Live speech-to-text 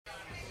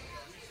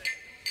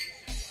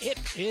It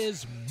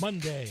is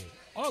Monday,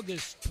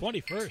 August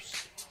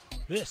 21st.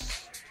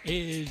 This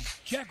is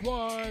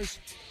Jaguars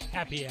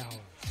Happy Hour.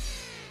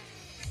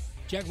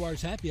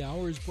 Jaguars Happy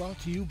Hour is brought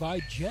to you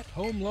by Jet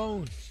Home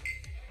Loans.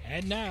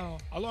 And now,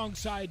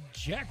 alongside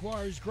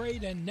Jaguars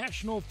great and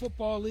National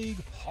Football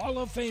League Hall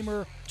of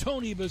Famer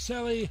Tony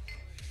Boselli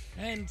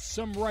and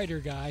some writer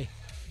guy,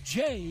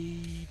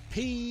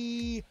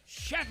 J.P.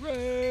 Shattuck.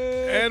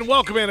 And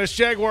welcome in. It's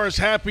Jaguars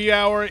Happy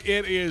Hour.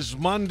 It is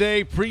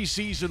Monday.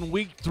 Preseason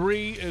Week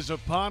 3 is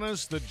upon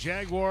us. The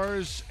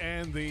Jaguars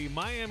and the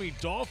Miami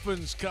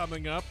Dolphins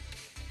coming up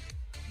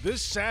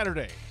this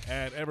Saturday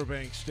at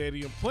Everbank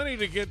Stadium. Plenty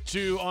to get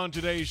to on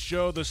today's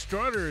show. The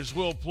starters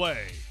will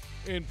play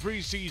in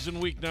preseason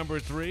week number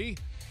 3.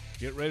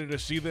 Get ready to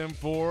see them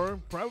for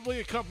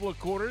probably a couple of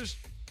quarters.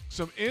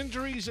 Some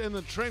injuries in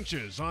the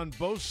trenches on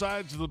both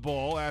sides of the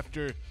ball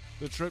after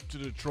the trip to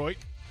Detroit.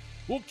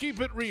 We'll keep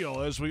it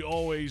real, as we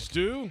always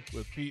do,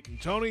 with Pete and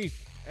Tony.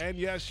 And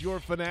yes, your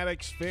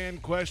Fanatics fan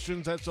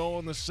questions. That's all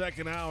in the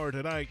second hour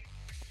tonight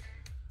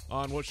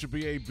on what should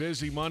be a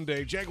busy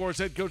Monday. Jaguars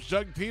head coach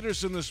Doug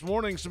Peterson this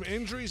morning. Some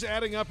injuries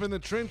adding up in the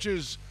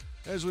trenches,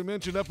 as we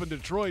mentioned, up in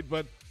Detroit.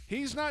 But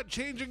he's not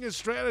changing his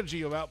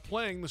strategy about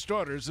playing the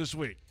starters this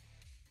week.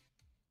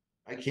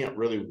 I can't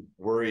really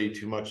worry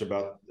too much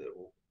about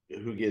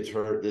who gets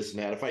hurt, this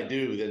and that. If I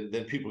do,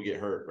 then people get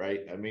hurt,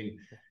 right? I mean,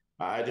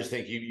 I just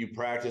think you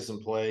practice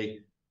and play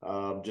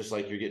just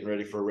like you're getting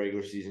ready for a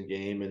regular season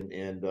game,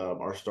 and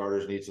our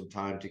starters need some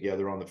time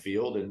together on the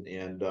field,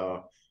 and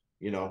so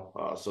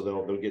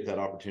they'll get that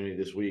opportunity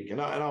this week.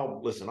 And I'll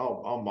listen.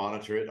 I'll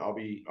monitor it. I'll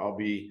be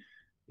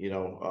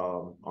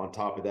on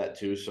top of that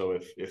too. So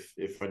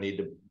if I need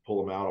to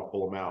pull them out, I'll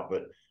pull them out.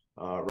 But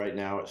right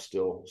now, it's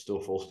still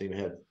full steam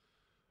ahead.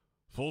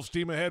 Full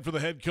steam ahead for the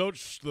head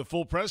coach. The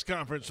full press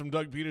conference from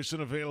Doug Peterson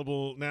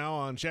available now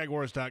on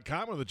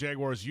Jaguars.com or the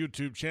Jaguars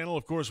YouTube channel.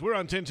 Of course, we're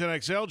on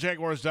 1010XL,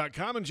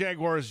 Jaguars.com, and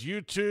Jaguars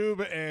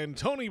YouTube. And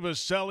Tony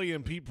Boselli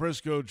and Pete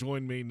Prisco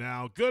join me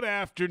now. Good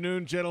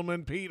afternoon,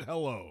 gentlemen. Pete,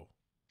 hello.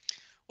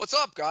 What's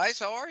up, guys?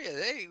 How are you?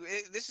 Hey,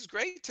 this is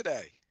great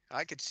today.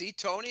 I could see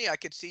Tony. I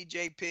could see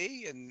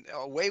JP, and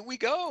away we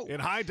go. In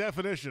high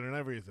definition and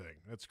everything.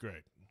 That's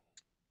great.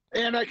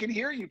 And I can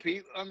hear you,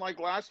 Pete, unlike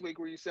last week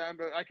where you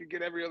sounded I could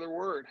get every other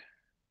word.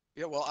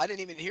 Yeah, well, I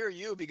didn't even hear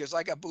you because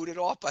I got booted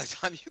off by the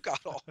time you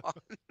got on.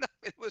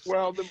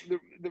 Well,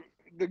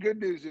 the good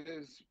news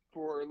is,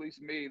 for at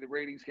least me, the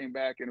ratings came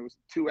back and it was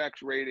 2x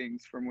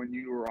ratings from when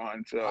you were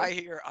on. So I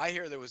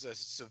hear there was a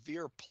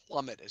severe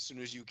plummet as soon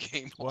as you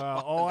came on. Well,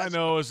 all I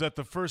know is that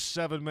the first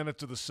 7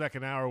 minutes of the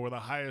second hour were the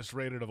highest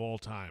rated of all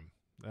time.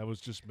 That was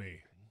just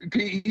me.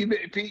 Pete,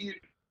 you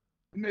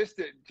missed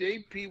it.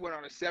 JP went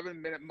on a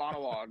 7-minute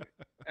monologue,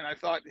 and I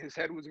thought his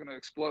head was going to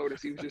explode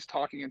as he was just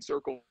talking in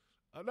circles.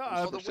 But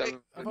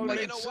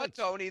you know what,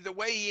 Tony? The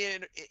way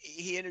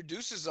he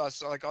introduces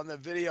us, like on the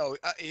video,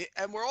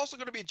 and we're also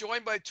going to be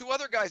joined by 2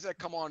 other guys that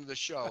come on the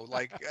show.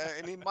 Like,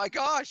 I mean, my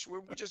gosh, we're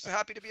just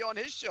happy to be on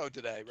his show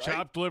today, right?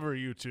 Chopped liver,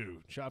 you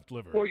two. Chopped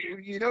liver. Well,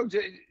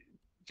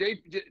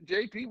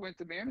 JP went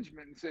to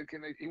management and said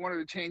he wanted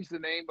to change the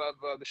name of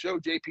the show,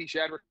 JP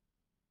Shattuck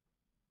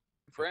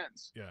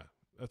Friends. Yeah.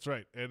 That's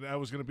right. And I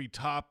was going to be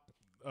top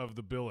of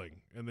the billing.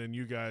 And then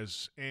you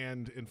guys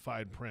and in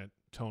fine print,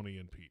 Tony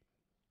and Pete.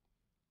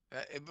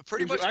 It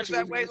pretty much was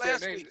that way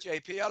last week,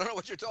 JP. I don't know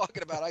what you're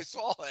talking about. I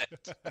saw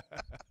it.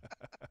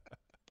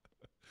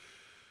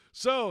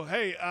 So,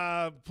 hey,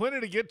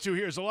 plenty to get to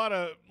here. There's a lot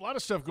of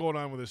stuff going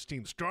on with this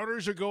team.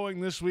 Starters are going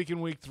this week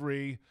in week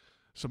 3.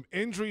 Some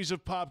injuries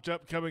have popped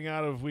up coming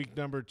out of week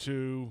number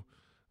 2.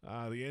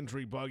 The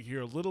injury bug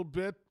here a little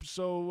bit.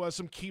 So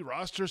some key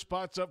roster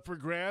spots up for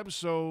grabs.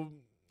 So,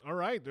 all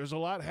right, there's a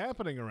lot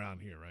happening around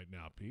here right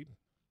now, Pete.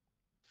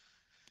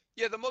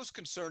 Yeah, the most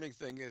concerning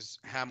thing is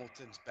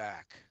Hamilton's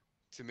back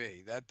to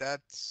me. I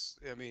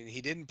mean,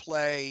 he didn't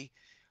play.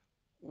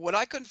 What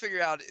I couldn't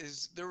figure out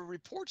is there were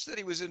reports that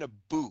he was in a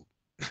boot.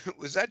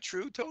 Was that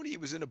true, Tony? He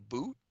was in a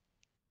boot?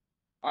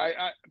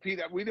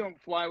 Pete, we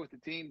don't fly with the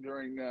team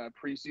during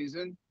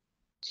preseason.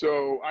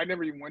 So I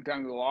never even went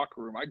down to the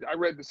locker room. I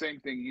read the same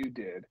thing you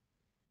did.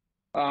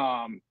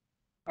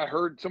 I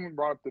heard someone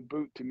brought up the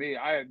boot to me.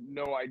 I had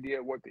no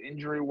idea what the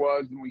injury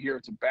was, and we hear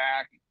it's a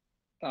back.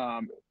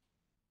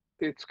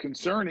 It's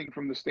concerning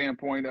from the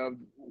standpoint of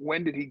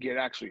when did he get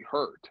actually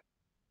hurt?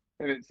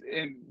 And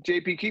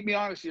JP, keep me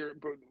honest here,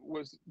 but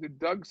did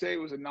Doug say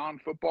it was a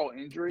non-football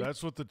injury?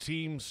 That's what the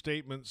team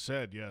statement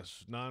said.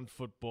 Yes,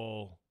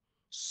 non-football.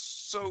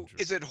 So injury.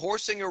 Is it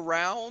horsing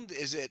around?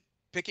 Is it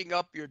picking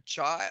up your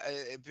child,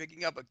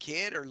 picking up a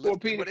kid, or Well,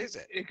 Pete, what is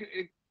it?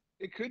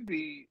 It could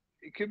be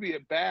a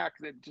back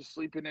that just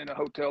sleeping in a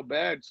hotel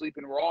bed,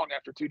 sleeping wrong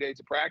after 2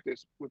 days of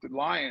practice with the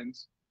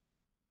Lions.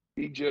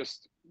 He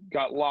just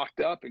got locked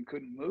up and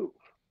couldn't move.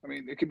 I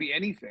mean, it could be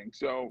anything.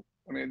 So,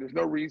 I mean, there's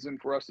no reason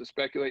for us to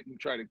speculate and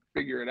try to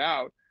figure it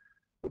out.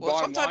 Well,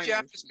 sometimes you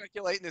have to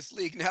speculate in this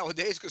league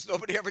nowadays because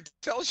nobody ever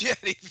tells you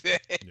anything.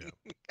 Yeah.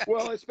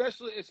 Well,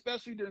 especially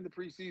during the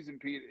preseason,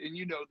 Pete, and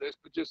you know this,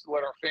 but just to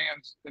let our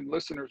fans and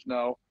listeners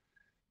know,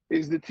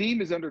 is the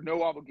team is under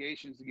no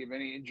obligations to give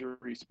any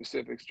injury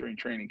specifics during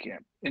training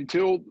camp.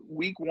 Until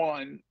week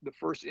 1, the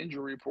first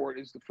injury report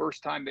is the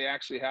first time they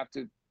actually have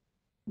to,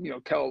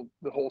 tell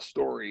the whole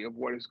story of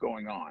what is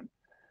going on,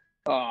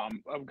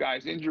 of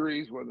guys'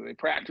 injuries, whether they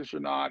practice or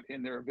not,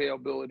 and their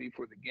availability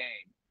for the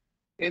game.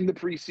 In the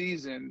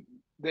preseason,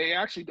 they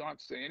actually don't have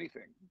to say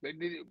anything. They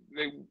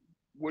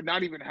would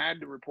not even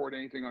had to report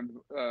anything on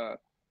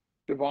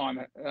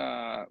Devon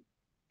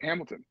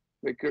Hamilton.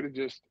 They could have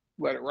just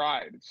let it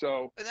ride.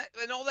 So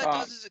and all that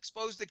does is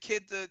expose the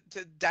kid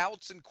to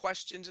doubts and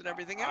questions and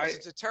everything else.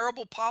 It's a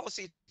terrible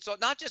policy. So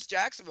not just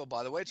Jacksonville,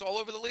 by the way, it's all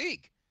over the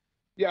league.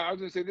 Yeah, I was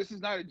going to say, this is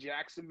not a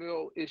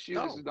Jacksonville issue.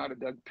 No. This is not a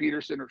Doug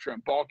Peterson or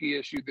Trent Baalke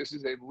issue. This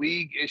is a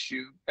league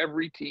issue.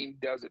 Every team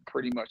does it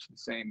pretty much the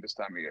same this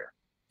time of year.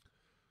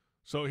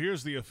 So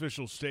here's the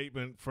official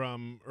statement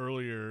from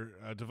earlier.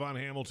 Devon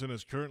Hamilton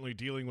is currently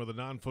dealing with a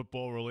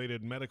non-football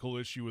related medical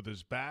issue with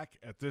his back.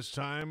 At this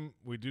time,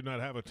 we do not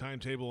have a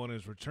timetable on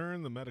his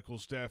return. The medical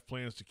staff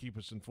plans to keep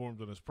us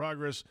informed on his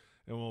progress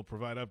and will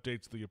provide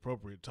updates at the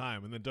appropriate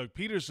time. And then Doug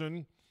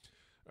Peterson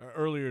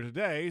earlier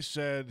today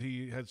said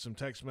he had some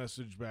text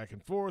message back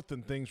and forth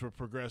and things were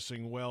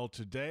progressing well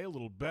today, a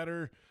little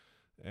better,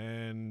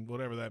 and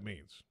whatever that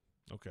means.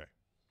 Okay.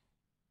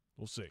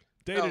 We'll see.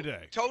 Day to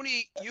day.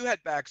 Tony, you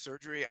had back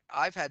surgery.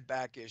 I've had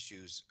back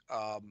issues.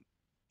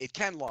 It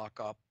can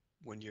lock up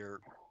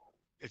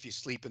if you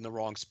sleep in the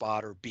wrong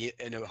spot or be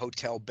in a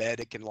hotel bed,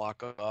 it can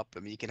lock up. I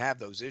mean, you can have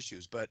those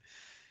issues, but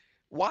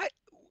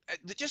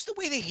just the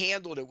way they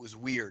handled it was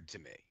weird to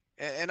me.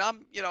 And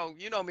I'm, you know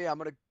me, I'm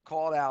going to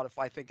call it out if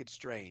I think it's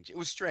strange. It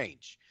was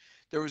strange.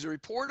 There was a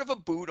report of a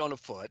boot on a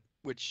foot,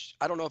 which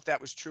I don't know if that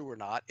was true or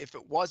not. If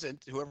it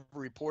wasn't, whoever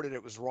reported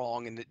it was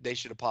wrong, and they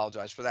should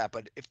apologize for that.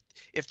 But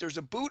if there's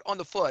a boot on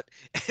the foot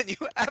and you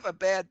have a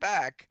bad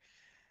back,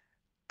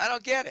 I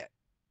don't get it.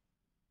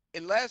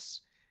 And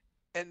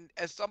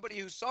as somebody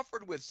who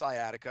suffered with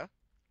sciatica,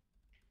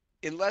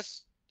 and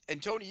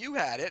Tony, you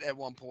had it at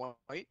one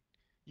point,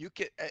 you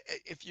can,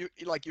 if you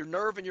like your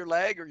nerve in your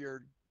leg or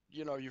your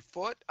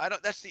foot,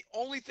 that's the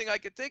only thing I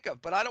could think of.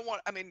 But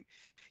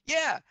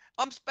yeah,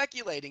 I'm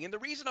speculating. And the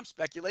reason I'm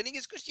speculating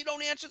is because you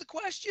don't answer the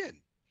question.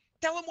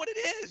 Tell them what it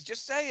is.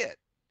 Just say it.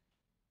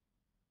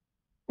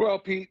 Well,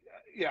 Pete,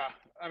 yeah.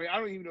 I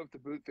don't even know if the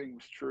boot thing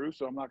was true,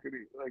 so I'm not going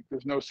to,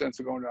 there's no sense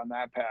of going down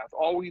that path.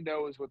 All we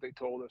know is what they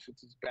told us.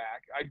 It's his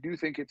back. I do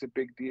think it's a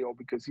big deal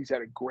because he's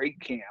had a great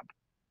camp,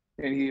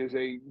 and he is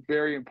a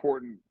very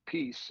important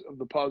piece of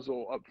the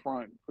puzzle up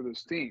front for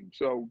this team.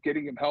 So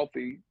getting him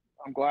healthy,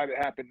 I'm glad it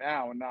happened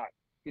now and not,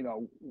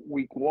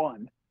 week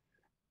 1.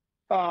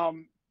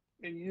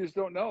 And you just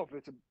don't know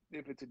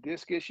if it's a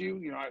disc issue.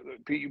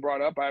 Pete, you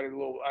brought up, I had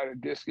a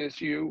disc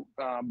issue,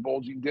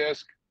 bulging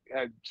disc,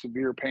 had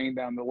severe pain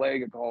down the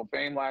leg at the Hall of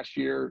Fame last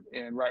year.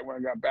 And right when I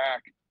got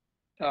back,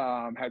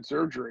 had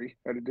surgery,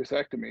 had a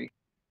discectomy.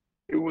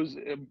 It was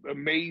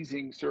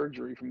amazing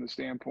surgery from the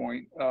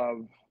standpoint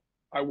of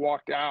I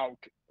walked out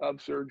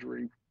of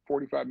surgery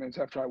 45 minutes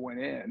after I went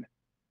in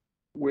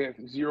with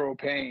zero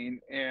pain.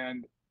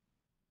 And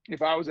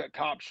if I was at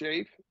top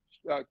shape,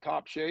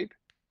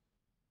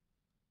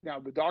 now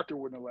the doctor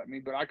wouldn't have let me,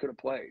 but I could have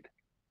played.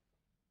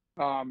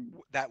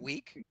 That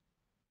week?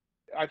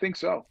 I think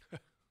so.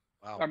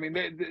 Wow.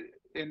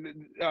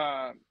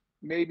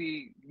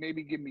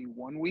 Maybe give me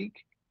 1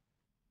 week.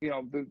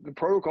 The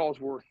protocols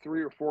were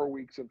 3 or 4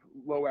 weeks of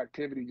low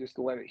activity just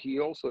to let it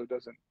heal so it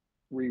doesn't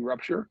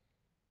re-rupture.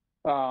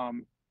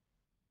 But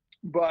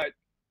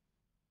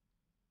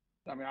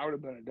I would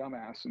have been a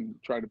dumbass and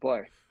tried to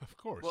play. Of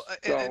course. Well,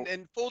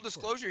 and full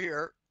disclosure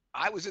here,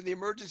 I was in the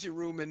emergency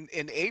room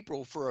in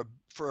April for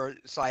a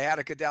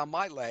sciatica down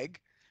my leg,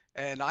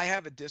 and I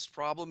have a disc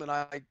problem. And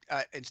I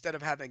instead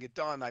of having it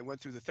done, I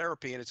went through the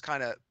therapy, and it's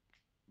kind of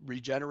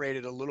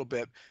regenerated a little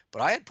bit.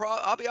 But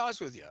I'll be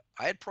honest with you,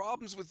 I had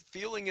problems with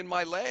feeling in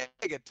my leg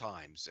at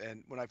times,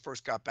 and when I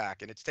first got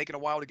back, and it's taken a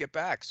while to get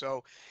back.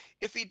 So,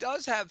 if he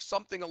does have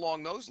something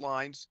along those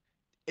lines,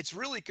 it's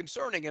really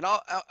concerning. And I'm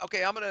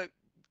going to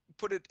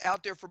put it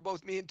out there for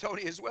both me and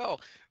Tony as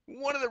well.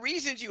 One of the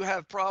reasons you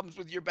have problems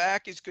with your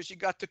back is because you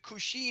got the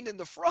cushion in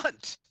the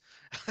front.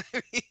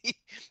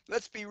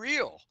 Let's be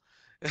real.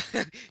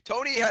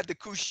 Tony had the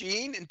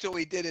cushion until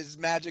he did his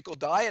magical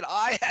diet.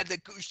 I had the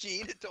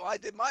cushion until I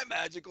did my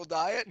magical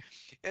diet.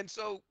 And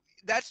so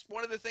that's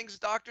one of the things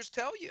doctors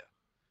tell you,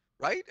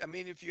 right?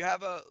 If you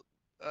have a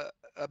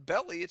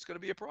belly, it's going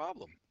to be a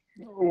problem.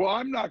 Well,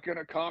 I'm not going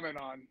to comment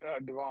on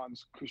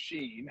Devon's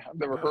cushion. I've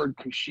never heard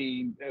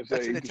cushion as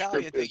That's an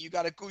Italian thing. You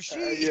got a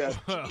cushion. Yeah,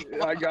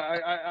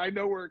 I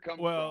know where it comes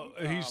from. Well,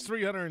 he's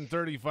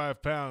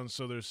 335 pounds,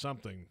 so there's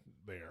something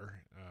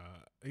there.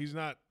 He's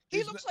not.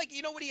 He looks like,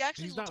 he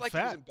actually looks like fat,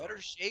 he was in better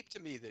shape to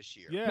me this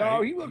year. Yeah,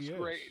 no, he looks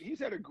great. He's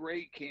had a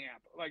great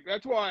camp.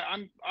 That's why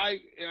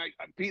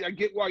Pete, I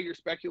get why you're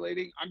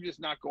speculating. I'm just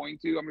not going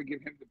to. I'm going to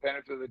give him the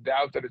benefit of the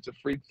doubt that it's a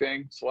freak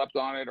thing, slept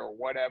on it or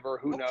whatever.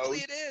 Who knows?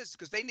 Hopefully it is,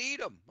 because they need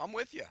him. I'm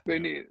with you. They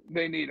need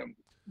him.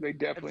 They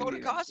definitely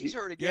And Fodakasi's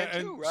hurt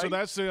again too, right? So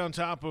that's on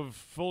top of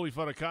Foley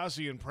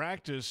Fodakasi in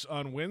practice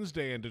on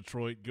Wednesday in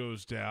Detroit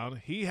goes down.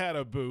 He had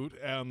a boot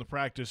on the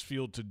practice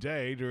field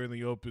today during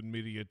the open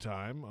media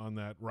time on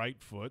that right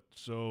foot.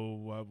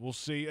 So we'll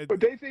see. But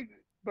they think,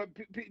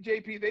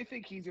 JP, they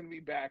think he's going to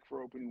be back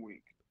for opening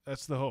week.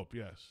 That's the hope,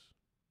 yes.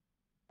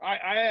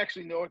 I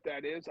actually know what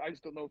that is. I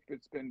just don't know if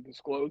it's been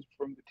disclosed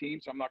from the team,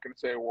 so I'm not going to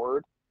say a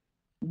word.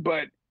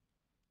 But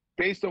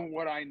based on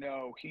what I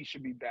know, he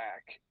should be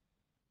back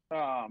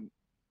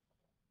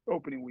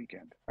opening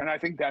weekend. And I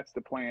think that's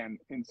the plan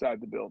inside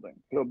the building.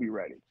 He'll be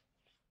ready.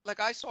 Like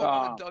I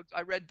saw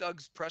I read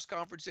Doug's press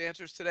conference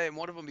answers today, and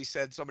one of them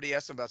somebody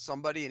asked him about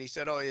somebody, and he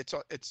said, "Oh,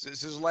 it's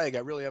his leg. I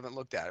really haven't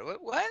looked at it."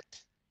 What?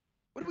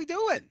 What are we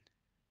doing?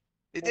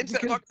 It's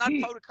not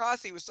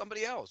Fodakasi, it was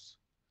somebody else.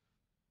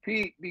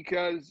 Pete,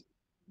 because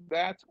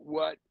that's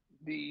what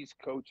these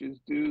coaches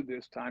do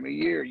this time of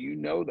year. You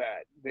know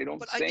that. They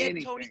don't say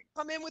anything. Tony,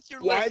 come in with your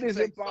Why list. does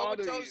it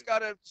bother you?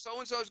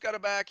 So-and-so's got a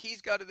back.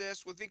 He's got a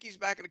this. We think he's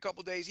back in a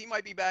couple days. He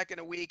might be back in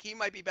a week. He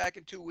might be back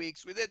in 2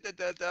 weeks. With it,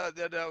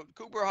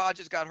 Cooper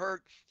Hodges got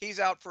hurt. He's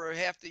out for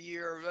half the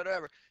year or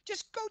whatever.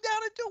 Just go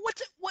down and do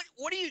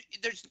what do you?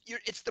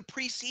 It's the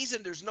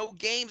preseason. There's no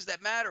games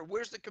that matter.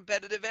 Where's the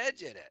competitive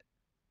edge in it?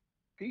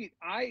 Pete,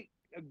 I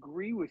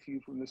agree with you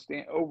from the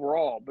stand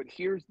overall, but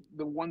here's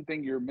the one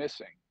thing you're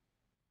missing.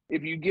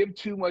 If you give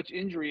too much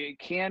injury, it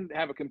can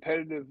have a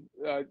competitive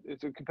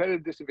it's a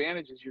competitive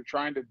disadvantage as you're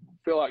trying to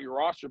fill out your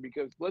roster,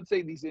 because let's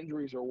say these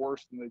injuries are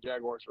worse than the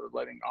Jaguars are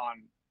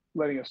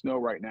letting us know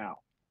right now.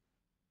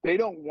 They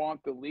don't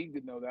want the league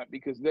to know that,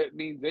 because that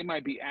means they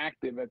might be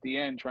active at the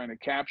end trying to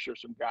capture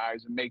some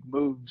guys and make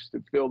moves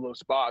to fill those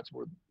spots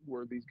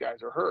where these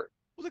guys are hurt.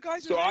 Well, the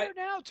guys are there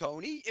now,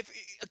 Tony. If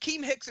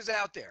Akeem Hicks is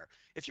out there,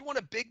 if you want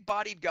a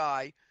big-bodied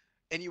guy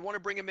and you want to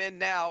bring him in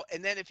now,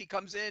 and then if he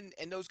comes in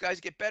and those guys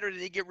get better, then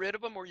you get rid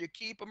of him or you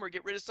keep him or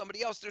get rid of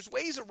somebody else. There's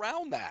ways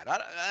around that.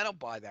 I don't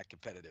buy that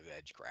competitive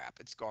edge crap.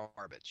 It's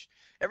garbage.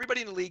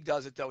 Everybody in the league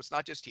does it, though. It's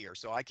not just here,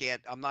 so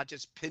I'm not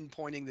just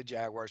pinpointing the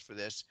Jaguars for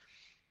this.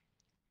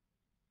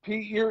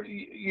 Pete,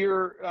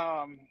 your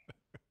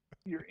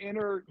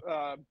inner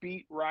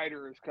beat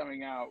writer is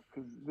coming out,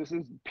 because this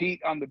is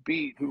Pete on the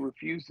beat, who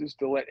refuses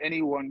to let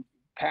anyone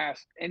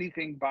pass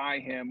anything by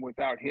him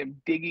without him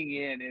digging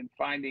in and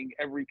finding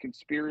every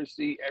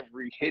conspiracy,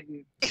 every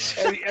hidden,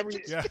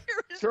 every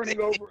turning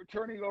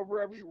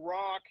over every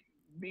rock,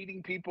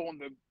 meeting people in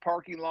the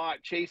parking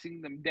lot,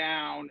 chasing them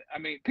down. I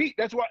mean, Pete,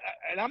 that's why,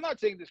 and I'm not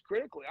saying this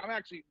critically. I'm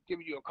actually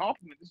giving you a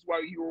compliment. This is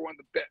why you were one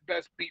of the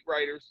best beat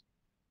writers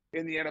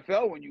in the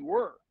NFL when you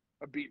were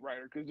a beat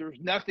writer, because there's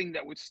nothing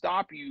that would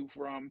stop you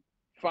from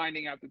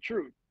finding out the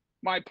truth.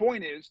 My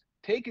point is,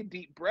 take a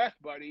deep breath,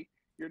 buddy.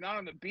 You're not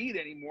on the beat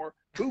anymore.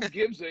 Who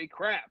gives a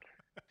crap?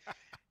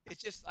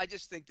 I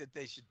just think that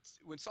they should,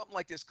 when something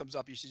like this comes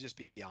up, you should just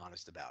be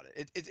honest about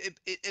it.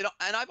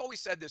 And I've always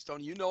said this,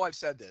 Tony. You know I've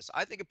said this.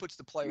 I think it puts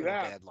the player in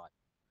a bad light.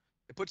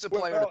 It puts the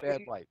player in a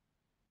bad light.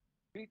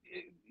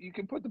 You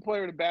can put the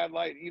player in a bad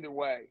light either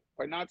way,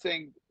 by not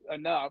saying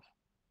enough,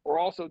 or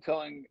also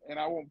telling, and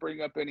I won't bring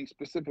up any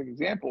specific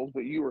examples,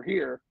 but you were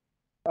here,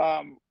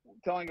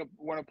 telling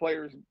when a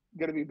player's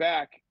going to be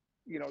back.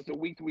 You know, it's a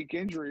week-to-week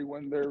injury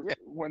when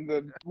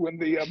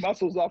the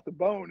muscle's off the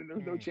bone and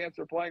there's no chance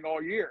they're playing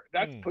all year.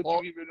 That puts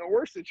you even in a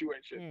worse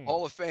situation.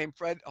 Hall of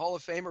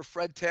Famer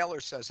Fred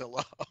Taylor says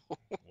hello.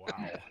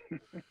 Wow.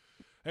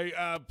 Hey,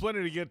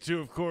 plenty to get to,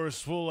 of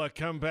course. We'll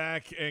come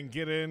back and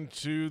get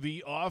into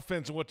the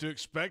offense and what to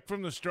expect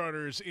from the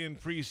starters in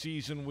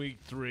preseason week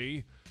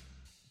 3.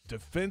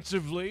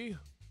 Defensively,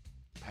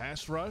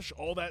 pass rush,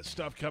 all that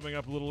stuff coming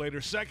up a little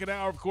later. Second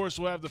hour, of course,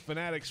 we'll have the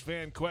Fanatics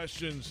fan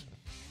questions.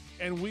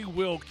 And we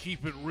will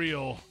keep it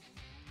real,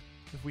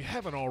 if we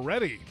haven't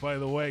already, by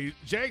the way.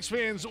 Jags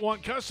fans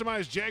want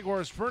customized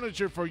Jaguars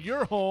furniture for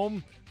your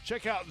home.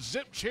 Check out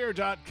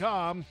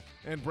zipchair.com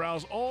and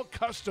browse all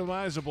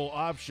customizable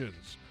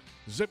options.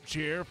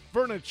 ZipChair,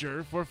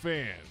 furniture for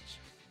fans.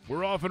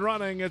 We're off and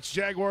running. It's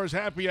Jaguars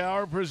Happy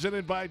Hour,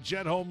 presented by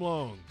Jet Home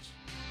Loans.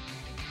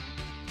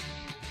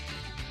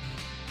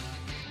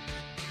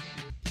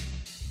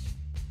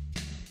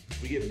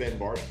 We get Ben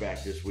Barch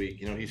back this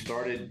week. You know, he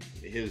started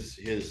his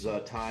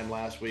time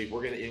last week.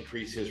 We're going to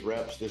increase his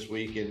reps this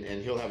week, and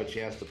he'll have a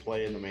chance to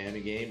play in the Miami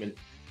game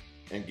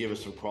and give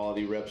us some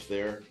quality reps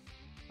there.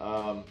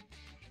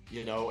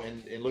 You know,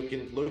 and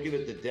looking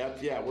at the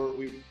depth, yeah, we're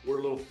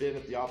a little thin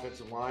at the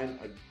offensive line.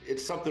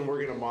 It's something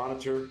we're going to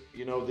monitor,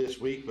 you know,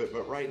 this week.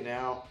 But right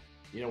now,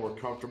 you know, we're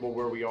comfortable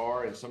where we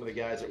are, and some of the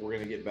guys that we're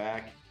going to get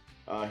back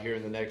here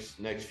in the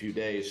next few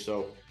days.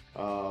 So.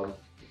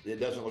 It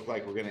doesn't look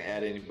like we're going to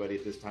add anybody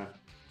at this time.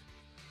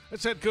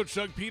 That's head coach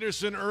Doug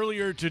Peterson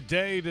earlier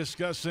today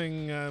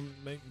discussing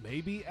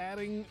maybe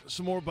adding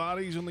some more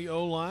bodies in the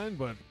O-line,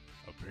 but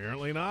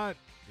apparently not.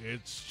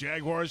 It's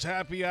Jaguars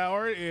Happy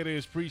Hour. It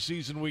is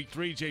preseason week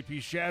 3. JP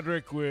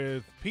Shadrick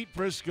with Pete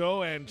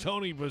Prisco and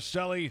Tony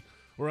Boselli.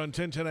 We're on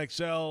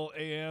 1010XL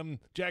AM,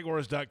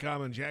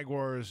 Jaguars.com, and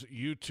Jaguars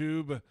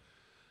YouTube.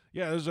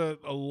 Yeah, there's a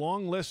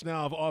long list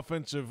now of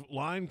offensive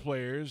line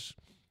players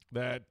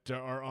that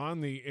are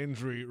on the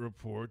injury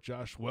report.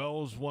 Josh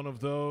Wells, one of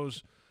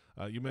those.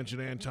 You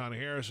mentioned Anton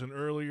Harrison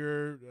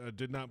earlier,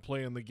 did not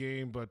play in the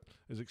game, but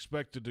is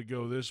expected to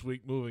go this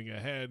week moving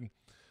ahead.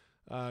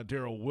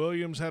 Darrell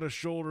Williams had a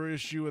shoulder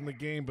issue in the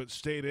game, but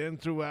stayed in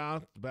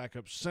throughout, the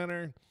backup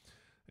center.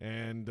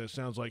 And it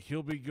sounds like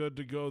he'll be good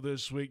to go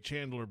this week.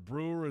 Chandler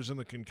Brewer is in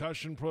the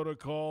concussion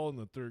protocol in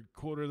the third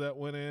quarter that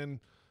went in.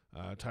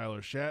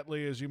 Tyler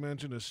Shatley, as you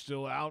mentioned, is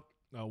still out.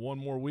 One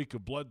more week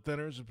of blood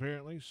thinners,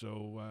 apparently.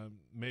 So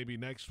maybe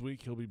next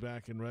week he'll be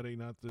back and ready,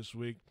 not this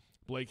week.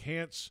 Blake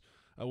Hance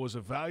was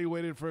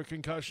evaluated for a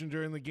concussion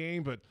during the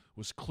game, but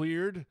was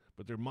cleared.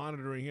 But they're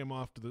monitoring him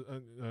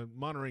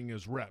monitoring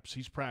his reps.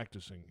 He's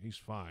practicing. He's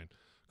fine.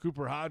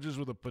 Cooper Hodges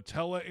with a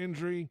patella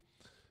injury,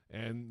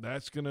 and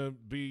that's going to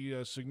be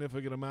a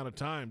significant amount of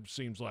time,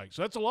 seems like.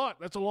 So that's a lot.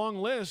 That's a long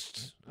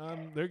list.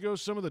 There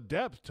goes some of the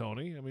depth,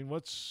 Tony. I mean,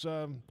 what's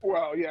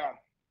Well, yeah.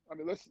 I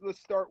mean, let's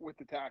start with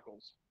the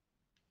tackles.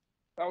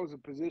 That was a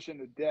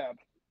position of depth.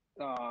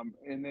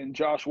 And then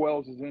Josh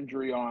Wells'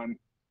 injury on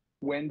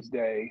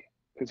Wednesday,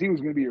 because he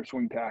was going to be your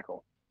swing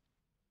tackle.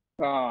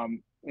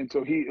 And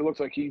so it looks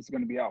like he's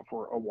going to be out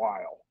for a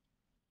while.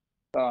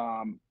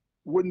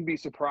 Wouldn't be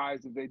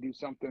surprised if they do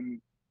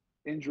something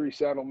injury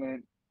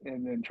settlement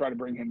and then try to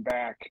bring him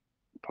back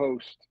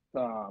post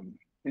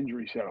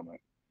injury settlement.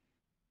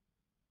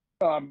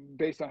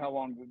 Based on how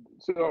long.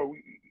 So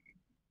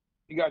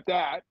you got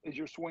that as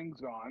your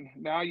swings on.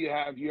 Now you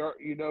have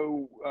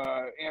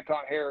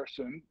Anton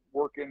Harrison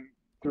working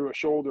through a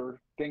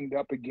shoulder, dinged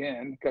up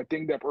again. Got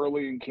dinged up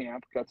early in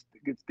camp. Gets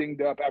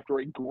dinged up after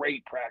a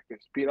great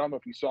practice. Pete, I don't know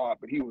if you saw it,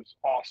 but he was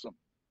awesome.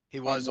 He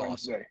was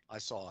awesome. I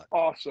saw it.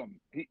 Awesome.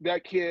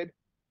 That kid.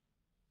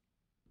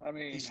 I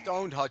mean, he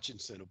stoned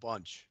Hutchinson a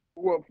bunch.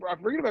 Well, I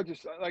forget about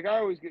just like I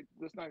always get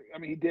this night. I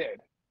mean, he did,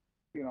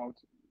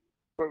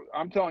 but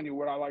I'm telling you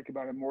what I like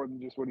about him more than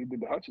just what he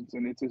did to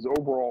Hutchinson. It's his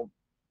overall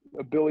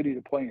ability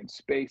to play in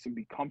space and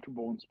be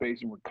comfortable in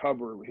space and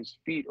recover. His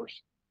feet are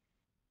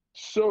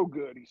so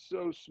good. He's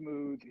so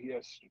smooth. He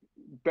has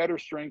better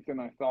strength than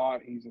I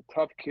thought. He's a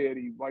tough kid.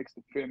 He likes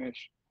to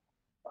finish.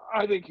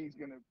 I think he's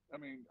going to – I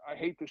mean, I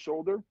hate the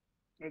shoulder.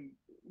 And,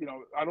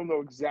 I don't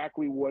know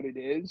exactly what it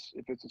is,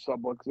 if it's a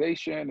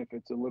subluxation, if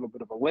it's a little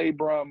bit of a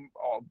labrum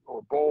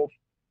or both.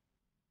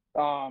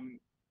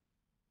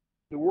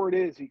 The word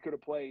is he could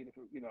have played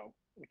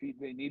if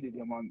they needed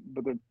him on,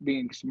 but they're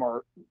being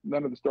smart.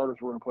 None of the starters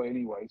were going to play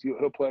anyways.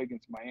 He'll play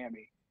against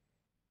Miami.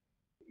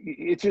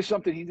 It's just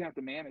something he's going to have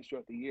to manage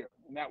throughout the year,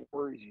 and that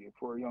worries you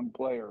for a young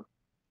player.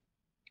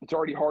 It's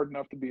already hard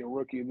enough to be a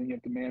rookie, and then you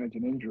have to manage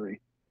an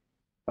injury,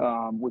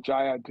 which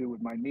I had to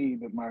with my knee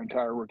my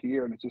entire rookie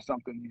year, and it's just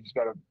something you just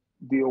got to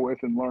deal with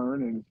and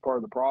learn, and it's part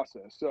of the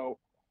process. So,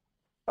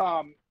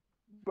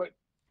 but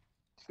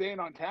staying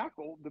on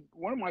tackle,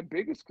 one of my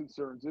biggest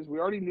concerns is we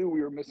already knew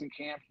we were missing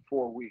Cam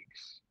for 4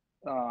 weeks.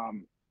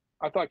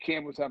 I thought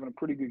Cam was having a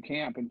pretty good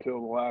camp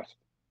until the last,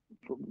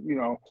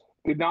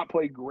 did not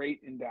play great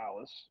in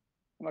Dallas.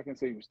 I'm not going to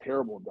say he was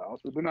terrible in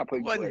Dallas, but did not play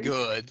great.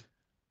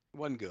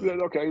 Wasn't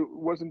good. Okay,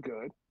 wasn't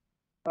good.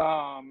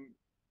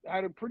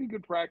 Had a pretty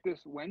good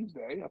practice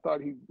Wednesday. I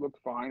thought he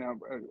looked fine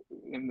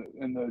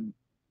in the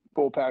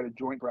full padded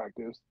joint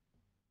practice.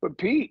 But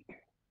Pete,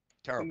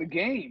 terrible. In the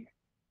game,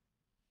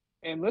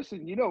 and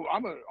listen,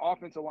 I'm an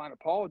offensive line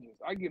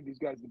apologist. I give these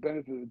guys the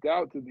benefit of the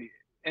doubt to the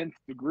nth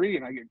degree,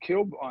 and I get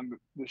killed on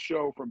the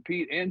show from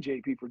Pete and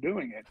JP for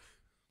doing it.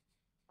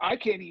 I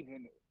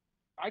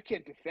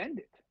can't defend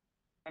it.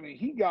 I mean,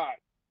 he got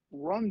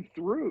run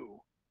through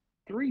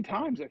 3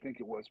 times, I think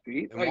it was,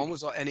 Pete. And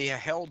and he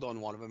held on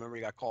one of them. Remember,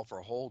 he got called for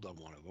a hold on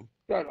one of them.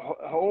 Got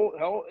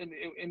held,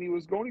 and he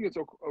was going against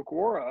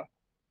Okora,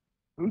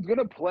 who's going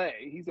to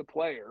play. He's a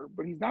player,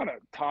 but he's not a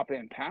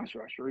top-end pass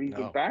rusher. He's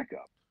a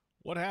backup.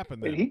 What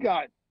happened then? And he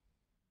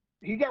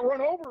got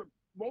run over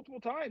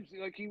multiple times.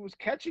 Like, he was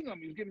catching him.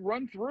 He was getting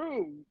run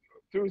through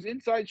his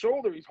inside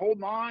shoulder. He's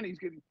holding on. He's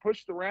getting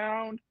pushed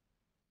around.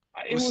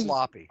 It was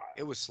sloppy.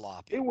 It was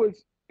sloppy.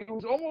 It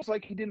was almost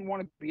like he didn't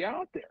want to be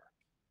out there.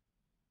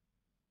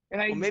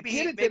 And maybe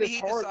he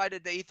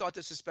decided that he thought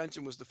the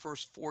suspension was the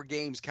first 4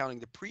 games counting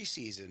the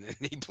preseason, and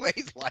he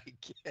played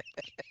like it.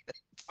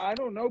 I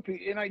don't know,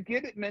 Pete. And I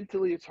get it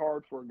mentally. It's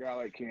hard for a guy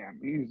like Cam.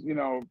 He's,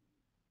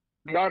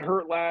 got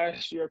hurt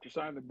last year after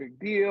signing the big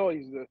deal.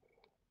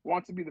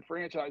 Wants to be the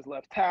franchise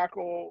left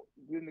tackle.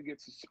 Then to get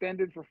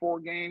suspended for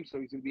 4 games, so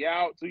he's going to be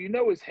out. So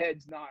his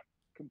head's not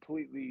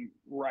completely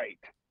right.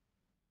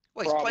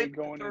 Well, he's playing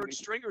the third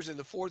stringers in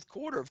the fourth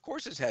quarter. Of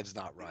course his head's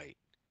not right.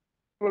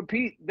 But,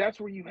 Pete,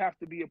 that's where you have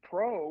to be a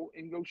pro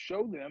and go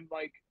show them,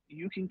 like,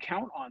 you can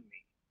count on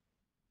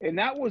me. And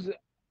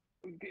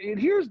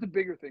here's the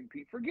bigger thing,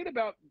 Pete. Forget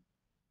about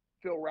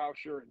Phil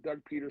Rauscher and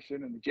Doug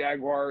Peterson and the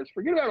Jaguars.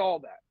 Forget about all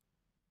that.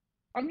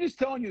 I'm just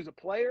telling you, as a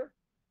player,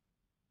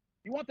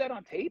 you want that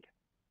on tape?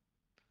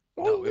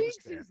 The whole league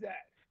sees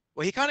that.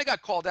 Well, he kind of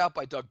got called out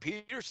by Doug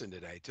Peterson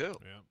today, too.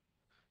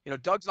 Yeah.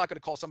 Doug's not going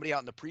to call somebody out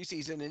in the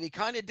preseason, and he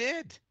kind of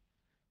did.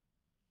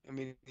 I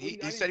mean, I he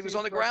didn't said he see was his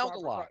on the press ground a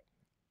conference.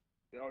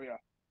 lot. Oh yeah.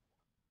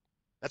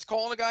 That's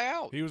calling a guy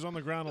out. He was on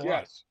the ground a lot.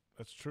 Yes.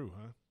 That's true,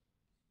 huh?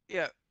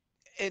 Yeah.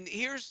 And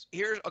here's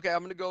okay, I'm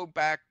going to go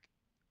back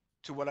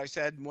to what I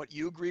said and what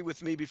you agree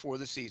with me before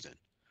the season.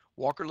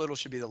 Walker Little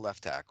should be the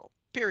left tackle.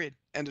 Period.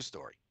 End of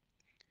story.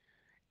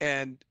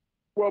 And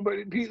Well,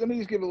 but Pete, let me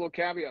just give a little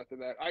caveat to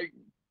that.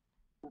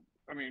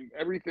 I mean,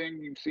 everything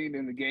you've seen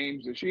in the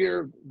games this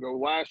year, go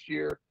last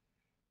year.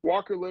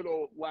 Walker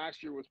Little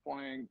last year was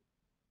playing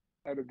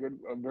at a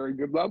very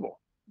good level,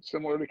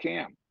 similar to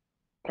Cam.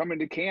 Coming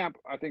to camp,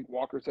 I think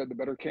Walker's had the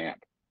better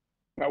camp.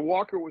 Now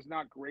Walker was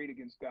not great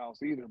against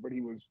Dallas either, but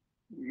he was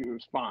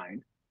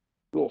fine.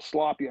 A little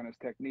sloppy on his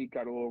technique,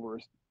 got a little over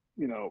his,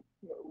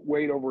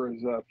 weight over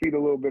his feet a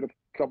little bit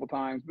a couple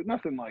times, but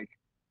nothing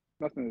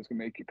that's gonna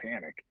make you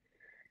panic.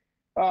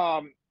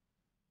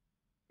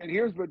 And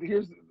here's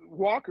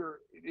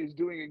Walker is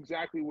doing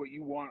exactly what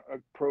you want a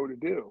pro to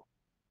do.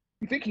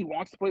 You think he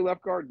wants to play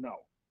left guard? No,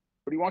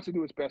 but he wants to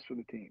do what's best for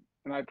the team,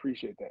 and I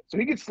appreciate that. So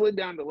he gets slid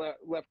down to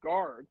left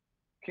guard.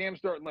 Cam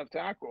starting left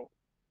tackle.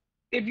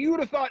 If you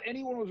would have thought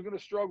anyone was going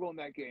to struggle in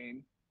that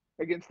game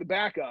against the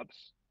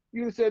backups,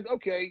 you would have said,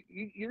 okay,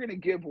 you're going to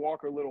give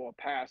Walker Little a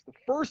pass. The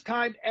first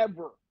time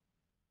ever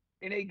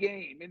in a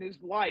game in his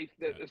life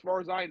that, as far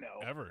as I know,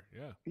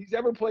 he's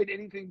ever played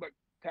anything but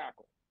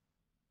tackle.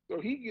 So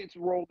he gets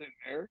rolled in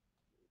there.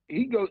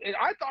 He goes, and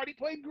I thought he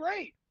played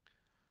great.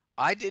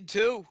 I did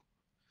too.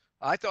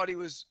 I thought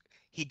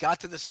he got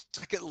to the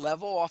second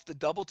level off the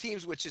double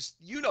teams, which is,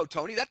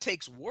 Tony, that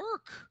takes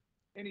work.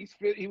 And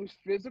he was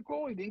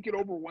physical. He didn't get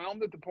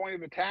overwhelmed at the point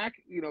of attack.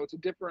 It's a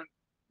different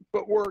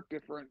footwork,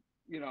 different,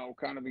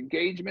 kind of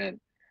engagement.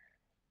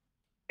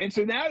 And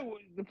so now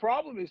the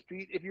problem is,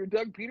 Pete, if you're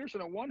Doug Peterson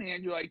on one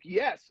hand, you're like,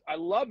 yes, I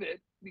love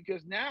it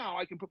because now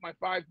I can put my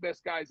 5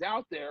 best guys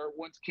out there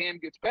once Cam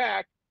gets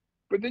back.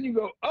 But then you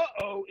go,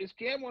 uh-oh, is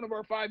Cam one of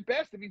our 5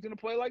 best if he's going to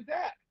play like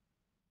that?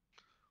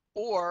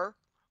 Or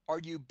are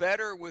you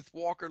better with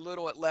Walker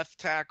Little at left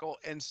tackle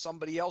and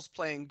somebody else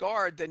playing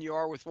guard than you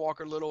are with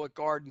Walker Little at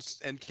guard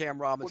and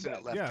Cam Robinson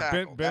at left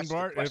tackle?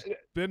 If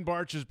Ben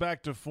Barch is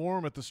back to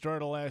form at the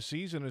start of last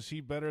season, is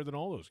he better than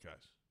all those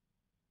guys?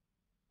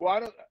 Well, I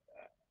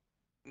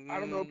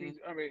don't know if he's.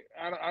 I mean,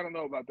 I don't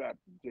know about that,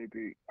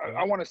 JP.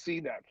 I want to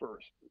see that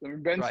first. I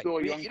mean, Ben's still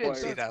a young player. Didn't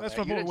see that. That's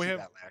my point.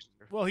 Last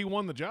year. Well, he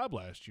won the job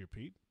last year,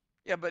 Pete.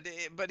 Yeah, but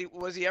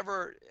was he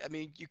ever? I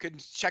mean, you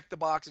could check the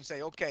box and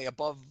say, okay,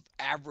 above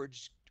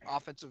average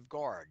offensive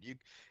guard.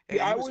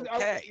 I'm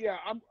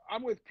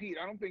with Pete.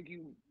 I don't think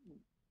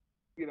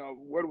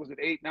what was it,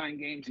 8, 9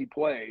 games he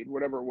played,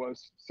 whatever it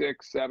was,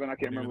 6, 7. I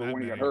can't remember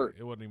when he got hurt.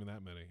 It wasn't even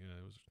that many. Yeah,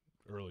 it was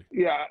early.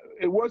 Yeah,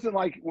 it wasn't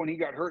like when he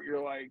got hurt,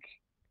 you're like,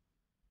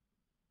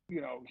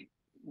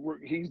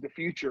 he's the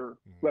future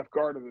left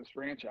guard of this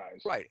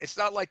franchise. Right. It's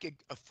not like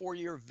a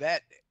 4-year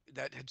vet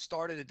that had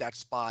started at that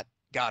spot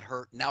got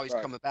hurt. Now he's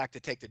coming back to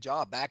take the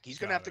job back. He's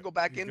going to have to go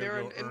back in there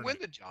and win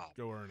the job.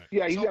 Go earn it.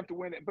 Yeah, you have to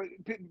win it. But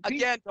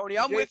again, Tony,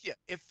 I'm with you.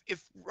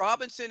 If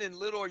Robinson and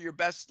Little are your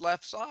best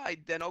left side,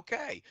 then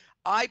okay.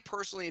 I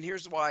personally, and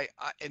here's why,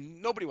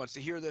 and nobody wants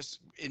to hear this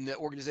in the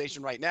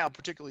organization right now,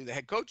 particularly the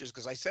head coaches,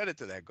 because I said it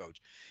to the head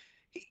coach.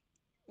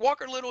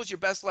 Walker Little is your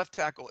best left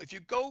tackle. If you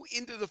go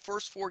into the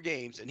first 4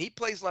 games and he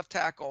plays left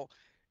tackle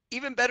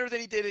even better than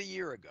he did a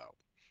year ago,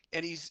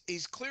 and he's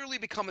clearly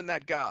becoming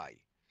that guy,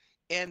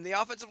 and the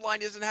offensive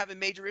line isn't having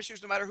major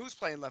issues no matter who's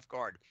playing left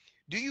guard,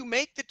 do you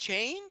make the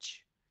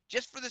change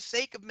just for the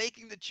sake of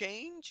making the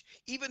change,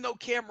 even though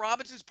Cam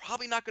Robinson's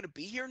probably not going to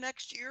be here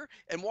next year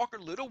and Walker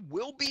Little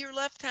will be your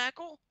left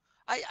tackle?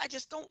 I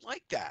just don't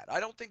like that. I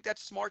don't think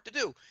that's smart to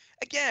do.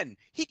 Again,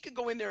 he could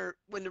go in there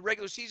when the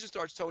regular season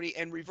starts, Tony,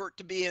 and revert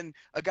to being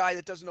a guy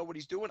that doesn't know what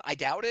he's doing. I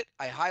doubt it.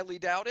 I highly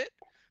doubt it.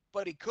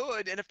 But he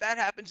could. And if that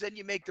happens, then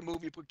you make the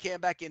move. You put Cam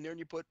back in there and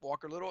you put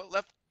Walker Little at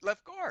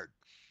left guard.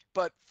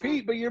 But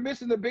Pete, but you're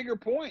missing the bigger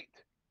point.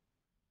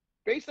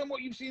 Based on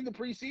what you've seen in the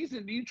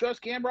preseason, do you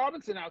trust Cam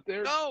Robinson out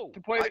there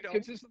to play at a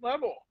consistent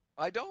level?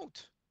 I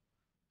don't.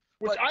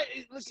 Which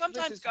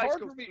sometimes guys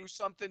go through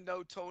something,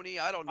 though, Tony.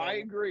 I don't know. I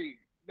agree.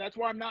 That's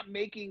why I'm not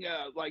making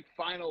a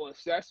final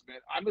assessment.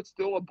 I'm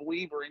still a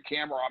believer in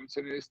Cam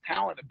Robinson and his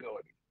talent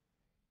ability.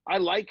 I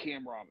like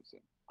Cam Robinson.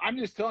 I'm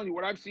just telling you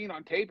what I've seen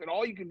on tape, and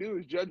all you can do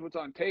is judge what's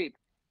on tape.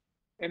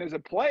 And as a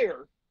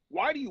player,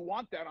 why do you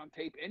want that on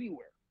tape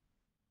anywhere?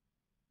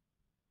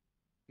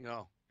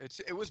 No,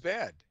 it was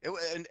bad.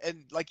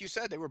 And like you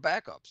said, they were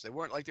backups. They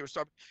weren't like they were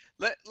starting.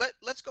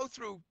 Let's go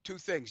through 2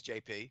 things,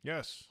 JP.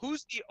 Yes.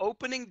 Who's the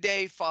opening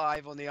day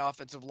 5 on the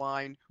offensive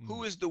line?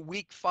 Who is the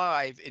week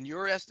 5 in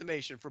your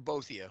estimation for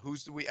both of you?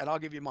 Who's the week? And I'll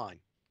give you mine.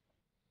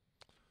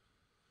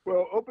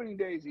 Well, opening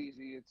day is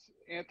easy. It's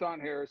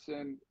Anton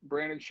Harrison,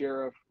 Brandon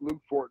Sheriff,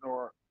 Luke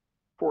Fortnoy.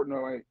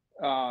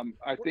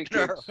 I think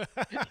it's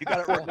you got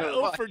it wrong.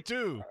 0 for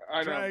 2.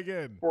 Try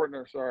again.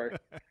 Fortner, sorry.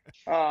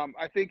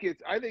 I think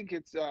it's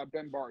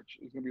Ben Barch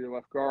is going to be your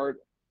left guard,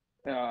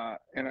 and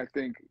I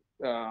think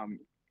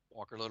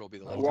Walker Little will be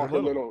the left.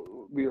 Walker Little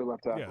will be your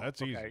left tackle. Yeah,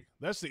 that's easy.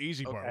 That's the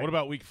easy part. What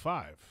about week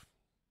 5?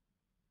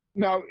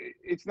 No,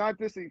 it's not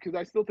this thing because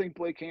I still think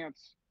Blake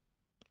Hance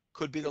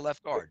Could be the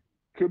left guard.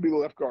 could be the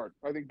left guard.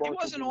 I think He Bartz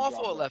wasn't will do the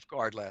awful job at there. left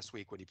guard last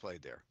week when he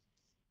played there.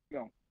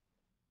 No.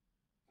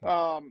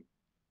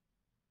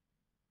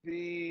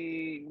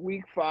 The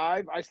week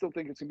 5, I still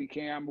think it's gonna be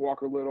Cam,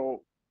 Walker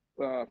Little,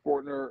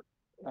 Fortner,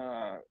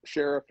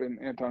 Sheriff,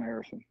 and Anton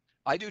Harrison.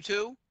 I do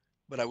too,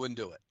 but I wouldn't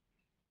do it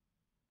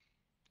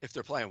if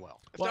they're playing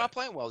well. If they're not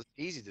playing well, it's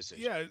an easy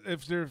decision. Yeah,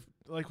 if they're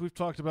like we've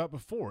talked about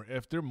before,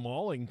 if they're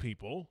mauling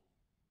people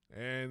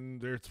and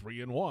they're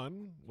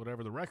 3-1,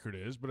 whatever the record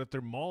is, but if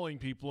they're mauling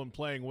people and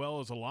playing well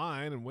as a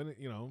line and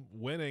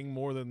winning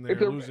more than they're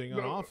losing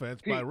on offense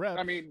Pete, by reps.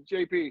 I mean,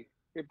 JP,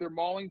 if they're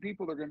mauling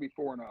people, they're going to be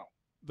 4-0.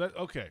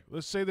 Okay,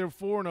 let's say they're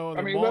 4-0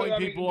 and they're mauling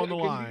people on the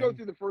line. You go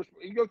through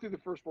the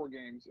first 4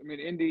 games. I mean,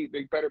 Indy,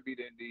 they better beat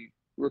Indy.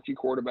 Rookie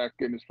quarterback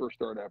getting his first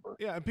start ever.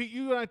 Yeah, and Pete,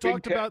 you and I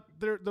talked about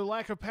the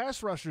lack of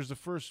pass rushers the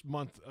first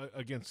month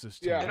against this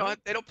team. Yeah,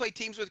 they don't play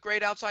teams with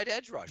great outside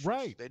edge rushers.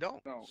 Right, they don't.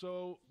 No.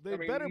 So they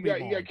better you be.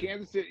 You got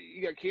Kansas City.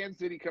 You got Kansas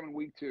City coming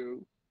week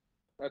 2.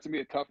 That's gonna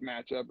be a tough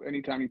matchup.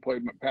 Anytime you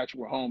play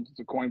Patrick Mahomes, it's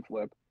a coin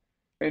flip.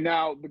 And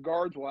now the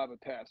guards will have a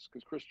test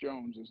because Chris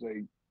Jones is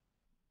a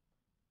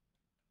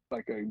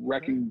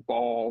wrecking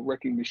ball,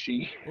 wrecking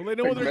machine. Well, they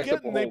know what they're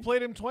getting. They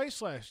played him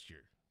twice last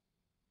year.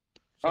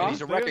 So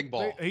he's a wrecking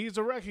ball. He's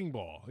a wrecking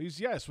ball.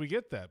 Yes, we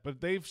get that, but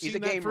they've seen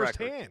that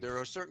firsthand. There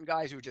are certain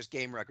guys who are just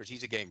game wreckers.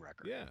 He's a game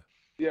wrecker. Yeah.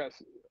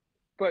 Yes,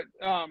 but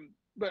I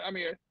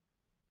mean,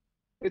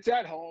 it's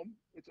at home.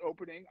 It's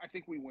opening. I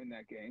think we win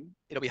that game.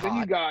 It'll be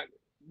hot.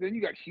 Then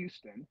you got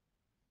Houston,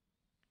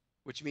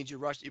 which means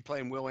you're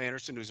playing Will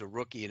Anderson, who's a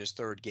rookie in his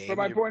 3rd game. But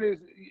my point is,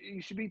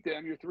 you should beat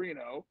them. You're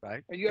 3-0,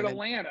 right? And you got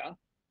Atlanta,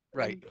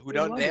 right? Who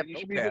don't they have no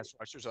pass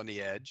rushers on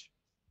the edge?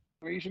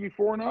 I mean, you should be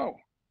 4-0.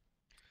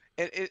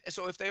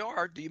 So if they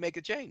are, do you make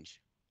a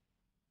change?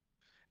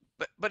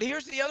 But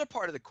here's the other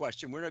part of the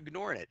question. We're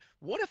ignoring it.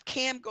 What if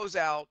Cam goes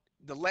out,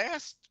 the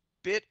last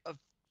bit of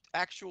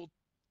actual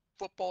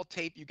football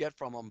tape you get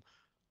from him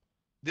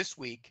this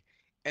week,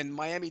 and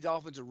Miami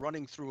Dolphins are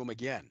running through him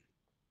again?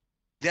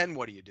 Then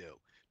what do you do?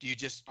 Do you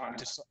just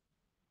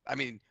I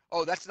mean,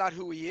 that's not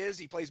who he is.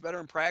 He plays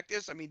better in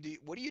practice. I mean,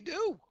 what do you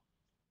do?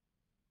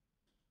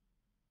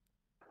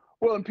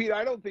 Well, and Pete,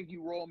 I don't think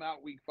you roll him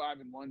out week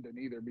 5 in London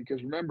either,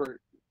 because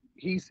remember,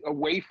 he's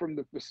away from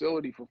the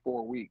facility for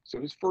 4 weeks. So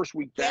his first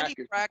week back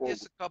is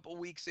practice a couple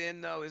weeks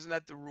in, though. Isn't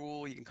that the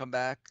rule? You can come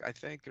back, I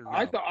think. Or no?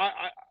 I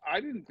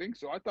didn't think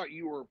so. I thought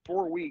you were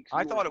 4 weeks.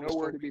 I thought it was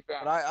nowhere to be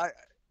found. But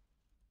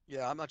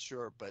yeah, I'm not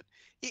sure. But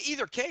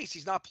either case,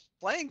 he's not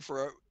playing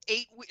for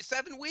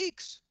 7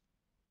 weeks,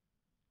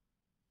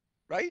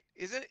 right?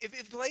 Isn't if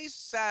it plays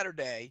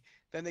Saturday,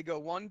 then they go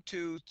 1,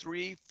 2,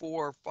 3,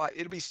 4, 5.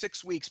 It'll be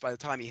 6 weeks by the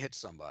time he hits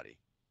somebody.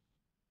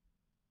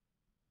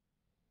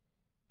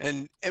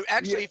 And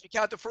actually, if you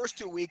count the first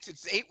 2 weeks,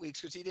 it's 8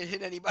 weeks because he didn't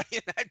hit anybody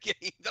in that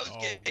game. Those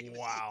games.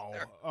 Wow!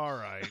 All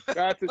right.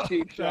 That's a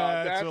cheap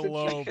shot. That's a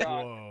low cheap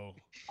blow.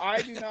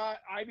 Shot.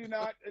 I do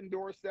not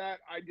endorse that.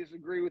 I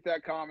disagree with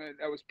that comment.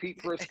 That was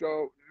Pete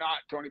Prisco, not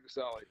Tony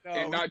Boselli,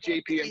 and not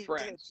JP and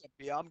friends.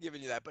 Yeah, I'm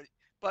giving you that.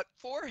 But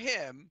for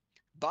him,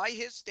 by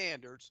his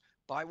standards,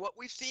 by what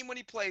we've seen when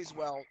he plays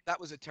well, that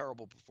was a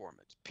terrible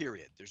performance.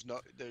 Period. There's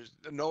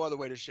no other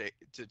way to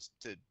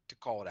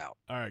call it out.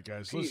 All right,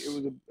 guys.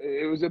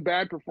 It was a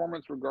bad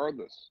performance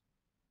regardless.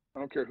 I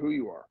don't care who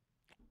you are.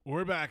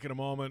 We're back in a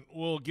moment.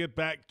 We'll get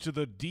back to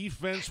the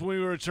defense when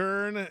we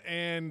return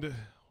and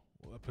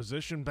a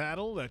position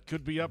battle that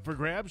could be up for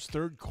grabs.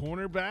 3rd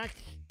cornerback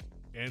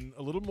and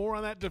a little more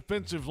on that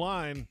defensive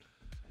line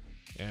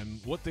and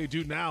what they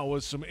do now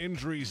with some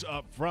injuries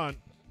up front.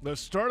 The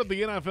start of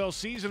the NFL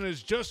season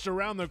is just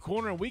around the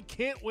corner, and we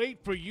can't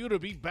wait for you to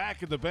be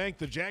back at the bank.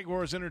 The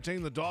Jaguars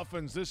entertain the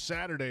Dolphins this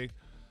Saturday.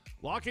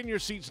 Lock in your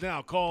seats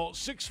now. Call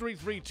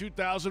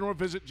 633-2000 or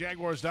visit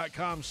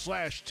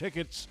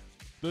jaguars.com/tickets.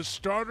 The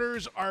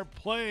starters are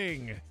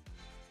playing a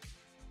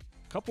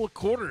couple of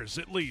quarters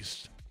at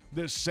least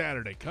this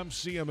Saturday. Come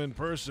see them in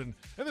person.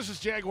 And this is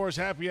Jaguars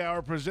Happy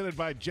Hour presented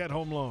by Jet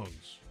Home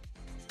Loans.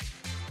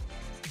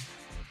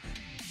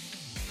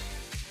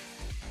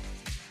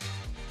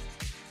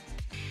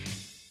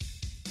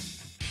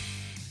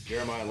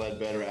 Jeremiah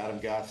Ledbetter, Adam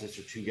Gotsis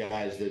are 2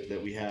 guys that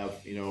we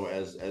have,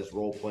 as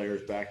role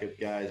players, backup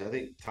guys. I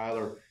think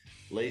Tyler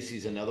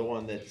Lacey's another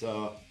one that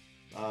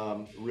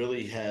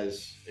really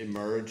has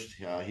emerged.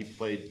 He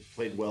played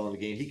well in the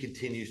game. He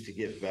continues to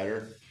get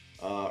better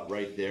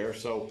right there.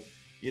 So,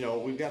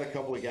 we've got a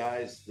couple of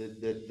guys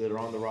that are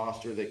on the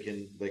roster that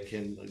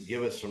can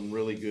give us some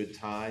really good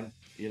time,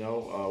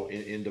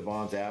 in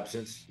Devon's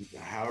absence,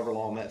 however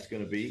long that's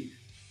going to be.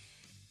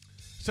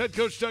 Head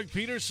coach Doug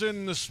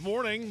Peterson this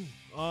morning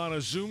on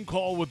a Zoom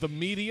call with the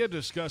media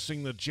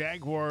discussing the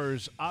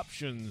Jaguars'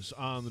 options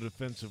on the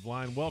defensive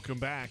line. Welcome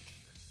back.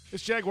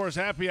 It's Jaguars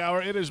Happy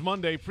Hour. It is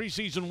Monday,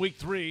 preseason week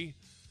 3.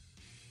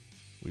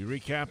 We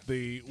recap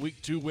the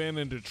week 2 win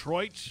in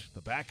Detroit.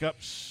 The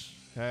backups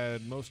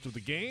had most of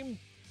the game.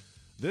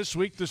 This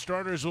week, the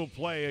starters will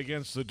play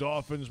against the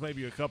Dolphins,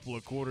 maybe a couple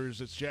of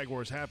quarters. It's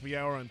Jaguars Happy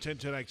Hour on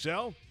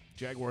 1010XL,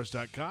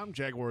 Jaguars.com,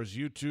 Jaguars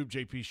YouTube,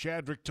 JP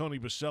Shadrick, Tony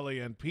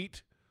Boselli, and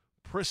Pete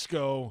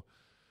Prisco.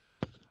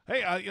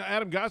 Hey,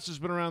 Adam Gotts has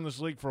been around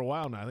this league for a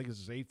while now. I think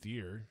it's his 8th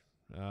year.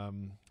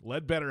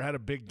 Ledbetter had a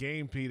big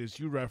game, Pete, as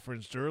you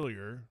referenced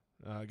earlier.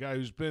 A guy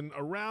who's been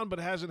around but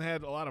hasn't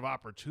had a lot of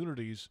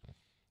opportunities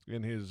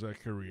in his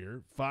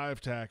career. 5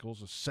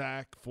 tackles, a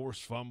sack,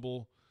 forced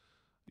fumble.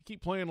 You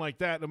keep playing like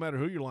that, no matter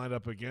who you're lined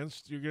up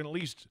against, you're going to at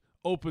least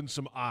open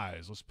some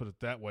eyes. Let's put it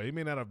that way. He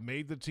may not have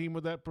made the team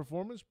with that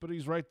performance, but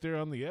he's right there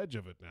on the edge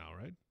of it now,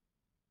 right?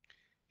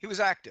 He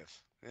was active,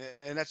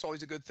 and that's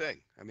always a good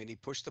thing. I mean, he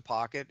pushed the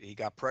pocket. He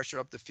got pressure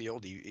up the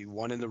field. He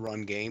won in the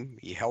run game.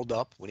 He held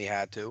up when he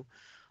had to.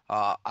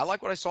 I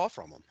like what I saw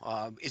from him.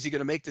 Is he going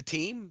to make the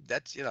team?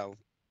 That's,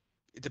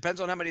 it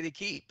depends on how many they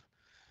keep.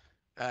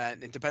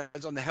 And it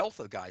depends on the health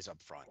of the guys up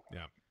front.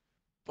 Yeah.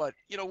 But,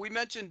 we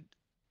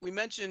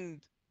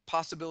mentioned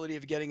possibility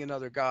of getting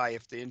another guy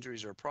if the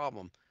injuries are a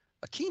problem.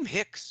 Akeem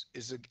Hicks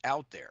is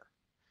out there,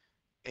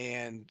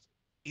 and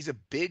he's a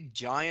big,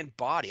 giant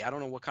body. I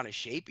don't know what kind of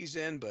shape he's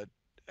in, but,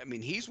 I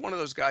mean, he's one of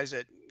those guys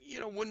that,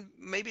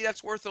 maybe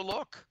that's worth a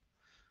look.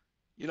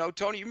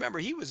 Tony, you remember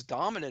he was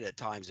dominant at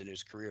times in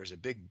his career as a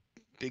big,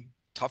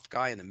 tough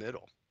guy in the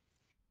middle.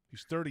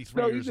 He's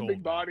 33 years old. No, he's a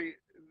big body.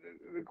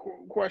 The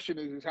question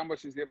is how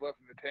much does he have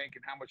left in the tank,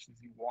 and how much does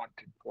he want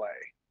to play?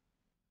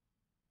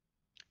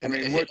 I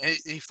mean,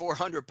 he's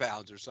 400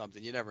 pounds or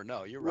something. You never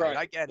know. You're right.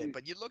 I get it.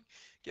 But give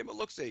him a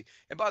look-see.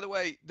 And by the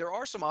way, there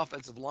are some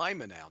offensive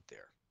linemen out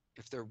there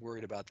if they're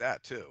worried about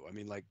that too. I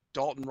mean, like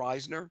Dalton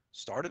Reisner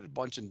started a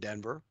bunch in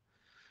Denver.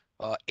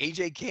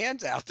 A.J.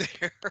 Cann's out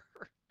there.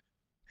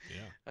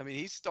 Yeah. I mean,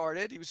 he was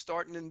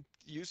starting in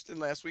Houston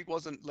last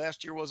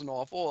year wasn't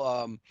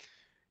awful.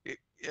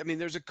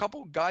 There's a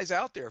couple guys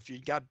out there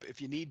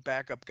if you need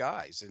backup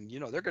guys, and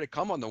they're going to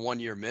come on the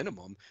 1-year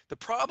minimum. The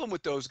problem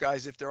with those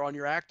guys, if they're on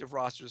your active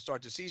roster to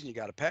start the season, you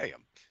got to pay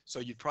them. So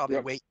you'd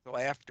probably wait until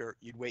after.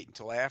 You'd wait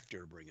until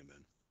after to bring them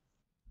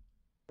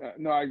in.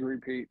 No, I agree,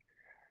 Pete.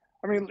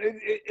 I mean,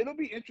 it'll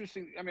be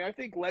interesting. I mean, I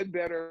think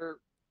Ledbetter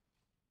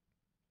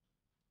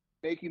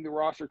making the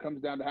roster comes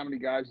down to how many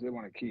guys they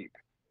want to keep,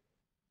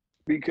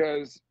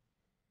 because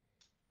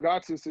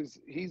Gotsis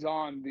he's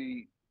on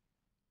the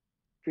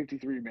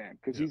 53-man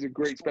because he's a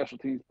great special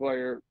teams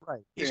player.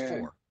 Right. He's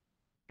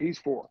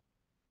 4.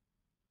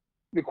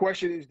 The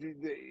question is,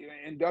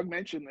 and Doug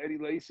mentioned Eddie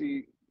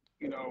Lacy,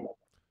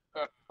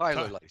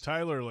 Tyler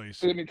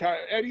Lacy. I mean,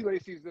 Eddie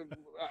Lacy's the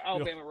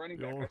Alabama running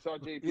back. I saw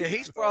JP. Yeah,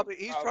 he's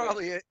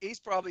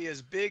probably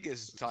as big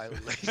as Tyler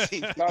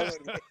Lacy.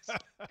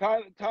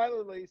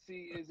 Tyler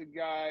Lacy is a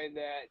guy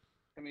that,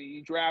 I mean,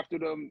 you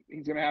drafted him.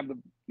 He's going to have the,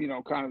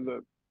 kind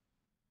of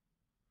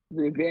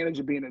the advantage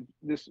of being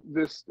this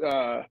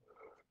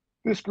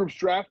group's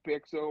draft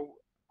pick. So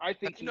I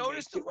think Have you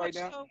noticed him right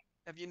now?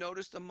 Have you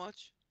noticed him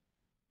much?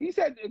 He's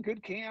had a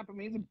good camp. I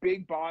mean, he's a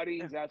big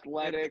body. He's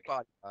athletic. Big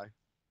body guy.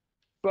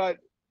 But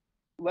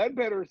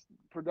Ledbetter's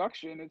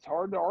production, it's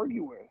hard to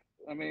argue with.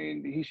 I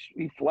mean,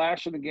 he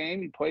flashed in the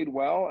game. He played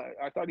well.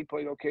 I thought he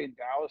played okay in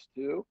Dallas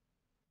too.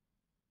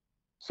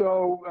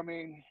 So, I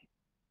mean.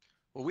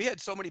 Well, we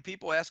had so many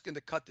people asking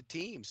to cut the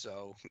team.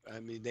 So, I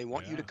mean, they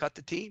want you to cut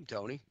the team,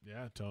 Tony.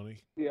 Yeah, Tony.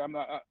 Yeah,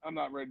 I'm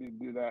not ready to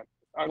do that.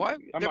 Why?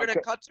 They're going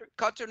to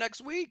cut her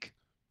next week.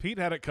 Pete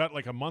had it cut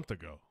like a month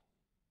ago.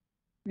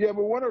 Yeah,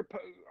 but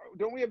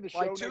don't we have the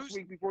show next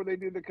week before they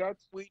do the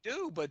cuts? We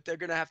do, but they're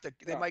going to have to.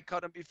 They might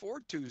cut them before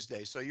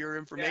Tuesday, so your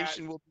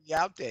information will be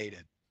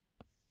outdated.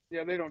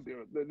 Yeah, they don't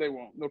do it. They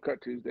won't. They'll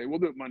cut Tuesday. We'll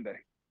do it Monday.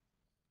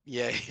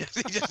 Yeah, he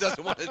just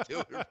doesn't want to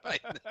do it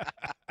right now.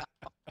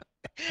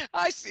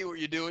 I see what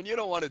you're doing. You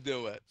don't want to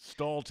do it.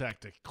 Stall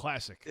tactic,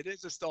 classic. It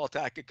is a stall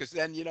tactic because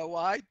then you know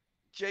why,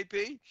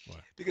 JP? What?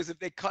 Because if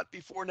they cut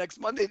before next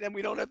Monday, then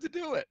we don't have to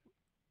do it.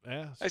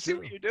 Yeah, I see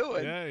what you're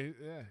doing.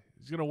 Yeah.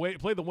 He's gonna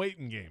play the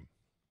waiting game.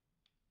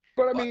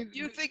 But I mean,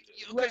 you think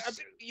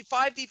you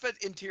 5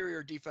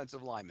 interior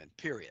defensive linemen,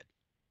 period.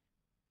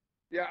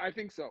 Yeah, I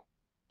think so.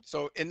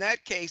 So in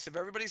that case, if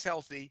everybody's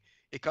healthy,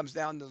 it comes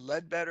down to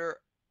Ledbetter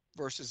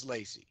versus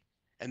Lacy,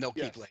 and they'll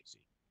keep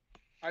Lacy.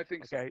 I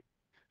think so. Okay.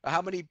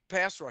 How many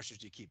pass rushers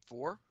do you keep?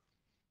 4?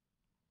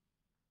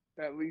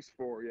 At least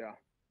 4, yeah.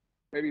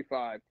 Maybe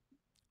 5.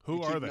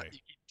 Who are they?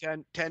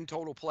 10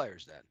 total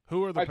players then.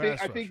 Who are the pass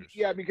rushers? I think,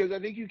 yeah, because I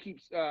think you keep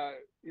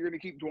you're going to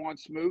keep Dwan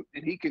Smoot,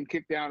 and he can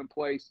kick down and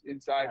play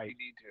inside if you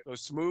need to. So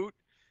Smoot,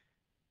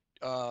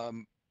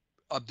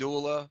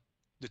 Abdullah,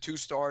 the 2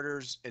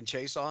 starters, and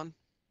Chase on.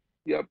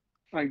 Yep,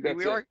 I think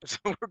that's it. So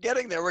we're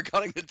getting there. We're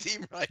cutting the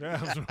team right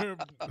now.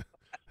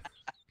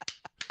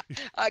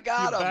 I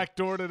got him.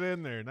 Backdoored it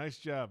in there. Nice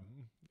job.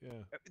 Yeah.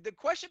 The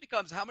question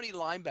becomes, how many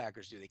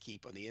linebackers do they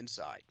keep on the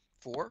inside?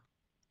 4?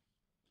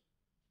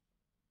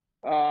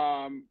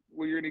 Well,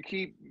 you're going to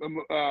keep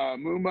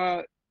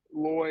Muma,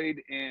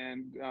 Lloyd,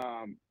 and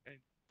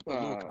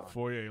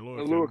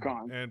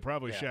Luakon. And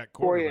probably Shaq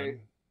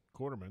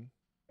Quarterman.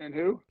 And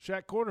who?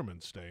 Shaq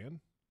Quarterman's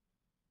staying.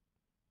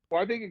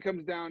 Well, I think it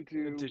comes down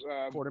to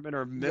Quarterman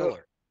or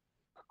Miller.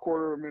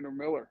 Quarterman or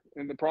Miller.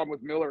 And the problem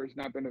with Miller is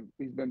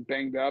he's been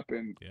banged up,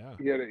 and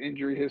he had an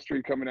injury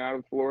history coming out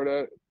of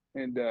Florida,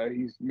 and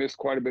he's missed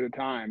quite a bit of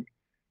time.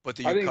 But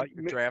do you cut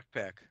your draft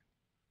pick?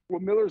 Well,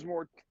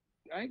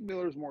 I think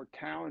Miller's more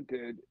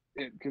talented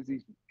because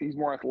he's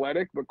more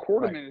athletic, but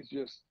Quarterman is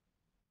just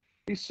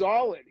he's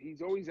solid.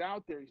 He's always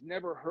out there. He's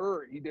never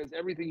hurt. He does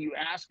everything you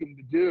ask him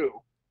to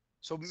do.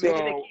 So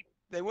maybe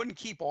they wouldn't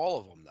keep all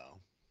of them though.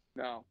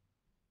 No,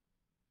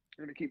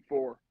 they're going to keep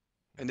 4.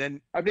 And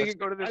then let's keep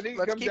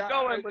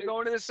going. We're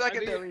going to the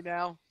secondary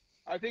now.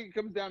 I think it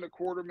comes down to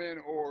Quarterman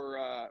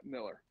or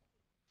Miller.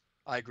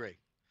 I agree.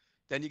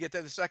 Then you get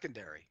to the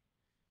secondary.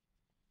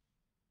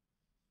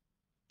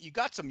 You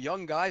got some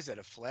young guys that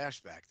have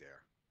flashed back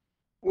there.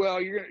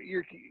 Well,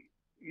 you're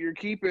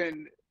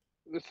keeping.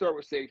 Let's start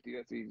with safety.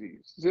 That's easy.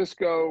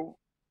 Zisco,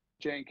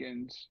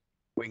 Jenkins,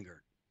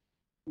 Winger,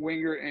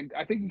 and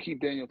I think you keep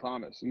Daniel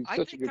Thomas. He's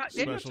such a good.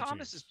 Daniel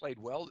Thomas has played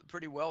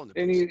pretty well in the.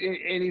 And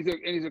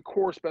he's a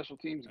core special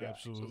teams guy.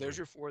 Absolutely. So there's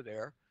your 4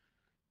 there.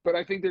 But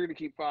I think they're going to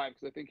keep 5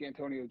 because I think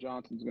Antonio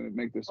Johnson's going to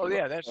make this. Oh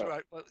yeah, that's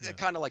right. Well,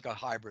 kind of like a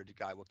hybrid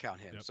guy. We'll count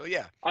him. Yep. So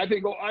yeah. I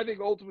think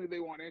ultimately they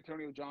want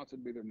Antonio Johnson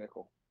to be their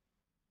nickel.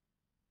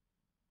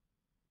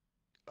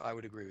 I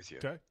would agree with you.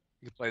 Okay.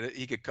 He could play that.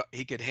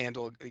 He could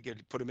handle. He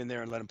could put him in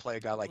there and let him play a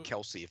guy like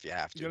Kelsey if you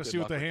have to. You got to see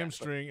with the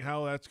hamstring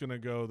how that's going to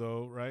go,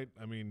 though, right?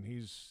 I mean,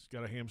 he's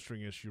got a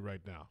hamstring issue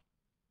right now,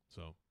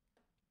 so.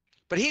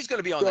 But he's going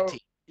to be on the team.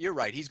 You're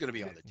right. He's going to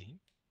be on the team.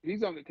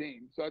 He's on the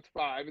team, so that's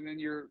 5, and then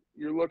you're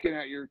looking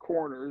at your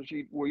corners.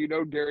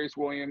 Darius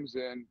Williams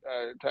and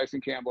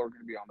Tyson Campbell are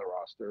going to be on the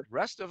roster.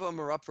 Rest of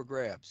them are up for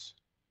grabs.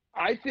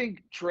 I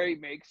think Trey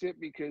makes it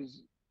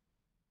because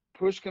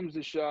push comes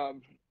to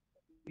shove.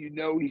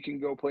 He can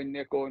go play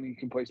nickel and he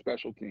can play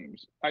special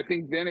teams. I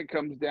think then it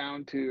comes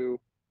down to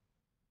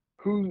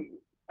who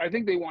 – I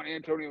think they want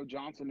Antonio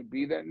Johnson to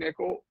be that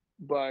nickel,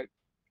 but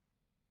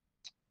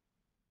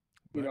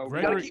you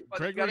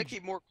got to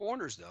keep more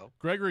corners, though.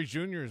 Gregory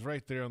Jr. is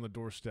right there on the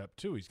doorstep,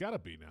 too. He's got to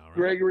be now,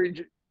 right?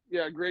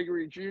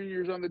 Gregory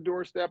Jr. is on the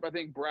doorstep. I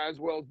think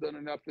Braswell's done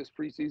enough this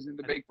preseason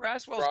to make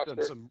Braswell's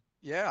done some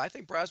 – I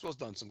think Braswell's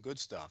done some good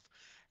stuff.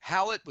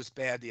 Hallett was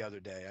bad the other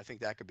day. I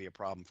think that could be a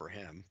problem for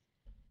him.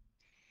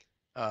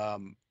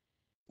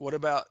 What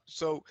about –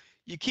 so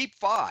you keep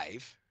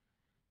 5.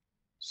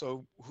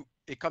 So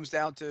it comes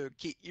down to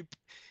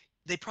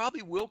they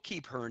probably will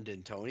keep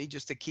Herndon, Tony,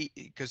 just to keep –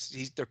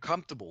 because they're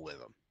comfortable with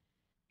him.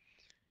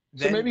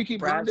 So maybe you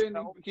keep Herndon,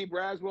 keep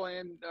Braswell,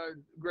 and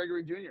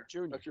Gregory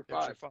Jr. That's your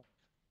 5.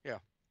 Yeah.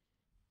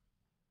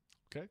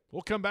 Okay.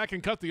 We'll come back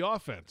and cut the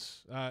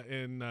offense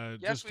in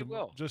just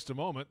a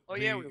moment. Oh,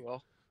 yeah, we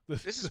will.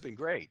 This has been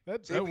great. We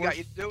got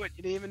you to do it.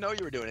 You didn't even know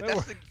you were doing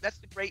it. That's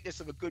the greatness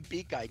of a good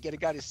beat guy. Get a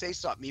guy to say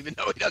something even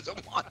though he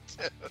doesn't want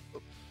to.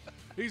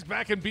 He's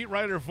back in beat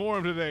writer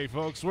form today,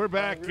 folks. We're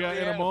back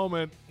in a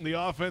moment. The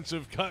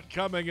offensive cut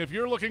coming. If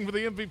you're looking for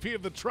the MVP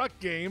of the truck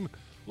game,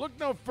 look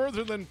no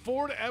further than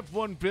Ford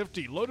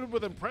F-150, loaded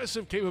with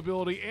impressive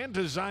capability and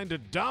designed to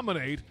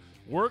dominate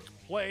work,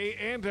 play,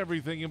 and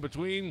everything in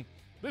between.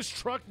 This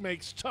truck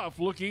makes tough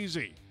look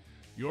easy.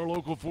 Your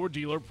local Ford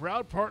dealer,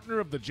 proud partner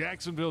of the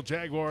Jacksonville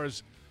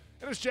Jaguars,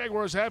 and it's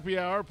Jaguars Happy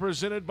Hour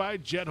presented by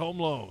Jet Home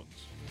Loans.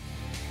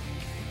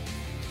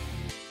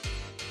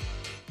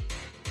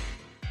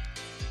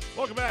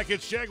 Welcome back.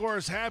 It's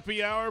Jaguars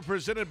Happy Hour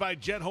presented by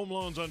Jet Home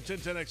Loans on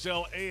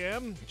 1010XL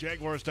AM,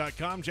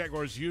 Jaguars.com,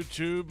 Jaguars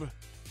YouTube.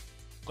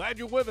 Glad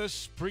you're with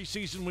us.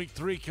 Preseason week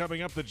 3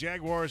 coming up. The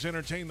Jaguars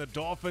entertain the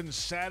Dolphins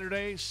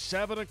Saturday,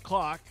 7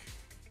 o'clock.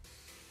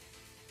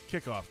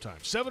 Kickoff time.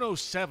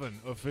 7:07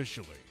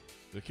 officially.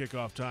 The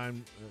kickoff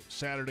time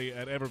Saturday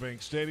at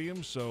Everbank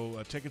Stadium. So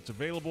tickets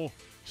available.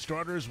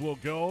 Starters will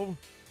go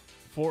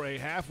for a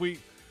half. We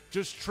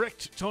just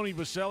tricked Tony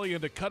Boselli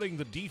into cutting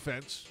the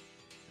defense.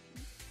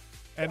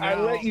 And I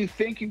let you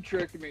think you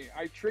tricked me.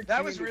 I tricked you.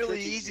 That was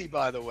really easy,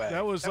 by the way.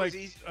 That was an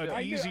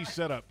easy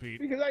setup,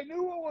 Pete. Because I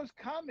knew what was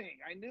coming.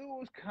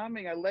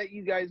 I let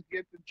you guys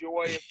get the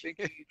joy of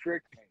thinking you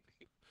tricked me.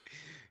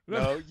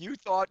 No, you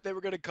thought they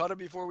were going to cut him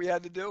before we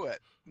had to do it.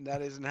 And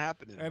that isn't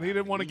happening. And he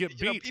didn't want to get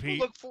beat, Pete.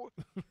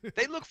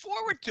 They look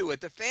forward to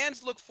it. The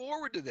fans look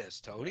forward to this,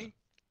 Tony.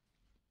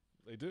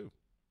 They do.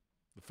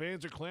 The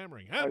fans are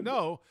clamoring.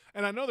 No,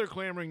 and I know they're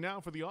clamoring now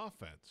for the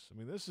offense. I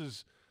mean, this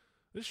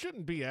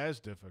shouldn't be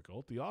as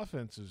difficult. The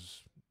offense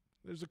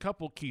there's a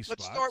couple key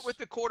spots. Let's start with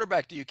the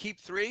quarterback. Do you keep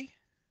 3?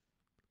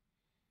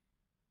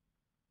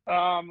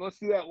 Let's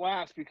do that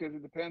last because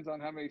it depends on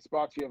how many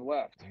spots you have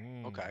left.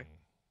 Okay.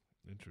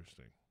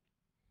 Interesting.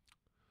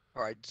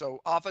 All right, so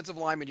offensive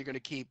lineman, you're going to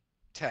keep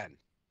 10.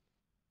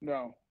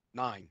 No.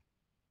 9.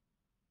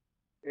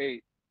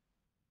 8.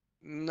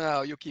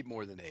 No, you'll keep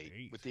more than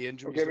 8 with the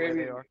injuries the way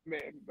they are.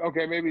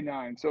 Maybe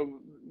 9. So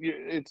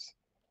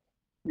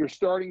you're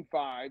starting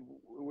 5,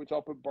 which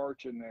I'll put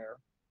Barch in there.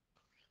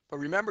 But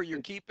remember,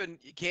 you're keeping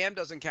Cam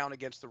doesn't count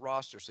against the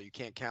roster, so you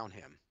can't count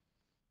him.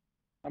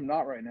 I'm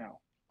not right now.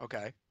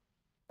 Okay.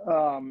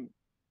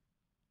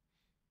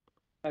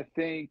 I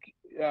think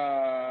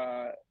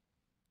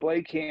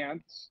Blake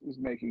Hance is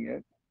making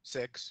it.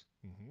 6.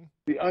 Mm-hmm.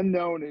 The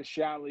unknown is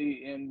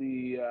Shatley in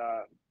the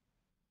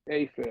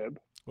AFib.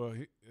 Well,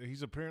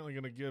 he's apparently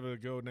going to give it a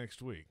go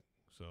next week.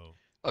 So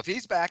If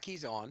he's back,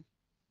 he's on.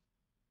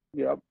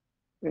 Yep.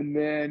 And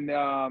then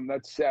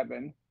that's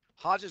 7.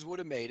 Hodges would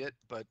have made it,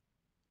 but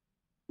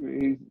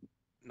He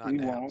not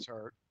now. won't. He's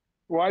hurt.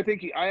 Well, I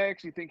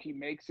actually think he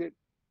makes it,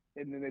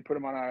 and then they put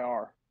him on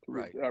IR to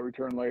Right.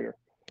 Return later.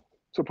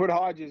 So put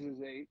Hodges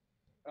as 8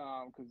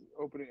 because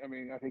opening. I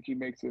mean, I think he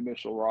makes the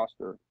initial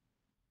roster.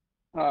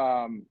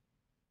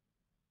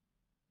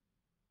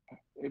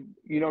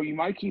 You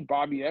might keep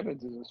Bobby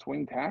Evans as a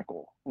swing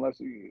tackle unless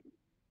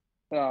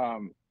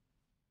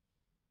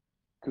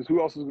because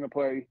who else is going to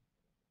play?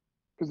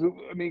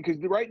 Because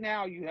right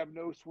now you have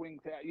no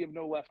you have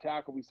no left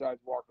tackle besides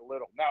Walker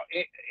Little. Now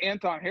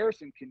Anton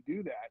Harrison can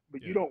do that,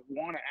 but you don't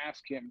want to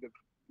ask him to.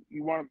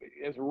 You want him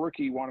as a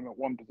rookie. You want him at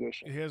one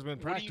position. he hasn't been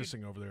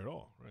practicing over there at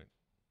all, right?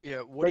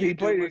 Yeah. But he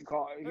played with, in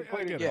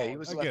college. he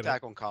was left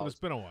tackle in college. But it's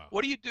been a while.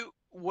 What do you do?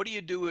 What do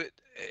you do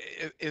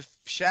if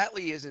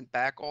Shatley isn't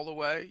back all the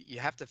way? You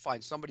have to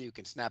find somebody who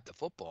can snap the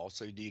football.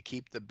 So do you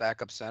keep the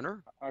backup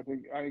center? I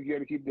think you got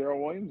to keep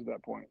Darrell Williams at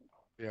that point.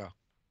 Yeah.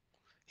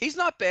 He's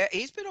not bad.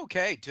 He's been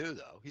okay too,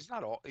 though. He's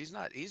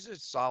a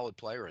solid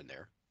player in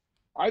there.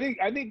 I think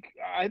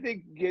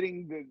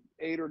getting the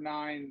 8 or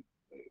 9,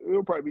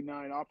 it'll probably be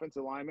 9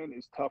 offensive linemen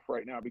is tough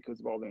right now because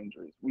of all the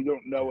injuries. We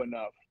don't know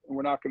enough, and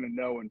we're not going to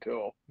know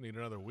until Need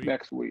another week.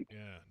 next week.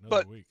 Yeah,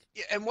 another week.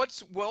 Yeah, and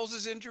what's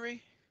Wells'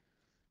 injury?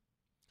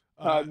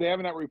 They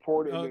haven't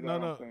reported it. No, I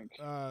don't think.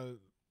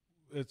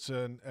 It's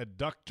an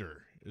adductor,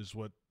 is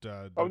what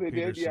Doug they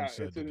did? Peterson Yeah,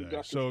 said it's an today.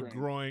 adductor So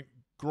strain.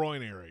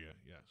 groin area,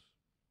 yes.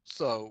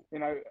 So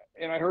And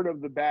I heard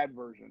of the bad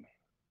version.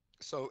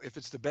 So if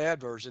it's the bad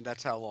version,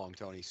 that's how long,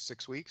 Tony?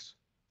 6 weeks?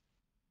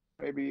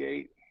 Maybe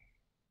 8.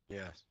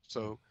 Yeah.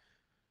 So,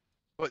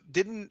 but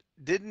didn't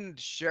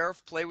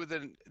Sheriff play with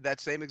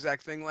that same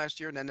exact thing last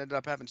year and then ended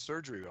up having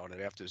surgery on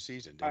it after the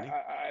season? Didn't he?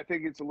 I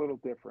think it's a little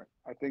different.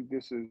 I think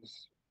this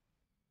is.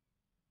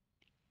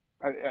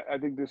 I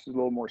think this is a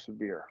little more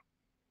severe.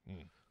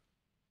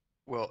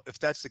 Well, if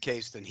that's the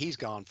case, then he's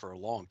gone for a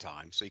long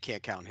time, so you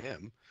can't count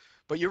him.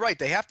 But you're right;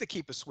 they have to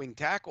keep a swing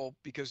tackle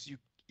because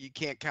you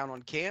can't count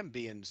on Cam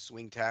being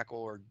swing tackle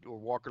or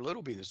Walker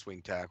Little being a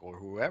swing tackle or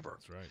whoever.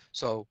 That's right.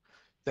 So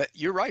that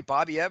you're right.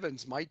 Bobby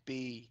Evans might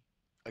be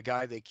a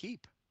guy they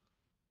keep.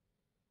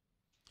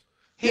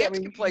 He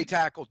can play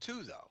tackle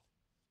too, though.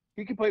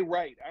 He can play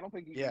right. I don't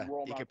think he can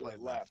roll he out can to play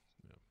the left.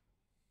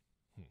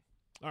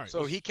 All right.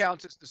 So he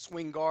counts as the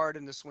swing guard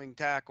and the swing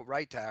tackle,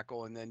 right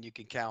tackle, and then you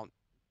can count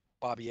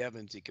Bobby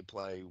Evans. He could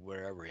play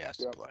wherever he has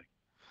to play.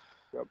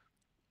 Yep.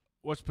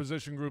 What's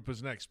position group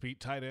is next,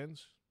 Pete? Tight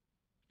ends?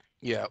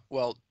 Yeah.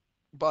 Well,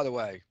 by the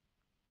way,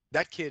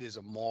 that kid is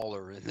a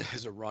mauler and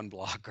is a run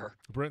blocker.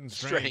 Brenton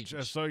Strange.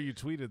 I saw you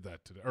tweeted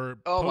that today. Or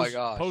my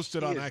gosh.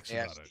 Posted He on is X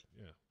about nasty. it.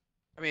 Yeah.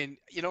 I mean,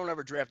 you don't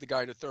ever draft a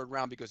guy in the 3rd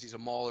round because he's a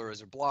mauler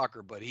as a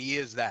blocker, but he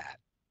is that.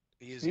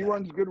 He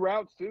runs good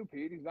routes too,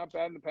 Pete. He's not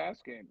bad in the pass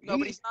game. No,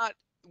 but he's not.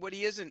 What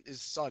he isn't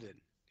is sudden.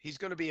 He's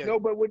going to be a. No,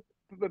 but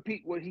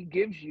Pete, what he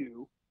gives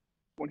you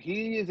when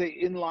he is a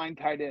inline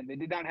tight end, they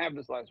did not have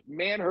this last.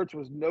 Manhurts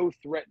was no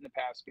threat in the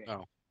pass game.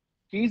 No.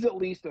 He's at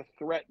least a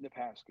threat in the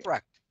pass game.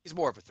 Correct. He's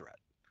more of a threat.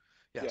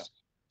 Yes. Yeah.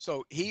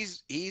 So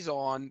he's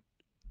on.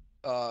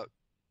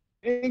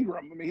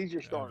 Ingram. I mean, he's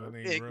your starter.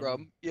 Evan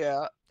Ingram.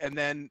 Yeah, and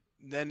then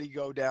you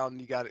go down.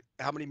 You got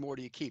how many more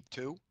do you keep?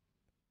 2.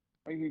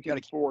 I think you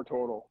keep 4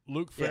 total.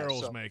 Luke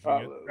Farrell's making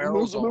it.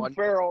 Luke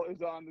Farrell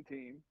is on the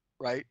team.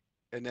 Right,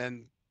 and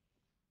then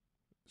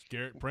Is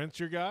Garrett Prince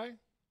your guy?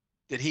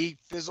 did he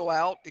fizzle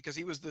out because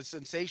he was the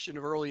sensation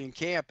of early in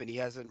camp and he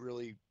hasn't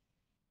really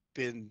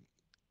been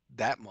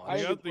that much?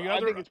 I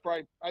think it's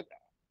probably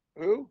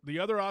who? The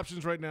other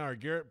options right now are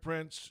Garrett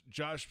Prince,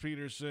 Josh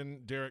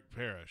Peterson, Derek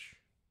Parrish.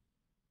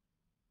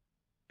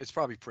 It's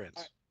probably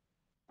Prince.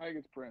 I think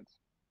it's Prince.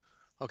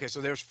 Okay,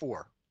 so there's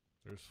 4.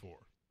 There's 4.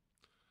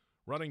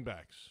 Running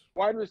backs.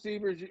 Wide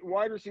receivers.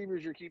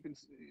 You're keeping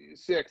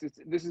 6.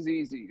 This is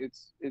easy.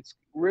 It's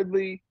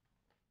Ridley,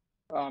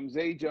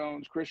 Zay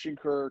Jones, Christian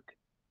Kirk,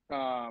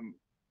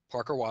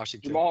 Parker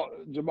Washington.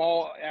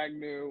 Jamal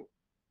Agnew.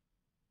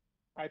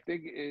 I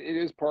think it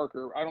is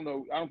Parker. I don't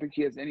know. I don't think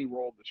he has any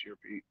role this year,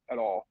 Pete, at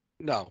all.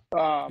 No.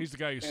 He's the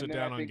guy you sit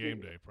down on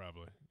game day,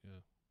 probably.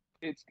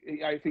 Yeah.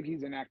 I think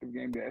he's an active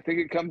game day. I think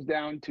it comes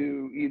down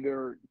to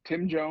either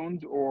Tim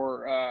Jones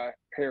or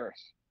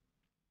Harris.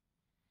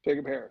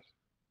 Jacob Harris.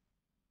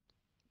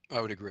 I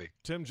would agree.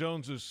 Tim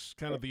Jones is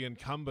kind of the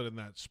incumbent in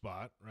that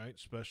spot, right?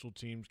 Special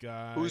teams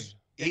guy.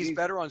 He's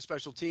better on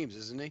special teams,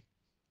 isn't he?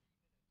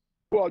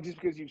 Well,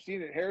 just because you've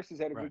seen it, Harris has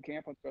had a good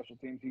camp on special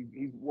teams.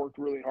 He's worked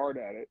really hard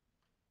at it.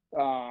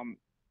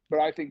 But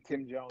I think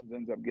Tim Jones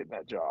ends up getting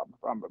that job.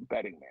 I'm a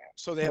betting man.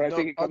 So they have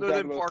other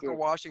than Parker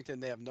Washington,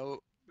 they have no,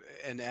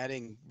 and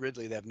adding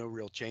Ridley, they have no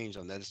real change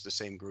on that. It's the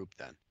same group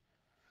then.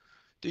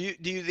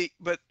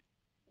 But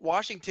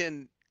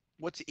Washington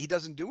he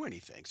doesn't do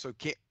anything. So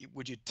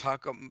would you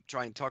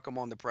try and tuck him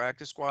on the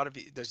practice squad?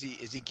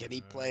 Can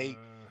he play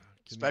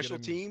special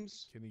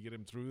teams? Can you get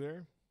him through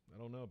there? I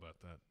don't know about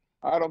that.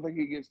 I don't think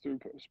he gets through.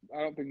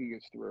 I don't think he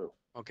gets through.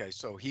 Okay,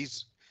 so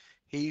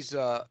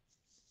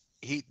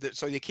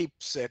so you keep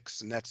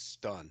 6 and that's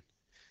done.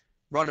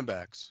 Running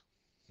backs.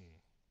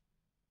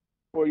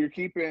 Well, you're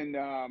keeping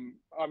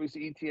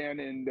obviously Etienne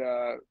and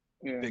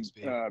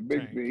Bigsby.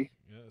 Bigsby.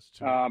 Yeah, that's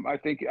 2. I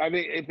think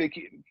if they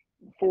keep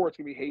 4, it's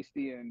gonna be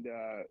Hasty and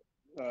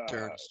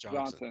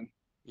Johnson.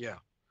 Yeah.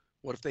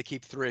 What if they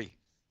keep 3?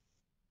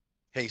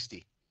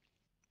 Hasty.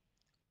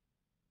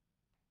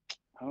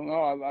 I don't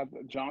know.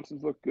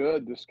 Johnson's looked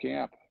good this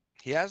camp.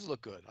 He has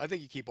looked good. I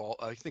think you keep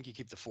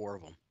the 4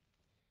 of them.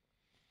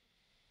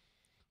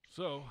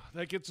 So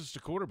that gets us to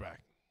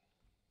quarterback.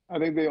 I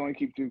think they only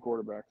keep 2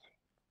 quarterbacks.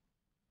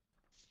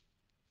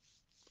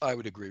 I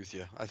would agree with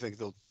you. I think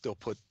they'll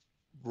put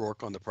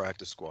Rourke on the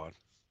practice squad.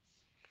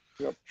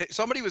 Yep. Hey,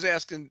 somebody was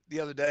asking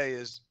the other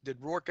day,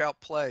 did Rourke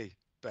outplay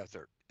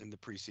Beathard in the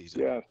preseason?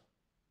 Yes.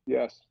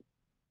 Yes.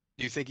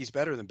 Do you think he's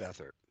better than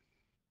Beathard?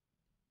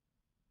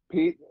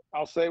 Pete,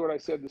 I'll say what I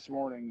said this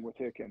morning with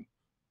Hicken.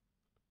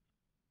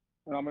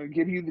 And I'm going to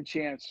give you the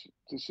chance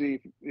to see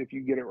if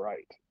you get it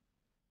right.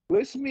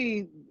 Listen to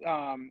me,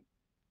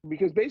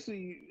 because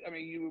basically, I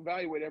mean, you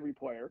evaluate every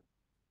player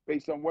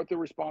based on what their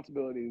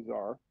responsibilities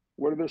are,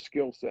 what are their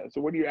skill sets.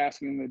 So what are you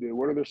asking them to do?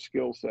 What are their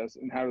skill sets,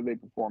 and how do they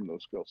perform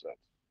those skill sets?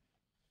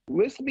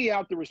 List me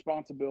out the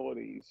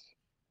responsibilities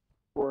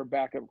for a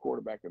backup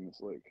quarterback in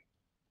this league.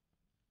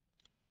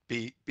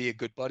 Be a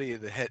good buddy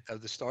of the head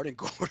of the starting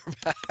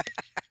quarterback.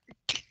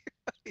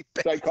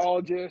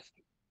 Psychologist,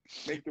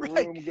 make the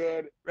room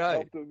good, right,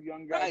 help the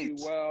young guy do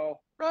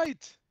well.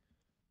 Right.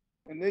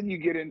 And then you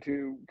get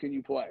into, can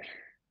you play?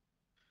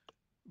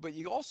 But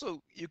you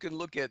can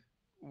look at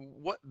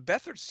what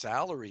Beathard's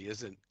salary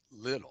isn't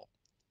little.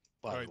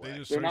 By the way. They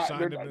just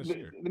signed him this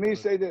year. Let me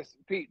say this,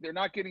 Pete. They're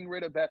not getting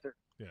rid of Beathard.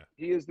 Yeah.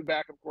 He is the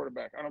backup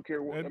quarterback. I don't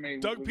care what. And I mean,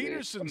 Doug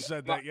Peterson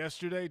said that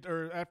yesterday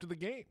or after the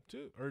game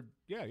too.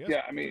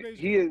 Yeah, I mean,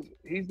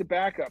 he's the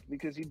backup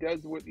because he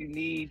does what you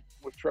need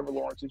with Trevor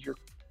Lawrence as your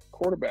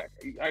quarterback.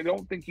 I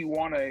don't think you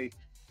want a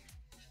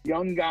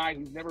young guy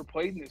who's never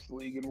played in this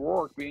league and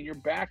Rourke being your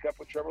backup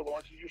with Trevor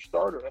Lawrence as your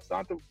starter. That's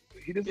not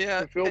he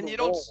doesn't fulfill the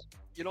role.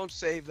 You don't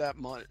save that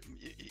money.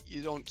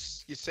 You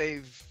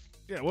save.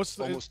 Yeah, what's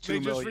the almost they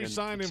 $2 just million.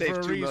 re-signed him Save for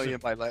a $2 reason. million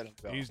by letting him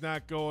go. He's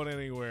not going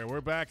anywhere.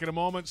 We're back in a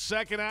moment.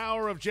 Second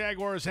hour of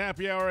Jaguars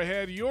Happy Hour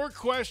ahead. Your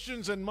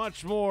questions and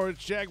much more.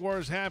 It's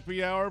Jaguars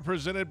Happy Hour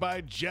presented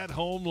by Jet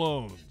Home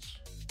Loans.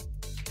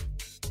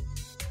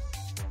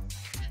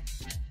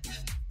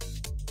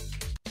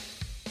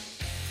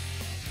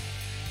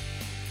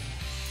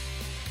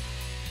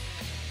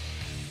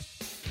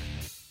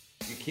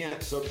 You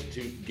can't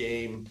substitute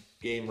game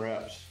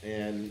reps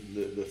and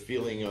the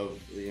feeling of,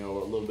 a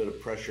little bit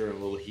of pressure and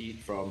a little heat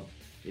from,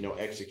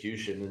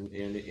 execution.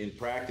 And in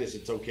practice,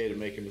 it's okay to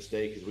make a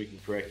mistake because we can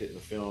correct it in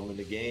the film. In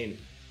the game,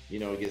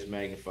 it gets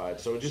magnified.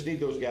 So we just need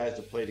those guys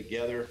to play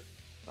together.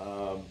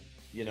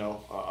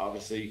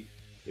 Obviously,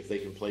 if they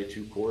can play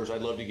 2 quarters,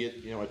 I'd love to get,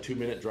 a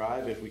 2-minute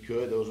drive if we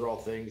could. Those are all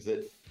things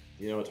that,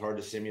 it's hard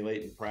to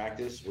simulate in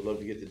practice. We'd love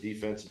to get the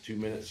defense a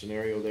 2-minute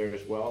scenario there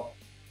as well.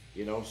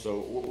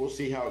 So we'll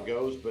see how it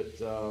goes, but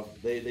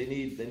they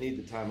need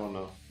the time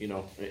on in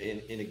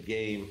a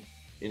game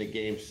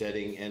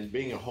setting, and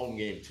being a home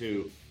game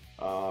too,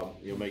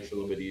 makes it a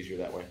little bit easier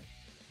that way.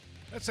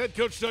 That's head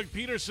coach Doug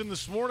Peterson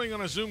this morning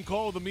on a Zoom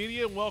call with the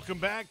media. Welcome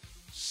back.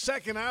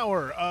 Second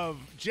hour of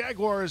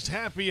Jaguars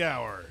Happy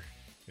Hour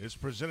is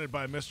presented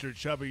by Mr.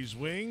 Chubby's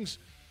Wings.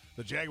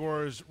 The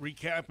Jaguars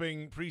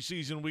recapping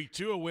preseason week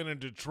 2, a win in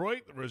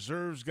Detroit. The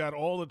reserves got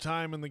all the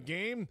time in the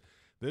game.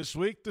 This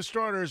week, the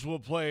starters will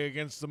play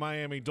against the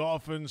Miami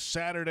Dolphins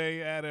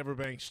Saturday at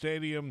Everbank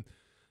Stadium,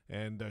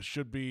 and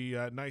should be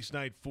a nice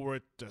night for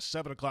it.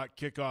 7 o'clock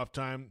kickoff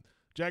time.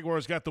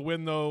 Jaguars got the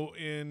win, though,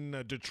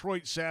 in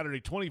Detroit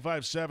Saturday,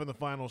 25-7 the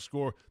final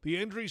score.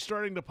 The injuries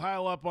starting to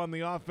pile up on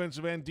the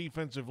offensive and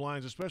defensive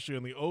lines, especially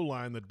on the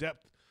O-line, the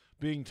depth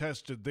being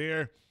tested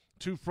there.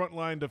 2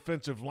 frontline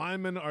defensive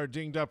linemen are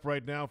dinged up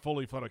right now,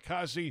 Foley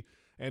Fatukasi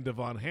and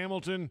Devon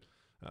Hamilton.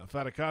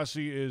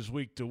 Fatukasi is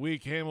week to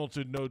week.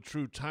 Hamilton, no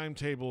true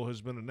timetable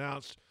has been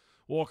announced.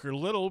 Walker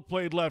Little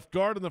played left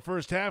guard in the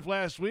first half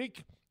last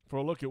week for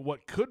a look at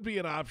what could be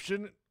an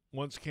option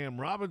once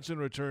Cam Robinson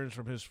returns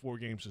from his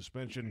 4-game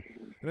suspension.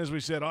 And as we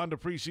said, on to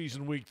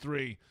preseason week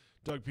 3.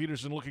 Doug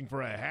Peterson looking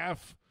for a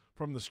half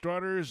from the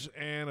starters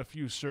and a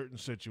few certain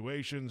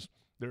situations.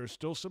 There are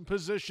still some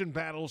position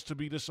battles to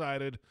be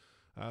decided.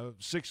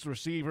 6th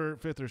receiver,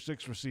 5th or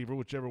 6th receiver,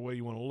 whichever way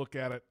you want to look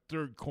at it.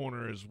 3rd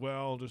corner as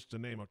well, just to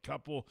name a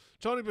couple.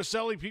 Tony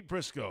Boselli, Pete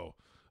Prisco,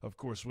 of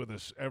course, with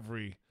us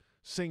every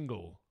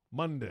single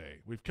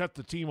Monday. We've cut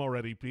the team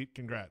already, Pete.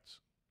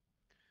 Congrats.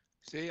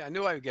 See, I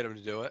knew I would get him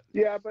to do it.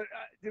 Yeah, but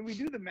did we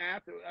do the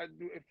math?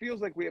 It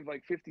feels like we have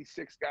like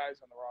 56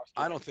 guys on the roster.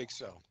 I don't think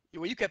so.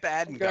 Well, you kept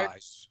adding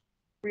guys.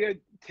 We had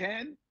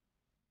 10.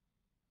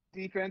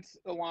 defense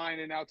line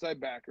and outside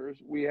backers.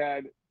 We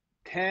had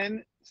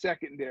 10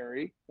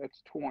 secondary.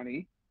 That's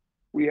 20.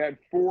 We had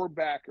 4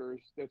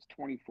 backers. That's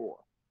 24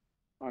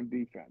 on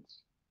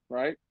defense,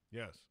 right?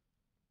 Yes.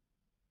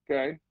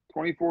 Okay.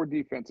 24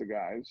 defensive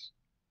guys.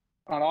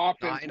 On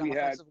offense, 9 we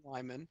had offensive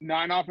linemen,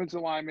 9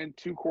 offensive linemen,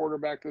 2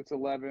 quarterbacks, that's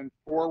 11,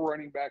 4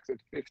 running backs,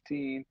 that's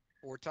 15,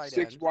 4 tight 6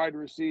 ends. wide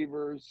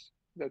receivers,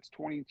 that's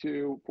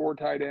 22, 4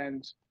 tight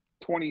ends,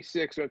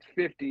 26, so that's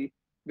 50.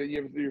 Then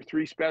you have your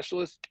 3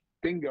 specialists.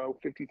 Bingo,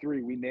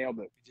 53. We nailed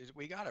it.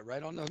 We got it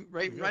right on the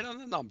right on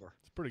the number.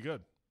 It's pretty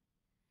good.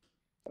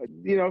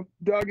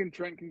 Doug and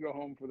Trent can go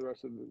home for the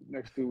rest of the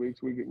next 2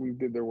 weeks. We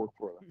did their work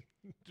for them.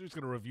 Just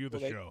going to review the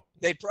show.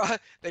 They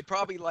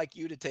probably like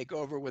you to take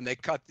over when they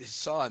cut his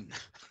son.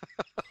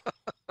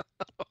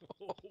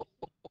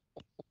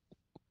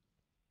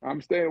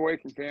 I'm staying away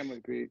from family,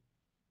 Pete.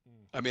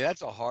 I mean,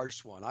 that's a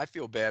harsh one. I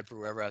feel bad for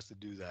whoever has to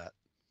do that.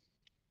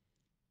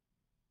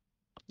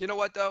 You know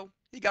what, though?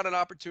 He got an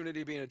opportunity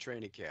to be in a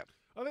training camp.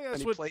 I think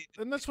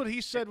that's what he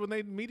said when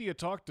they media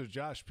talked to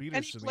Josh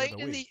Peterson the other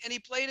week. And he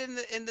played in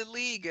the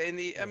league.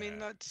 I mean,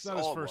 that's it's not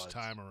all his first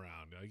time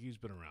around. Like, he's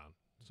been around,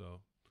 so.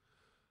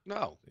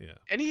 No. Yeah.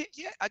 And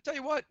I tell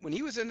you what, when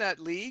he was in that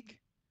league,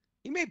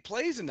 he made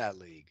plays in that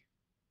league.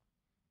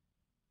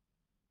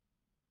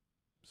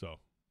 So.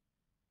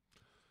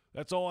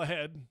 That's all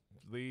ahead.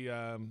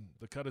 The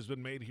cut has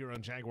been made here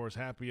on Jaguars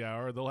Happy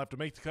Hour. They'll have to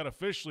make the cut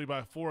officially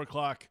by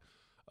 4:00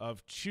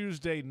 of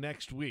Tuesday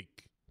next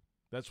week.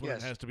 That's when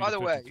it has to be. By the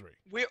way,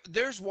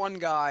 there's one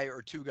guy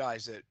or 2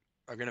 guys that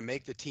are going to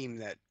make the team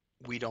that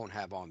we don't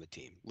have on the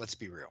team. Let's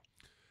be real.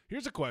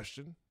 Here's a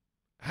question.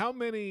 How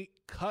many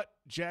cut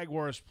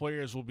Jaguars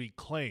players will be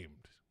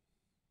claimed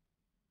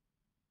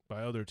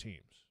by other teams?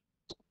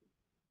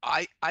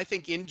 I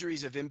think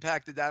injuries have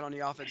impacted that on the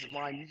offensive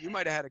line. You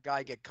might have had a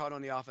guy get cut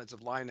on the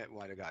offensive line that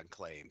might have gotten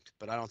claimed,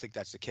 but I don't think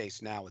that's the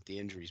case now with the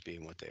injuries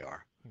being what they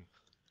are.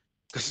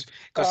 Because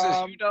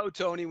as you know,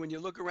 Tony, when you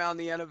look around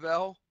the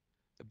NFL,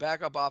 the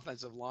backup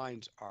offensive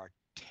lines are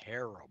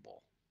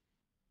terrible.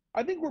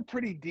 I think we're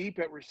pretty deep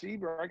at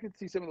receiver. I could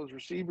see some of those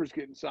receivers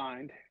getting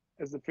signed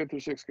as the 5th or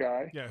 6th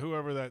guy. Yeah,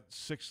 whoever that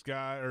 6th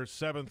guy or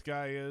 7th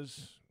guy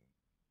is.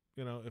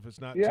 If it's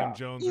not Tim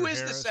Jones or Harris.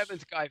 Who is the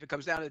 7th guy? If it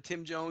comes down to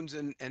Tim Jones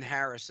and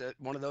Harris,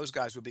 one of those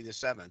guys would be the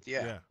 7th.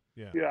 Yeah.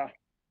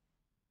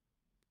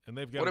 And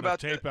they've got enough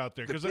tape out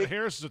there because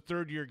Harris is a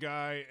 3rd-year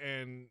guy,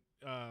 and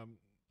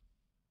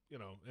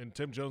and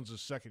Tim Jones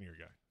is a 2nd-year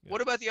guy. Yeah.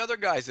 What about the other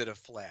guys that have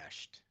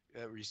flashed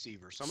at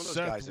receiver? Some of those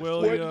guys. Seth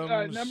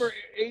Williams, number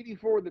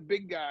 84, the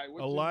big guy.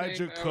 What's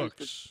Elijah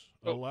Cooks.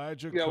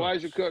 Elijah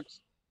Cooks.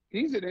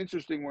 He's an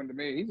interesting one to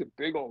me. He's a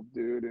big old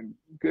dude and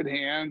good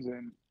hands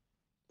and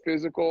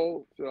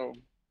physical. So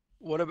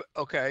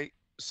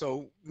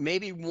so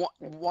maybe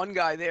one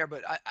guy there,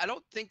 but I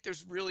don't think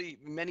there's really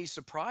many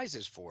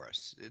surprises for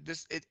us.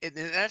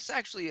 That's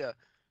actually a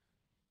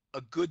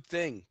good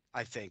thing,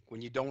 I think,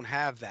 when you don't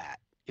have that.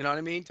 You know what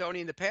I mean,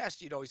 Tony? In the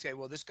past, you'd always say,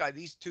 well, this guy,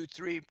 these 2,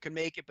 3 can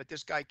make it, but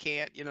this guy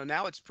can't.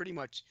 Now it's pretty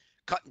much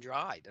cut and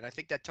dried, and I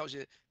think that tells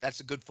you that's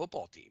a good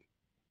football team.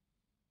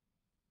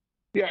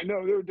 Yeah,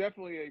 no, they're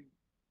definitely a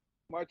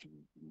much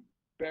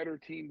better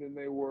team than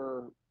they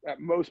were at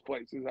most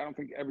places. I don't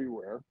think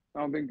everywhere. I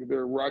don't think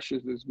their rush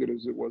is as good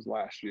as it was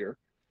last year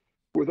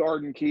with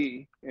Arden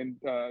Key and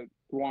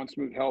Juwan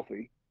Smoot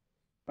healthy.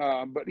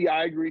 But, yeah,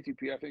 I agree with you,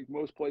 P. I think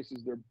most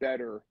places they're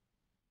better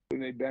than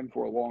they've been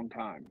for a long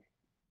time.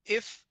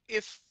 If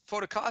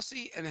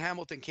Fotokasi and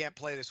Hamilton can't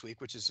play this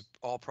week, which is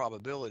all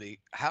probability,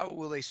 how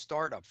will they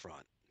start up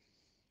front?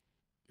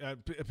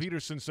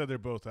 Peterson said they're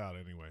both out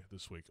anyway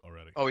this week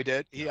already. Oh, he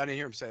did? I didn't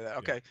hear him say that.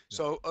 Okay,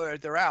 so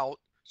they're out.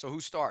 So who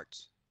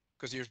starts?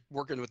 Because you're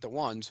working with the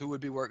ones. Who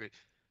would be working?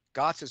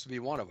 Gotsis would be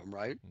one of them,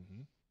 right?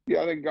 Mm-hmm.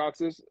 Yeah, I think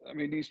Gotsis. I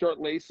mean, do you start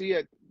Lacey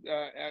at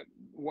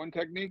one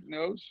technique,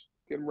 nose,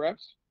 get him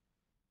reps?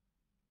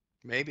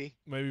 Maybe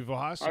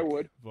Vohasek. I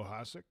would.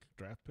 Vohasek,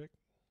 draft pick.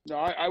 No,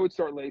 I would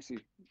start Lacey.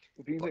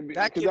 If he's in,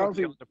 that kid would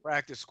be on the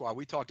practice squad.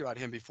 We talked about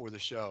him before the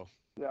show.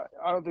 Yeah,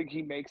 I don't think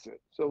he makes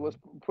it. So let's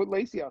put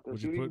Lacey out there.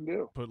 See what he can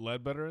do. Put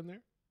Ledbetter in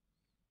there?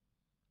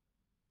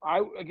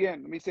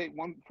 Let me say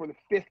one for the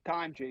 5th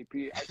time,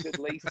 JP. I said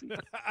Lacey.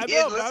 I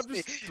know, I'm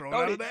just throwing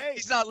out an A.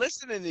 He's not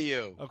listening to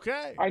you.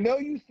 Okay. I know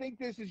you think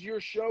this is your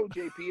show,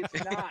 JP.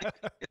 It's not.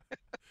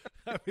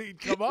 I mean,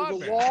 come on,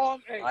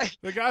 man.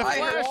 The guy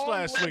flashed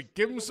last week.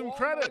 Give him some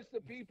credit. List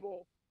of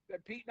people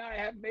that Pete and I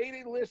have made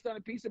a list on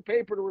a piece of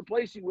paper to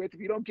replace you with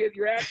if you don't get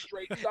your act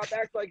straight and stop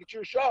acting like it's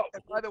your show.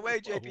 And by the way,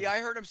 JP, I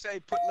heard him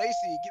say, get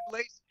Lacey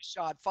a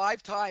shot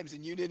 5 times,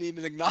 and you didn't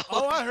even acknowledge.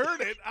 Oh, I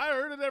heard it. I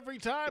heard it every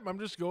time. I'm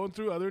just going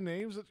through other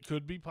names that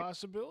could be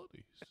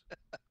possibilities.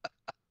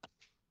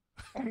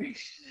 I mean,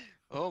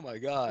 oh, my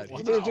God.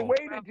 Wow. There's a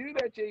way to do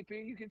that,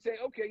 JP. You can say,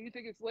 okay, you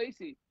think it's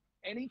Lacey.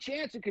 Any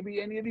chance it could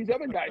be any of these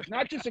other guys,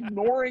 not just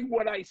ignoring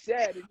what I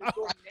said and just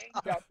throwing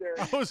names out there.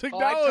 I was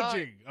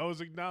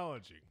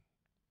acknowledging.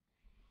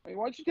 I mean,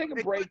 why don't you take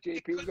a break,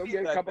 JP, and go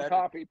get a cup of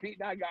coffee? Pete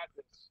and I got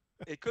this.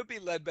 It could be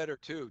Ledbetter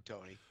too,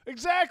 Tony.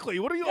 Exactly.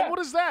 What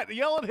is that?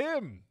 Yell at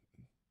him.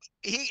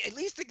 he at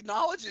least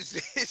acknowledges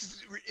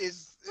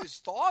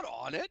his thought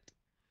on it.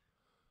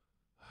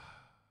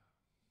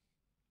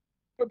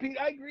 But Pete,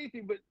 I agree with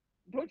you. But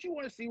don't you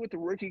want to see what the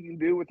rookie can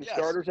do with the Yes.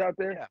 starters out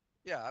there?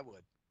 Yeah, I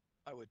would.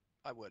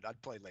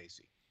 I'd play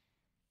Lacey.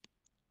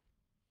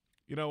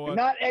 You know what? But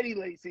not Eddie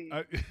Lacy,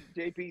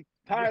 JP.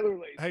 Tyler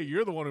Lacy. Hey,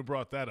 you're the one who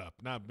brought that up,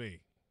 not me,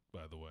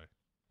 by the way.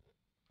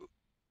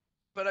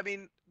 But I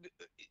mean,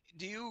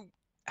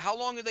 how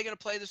long are they going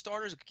to play the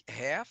starters?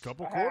 Half?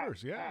 Couple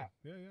quarters, yeah.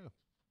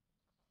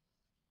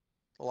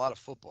 A lot of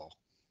football.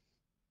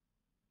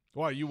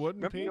 Why, you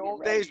wouldn't, Remember Pete? the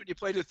old days when you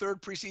played the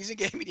third preseason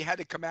game and you had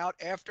to come out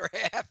after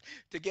half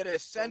to get a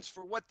sense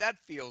for what that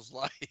feels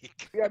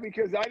like? Yeah,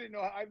 because I didn't know.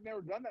 I've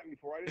never done that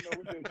before. I didn't know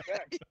what to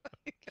expect.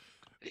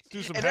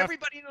 Do some and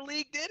everybody in the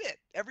league did it.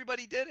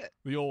 Everybody did it.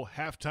 The old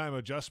halftime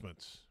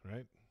adjustments,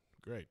 right?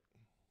 Great.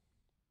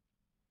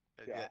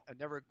 Yeah. I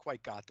never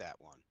quite got that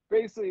one.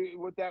 Basically,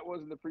 what that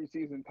was in the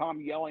preseason, Tom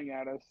yelling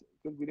at us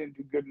because we didn't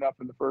do good enough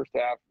in the first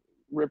half,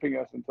 ripping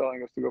us and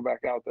telling us to go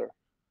back out there.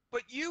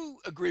 But you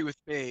agree with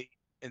me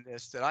in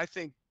this that I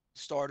think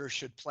starters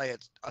should play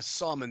a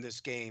sum in this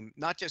game,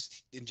 not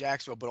just in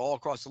Jacksonville, but all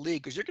across the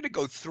league, because you're going to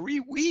go 3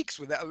 weeks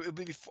without, it'll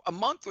be a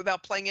month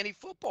without playing any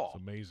football.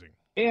 It's amazing.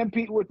 And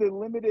Pete, with the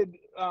limited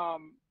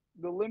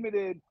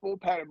full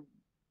padded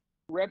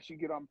reps you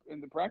get on in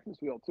the practice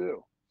field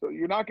too, so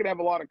you're not going to have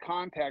a lot of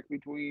contact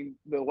between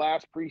the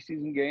last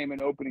preseason game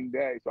and opening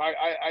day. So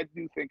I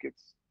do think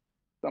it's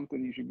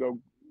something you should go.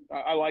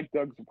 I like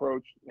Doug's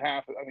approach.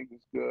 Half, I think,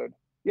 is good.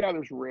 Yeah,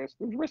 there's risk.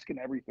 There's risk in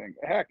everything.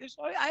 Heck,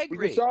 I agree.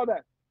 We just saw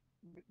that.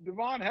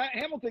 Devon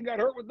Hamilton got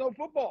hurt with no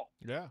football.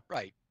 Yeah.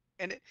 Right.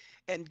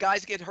 And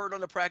guys get hurt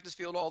on the practice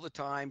field all the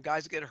time.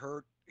 Guys get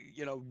hurt,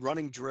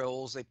 running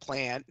drills, they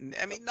plant. And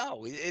I mean,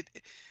 no, it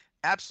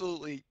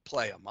absolutely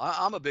play them.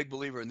 I'm a big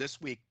believer in this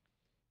week,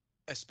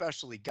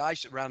 especially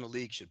guys around the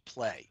league should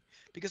play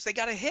because they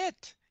got to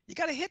hit. You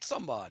got to hit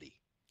somebody.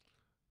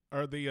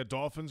 Are the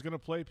Dolphins going to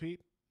play,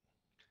 Pete?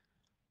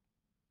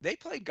 They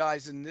played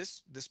guys in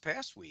this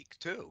past week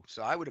too,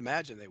 so I would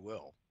imagine they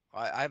will.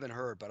 I haven't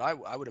heard, but I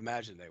would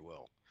imagine they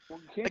will. Well,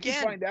 can't you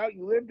find out?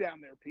 You live down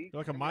there, Pete.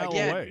 You're like a mile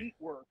away.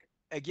 Work.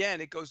 Again,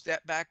 it goes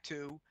back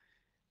to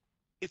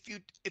if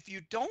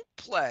you don't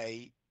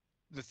play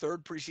the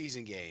third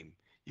preseason game,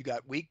 you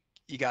got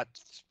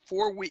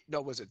 4 weeks.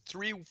 No, was it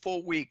 3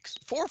 full weeks?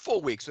 4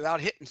 full weeks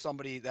without hitting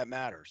somebody that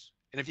matters.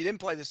 And if you didn't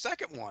play the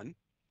second one,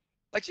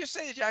 like just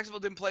say that Jacksonville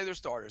didn't play their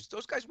starters,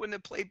 those guys wouldn't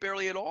have played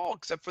barely at all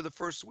except for the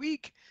first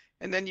week,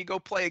 and then you go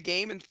play a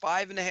game in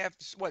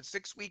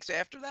 6 weeks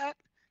after that.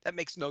 That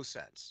makes no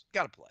sense.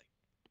 Got to play.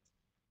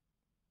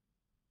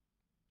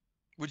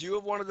 Would you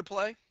have wanted to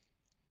play?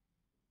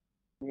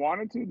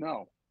 Wanted to?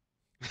 No.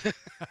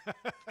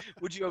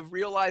 Would you have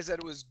realized that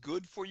it was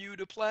good for you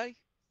to play?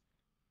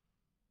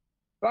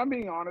 If I'm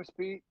being honest,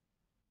 Pete,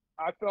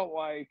 I felt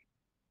like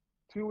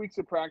 2 weeks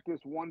of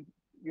practice,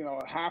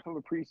 half of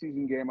a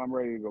preseason game, I'm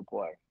ready to go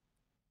play.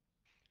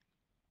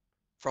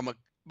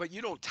 But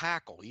you don't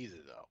tackle either,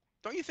 though.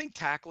 Don't you think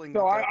tackling?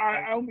 So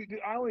I only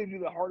do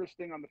the hardest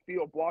thing on the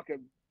field, block a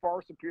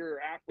far superior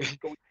athlete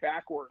going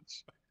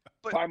backwards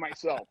by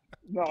myself.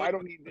 No, I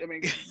don't need. I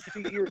mean,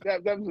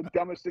 that was the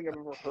dumbest thing I've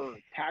ever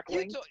heard.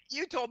 Tackling.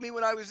 You told me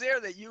when I was there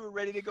that you were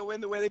ready to go in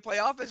the way they play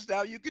offense.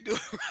 Now you could do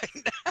it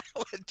right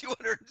now at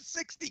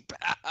 260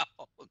 pounds.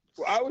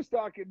 Well, I was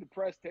talking to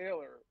Press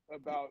Taylor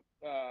about,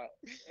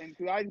 and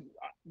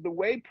the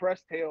way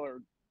Press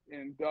Taylor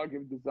and Doug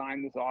have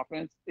designed this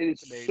offense, it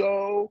is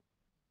so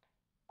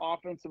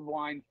offensive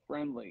line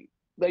friendly.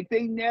 Like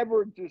they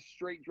never just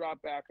straight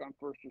drop back on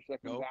first or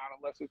second down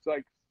unless it's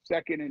like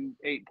 2nd and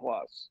 8+.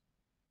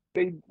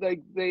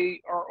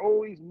 They are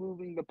always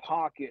moving the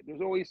pocket.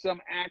 There's always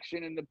some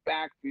action in the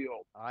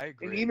backfield. I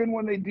agree. And even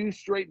when they do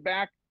straight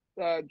back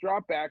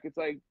drop back, it's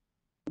like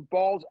the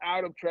ball's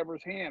out of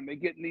Trevor's hand. They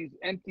get in these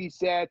empty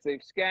sets. They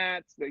have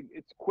scats.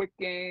 It's a quick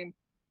game.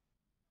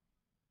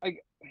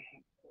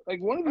 Like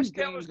one of these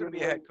games is going to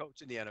be a head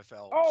coach in the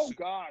NFL. Oh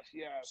gosh,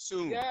 yes.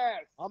 Soon.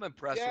 Yes. I'm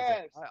impressed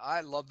with it.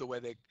 I love the way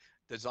they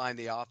design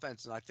the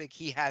offense, and I think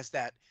he has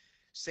that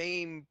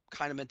same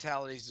kind of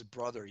mentality as his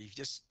brother.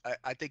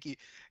 I think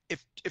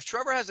if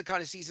Trevor has the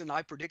kind of season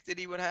I predicted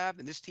he would have,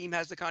 and this team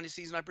has the kind of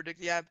season I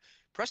predicted he have,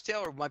 Press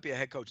Taylor might be a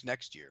head coach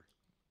next year.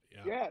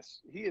 Yeah.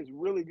 Yes, he is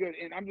really good,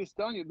 and I'm just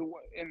telling you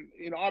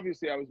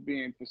obviously I was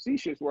being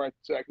facetious where I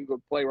said I can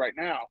go play right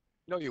now.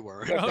 No, you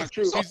weren't. That's not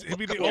true. He'd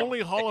be the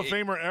only Hall of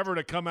Famer ever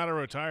to come out of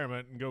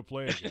retirement and go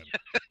play again.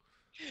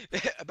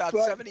 About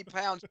 70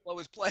 pounds below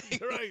his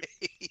playing right.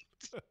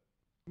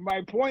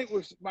 My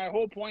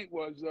whole point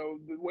was though,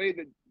 the way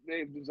that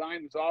they've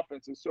designed this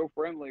offense is so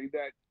friendly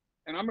that,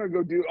 and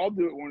I'll do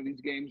it one of these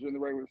games in the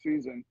regular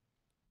season.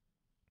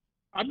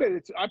 I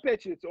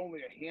bet you it's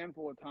only a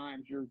handful of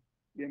times you're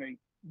in a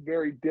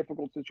very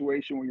difficult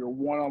situation where you're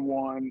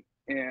one-on-one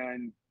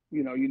and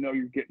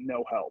you're getting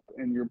no help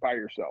and you're by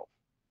yourself.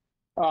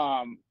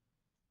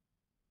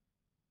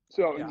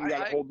 So you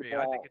got to hold the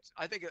ball.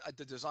 I think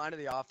the design of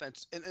the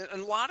offense, and a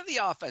lot of the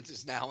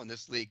offenses now in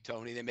this league,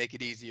 Tony, they make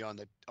it easy on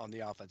the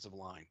offensive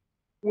line.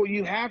 Well,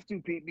 you have to,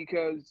 Pete,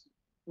 because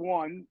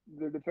one,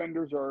 the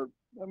defenders are.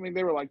 I mean,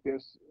 they were like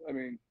this.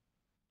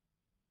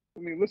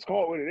 Let's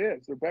call it what it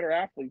is. They're better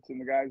athletes than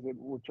the guys that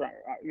were trying.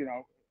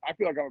 I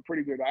feel like I'm a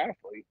pretty good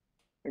athlete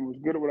and was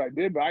good at what I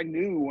did, but I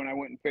knew when I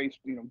went and faced,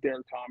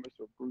 Derek Thomas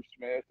or Bruce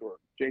Smith or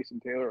Jason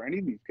Taylor or any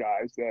of these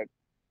guys that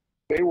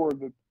they were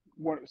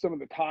some of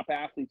the top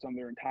athletes on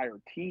their entire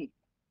team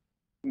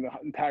in the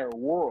entire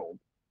world.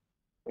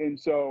 And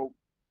so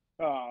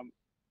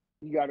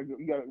you got to.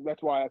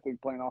 That's why I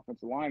think playing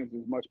offensive line is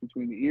as much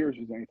between the ears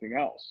as anything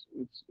else.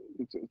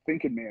 It's a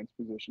thinking man's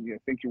position. You got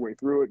to think your way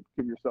through it.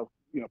 Give yourself,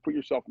 put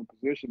yourself in a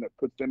position that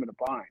puts them in a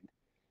bind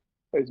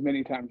as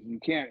many times as you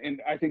can.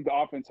 And I think the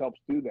offense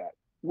helps do that.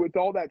 With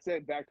all that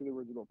said, back to the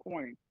original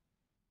point,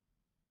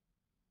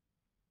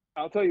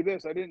 I'll tell you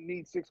this: I didn't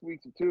need 6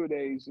 weeks of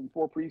 2-a-days and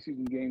 4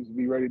 preseason games to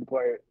be ready to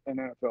play an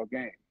NFL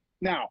game.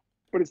 Now,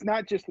 but it's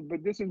not just.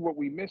 But this is what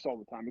we miss all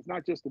the time. It's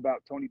not just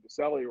about Tony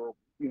Boselli or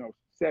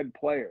said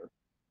player,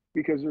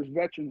 because there's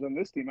veterans on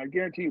this team. I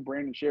guarantee you,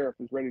 Brandon Sheriff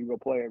is ready to go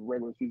play a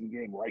regular season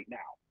game right now,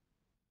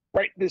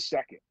 right this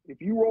second.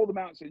 If you rolled him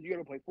out and said you got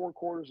to play 4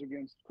 quarters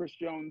against Chris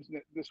Jones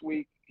this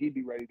week, he'd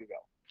be ready to go.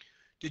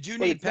 Did you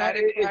need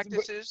padded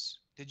practices?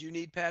 Did you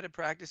need padded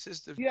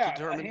practices to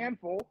determine? A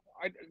handful.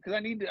 Because I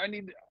needed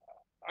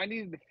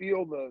to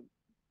feel the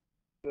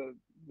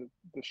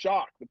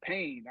shock, the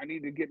pain. I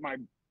need to get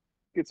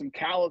some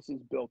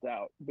calluses built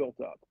up.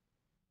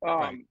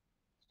 Right.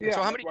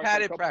 So how many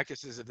padded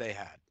practices have they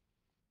had?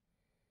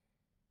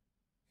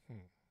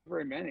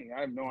 Very many.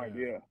 I have no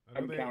idea. I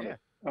haven't counted.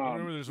 I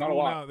remember there's a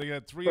rule now. They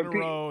got 3 in a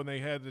row, and they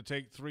had to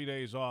take 3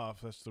 days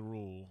off. That's the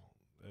rule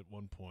at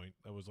one point.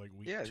 That was like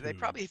week 2. They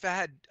probably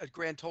had a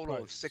grand total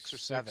of 6 or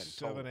 7.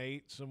 7,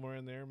 8, somewhere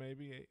in there,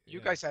 maybe. 8.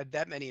 You guys had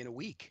that many in a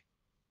week.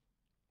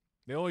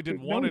 They only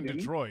did one in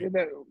Detroit.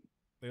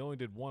 They only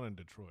did 1 in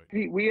Detroit.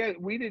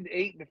 We did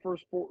 8 in the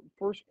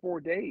first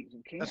 4 days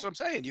of camp. That's what I'm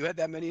saying. You had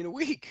that many in a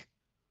week.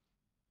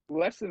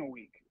 Less than a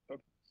week.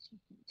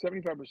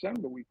 75%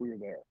 of the week we were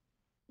there.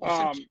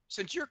 Well,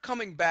 since you're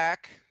coming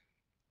back,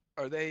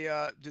 are they?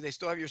 Do they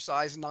still have your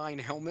size 9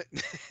 helmet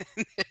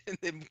in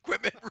the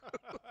equipment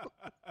room?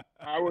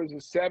 I was a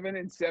 7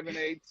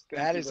 7/8.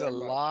 That is a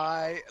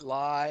lie.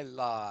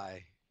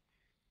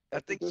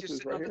 That thing's just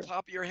sitting on the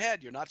top of your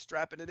head. You're not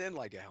strapping it in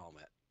like a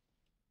helmet.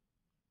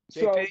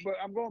 So, but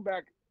I'm going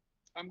back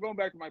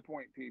to my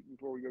point, Pete.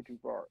 Before we go too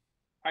far,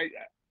 but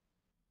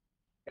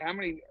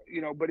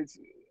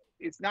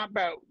it's not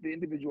about the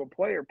individual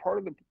player. Part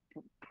of the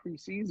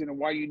preseason and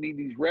why you need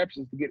these reps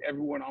is to get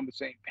everyone on the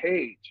same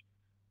page,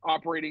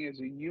 operating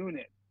as a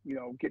unit,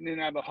 getting in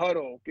and out of the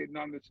huddle, getting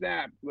on the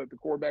snap, let the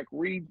quarterback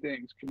read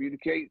things,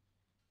 communicate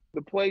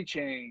the play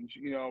change,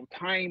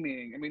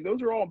 timing. I mean,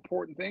 those are all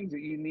important things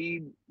that you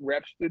need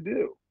reps to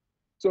do.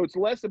 So it's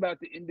less about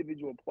the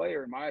individual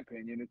player, in my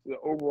opinion. It's the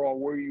overall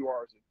where you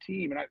are as a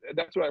team. And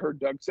that's what I heard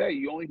Doug say.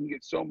 You only can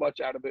get so much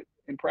out of it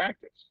in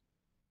practice.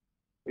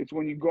 It's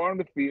when you go on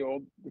the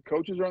field, the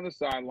coaches are on the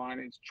sideline,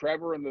 it's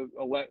Trevor and the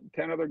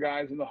 10 other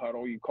guys in the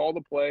huddle. You call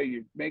the play,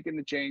 you're making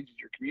the changes,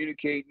 you're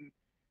communicating,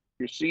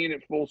 you're seeing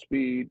it full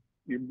speed,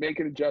 you're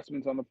making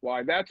adjustments on the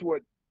fly. That's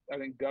what I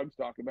think Doug's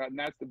talking about, and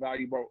that's the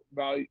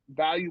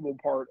valuable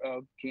part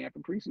of camp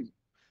and preseason.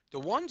 The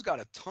one's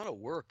got a ton of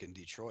work in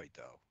Detroit,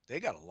 though.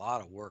 They got a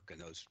lot of work in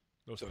those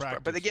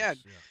practices. But again,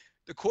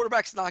 the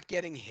quarterback's not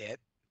getting hit,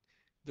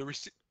 the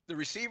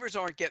receivers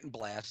aren't getting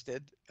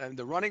blasted, and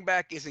the running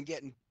back isn't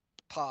getting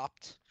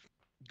popped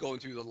going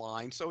through the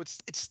line. So it's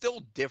still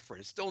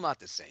different. It's still not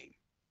the same.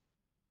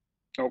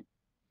 Nope.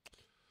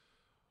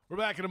 We're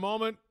back in a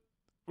moment.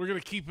 We're going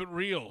to keep it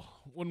real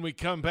when we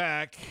come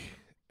back,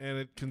 and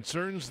it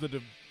concerns the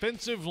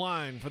defensive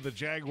line for the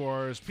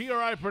Jaguars.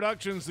 PRI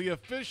Productions, the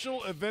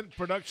official event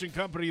production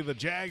company of the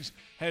Jags,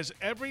 has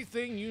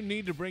everything you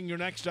need to bring your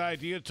next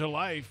idea to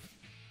life.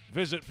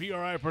 Visit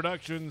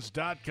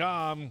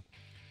PRIProductions.com.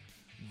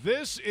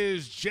 This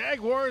is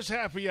Jaguars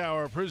Happy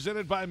Hour,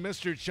 presented by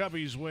Mr.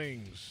 Chubby's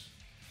Wings.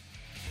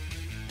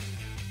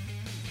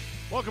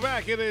 Welcome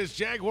back. It is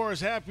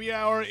Jaguars Happy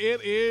Hour.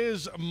 It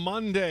is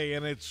Monday,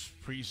 and it's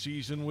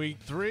preseason week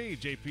 3.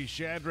 J.P.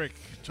 Shadrick,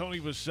 Tony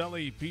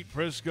Boselli, Pete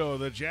Prisco,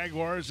 the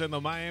Jaguars and the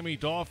Miami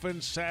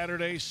Dolphins,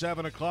 Saturday,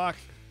 7 o'clock,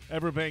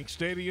 Everbank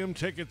Stadium.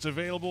 Tickets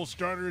available.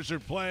 Starters are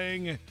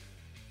playing.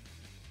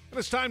 And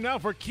it's time now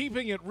for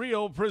Keeping It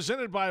Real,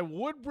 presented by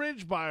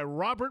Woodbridge by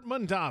Robert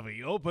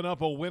Mondavi. Open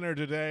up a winner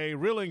today.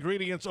 Real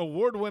Ingredients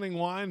award-winning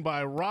wine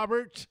by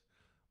Robert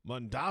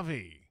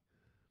Mondavi.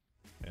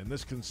 And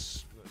this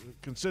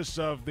consists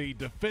of the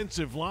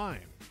defensive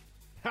line.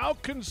 How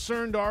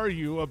concerned are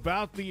you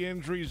about the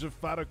injuries of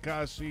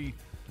Fatukasi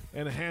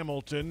and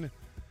Hamilton,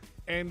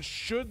 and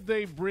should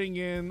they bring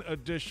in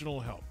additional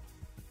help?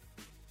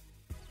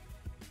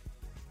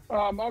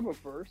 I'll go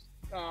first.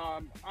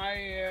 I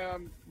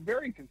am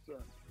very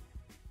concerned.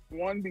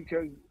 One,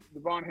 because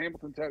Devon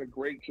Hamilton's had a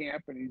great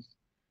camp, and he's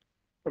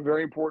a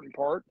very important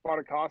part.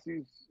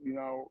 Fatukasi's,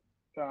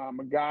 a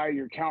guy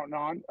you're counting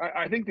on.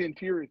 I think the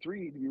interior 3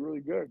 need to be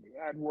really good.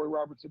 Add Roy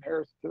Robertson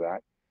Harris to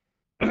that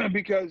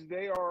because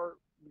they are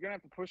They're gonna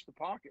have to push the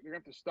pocket. They're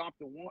gonna have to stop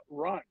the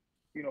run.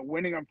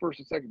 Winning on first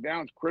and second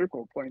down is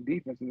critical playing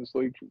defense in this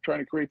league, trying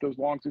to create those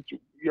long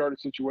yardage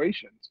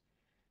situations.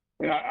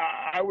 And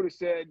I would have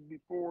said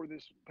before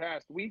this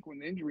past week when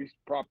the injuries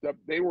propped up,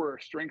 they were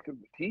a strength of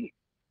the team.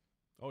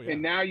 Oh, yeah.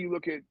 And now you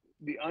look at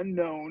the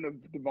unknown of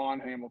Devon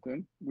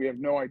Hamilton. We have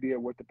no idea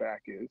what the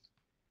back is.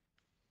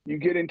 You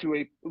get into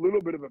a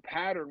little bit of a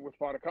pattern with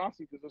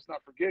Fatukasi because let's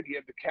not forget he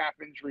had the calf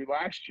injury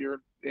last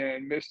year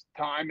and missed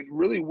time and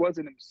really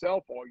wasn't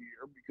himself all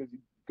year because he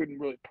couldn't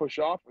really push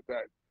off with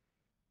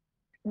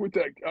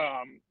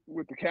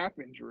the calf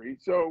injury.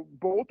 So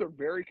both are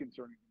very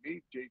concerning to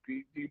me,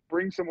 JP. Do you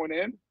bring someone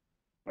in?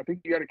 I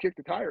think you got to kick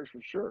the tires for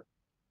sure.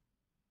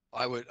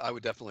 I would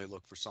definitely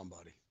look for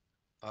somebody.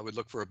 I would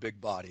look for a big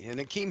body. And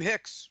then Akeem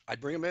Hicks,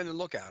 I'd bring him in and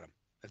look at him.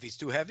 If he's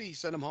too heavy,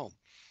 send him home.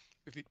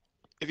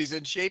 If he's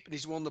in shape and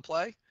he's willing to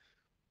play,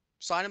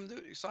 sign him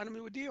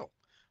to a deal.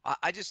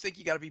 I just think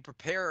you got to be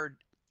prepared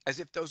as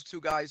if those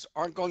two guys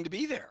aren't going to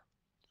be there.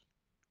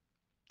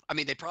 I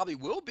mean, they probably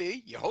will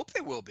be. You hope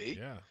they will be.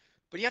 Yeah.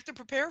 But you have to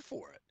prepare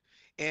for it.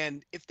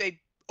 And if they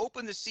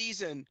open the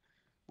season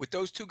with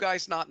those two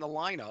guys not in the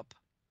lineup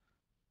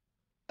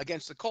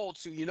against the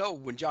Colts, who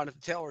when Jonathan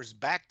Taylor is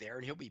back there,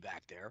 and he'll be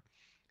back there,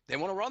 they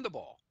want to run the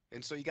ball.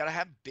 And so you got to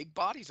have big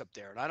bodies up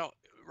there. And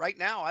right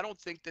now, I don't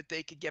think that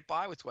they could get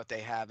by with what they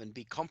have and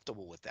be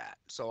comfortable with that.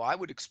 So I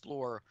would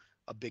explore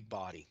a big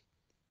body.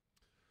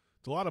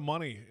 It's a lot of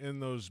money in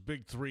those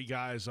big three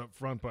guys up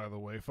front, by the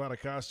way.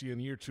 Fatukasi in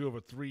year 2 of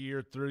a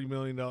 3-year, $30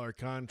 million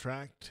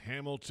contract.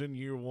 Hamilton,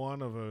 year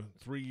 1 of a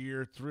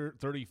 3-year,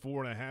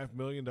 $34.5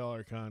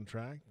 million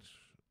contract.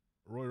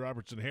 Roy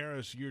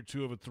Robertson-Harris, year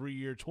 2 of a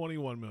 3-year,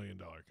 $21 million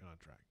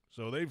contract.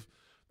 So they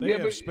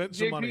have spent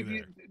some money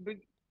there. But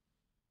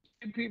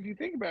if you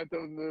think about it,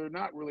 though, they're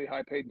not really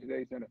high paid in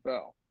today's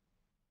NFL.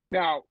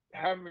 Now,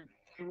 having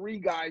 3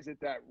 guys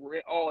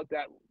all at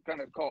that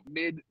kind of called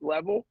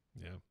mid-level,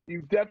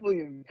 you've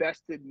definitely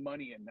invested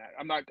money in that.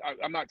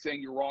 I'm not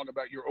saying you're wrong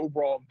about your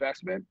overall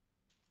investment,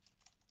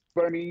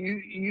 but I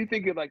mean, you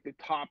think of like the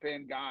top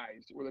end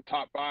guys or the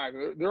top 5,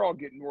 they're all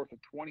getting north of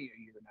 20 a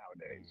year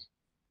nowadays.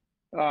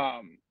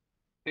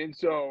 And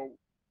so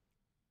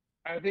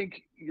I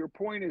think your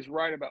point is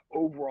right about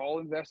overall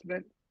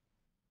investment.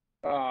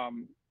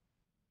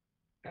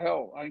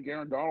 Hell, I think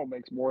Aaron Donald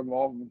makes more than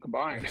all of them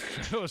combined.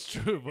 That's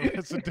true, but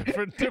that's a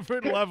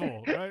different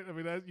level, right? I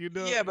mean,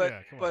 Yeah, but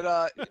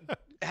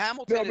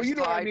Hamilton is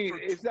tied.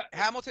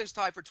 Hamilton's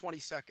tied for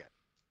 22nd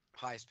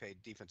highest paid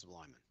defensive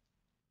lineman.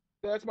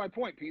 That's my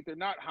point, Pete. They're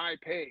not high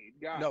paid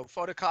guys. No,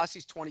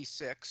 Fatukasi's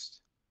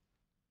 26th,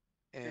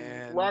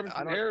 and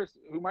Robinson Harris,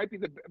 who might be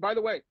by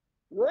the way,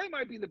 Roy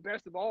might be the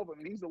best of all of them,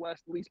 and he's the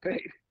least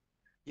paid.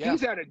 Yeah. He's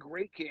had a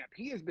great camp.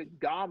 He has been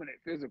dominant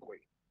physically.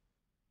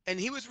 And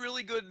he was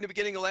really good in the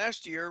beginning of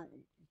last year,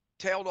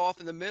 tailed off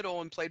in the middle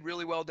and played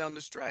really well down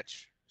the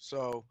stretch.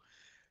 So,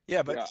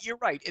 you're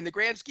right. In the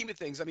grand scheme of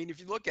things, I mean, if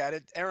you look at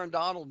it, Aaron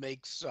Donald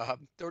makes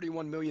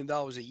 $31 million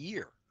a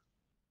year.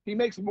 He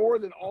makes more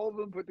than all of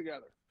them put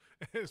together.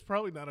 It's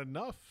probably not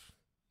enough.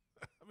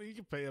 I mean, you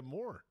can pay him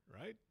more,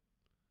 right?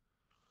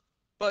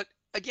 But,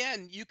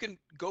 again, you can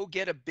go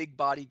get a big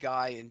body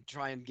guy and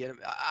try and get him.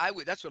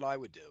 That's what I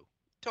would do.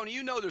 Tony,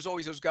 there's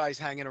always those guys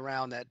hanging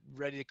around that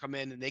ready to come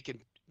in and they can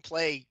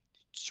play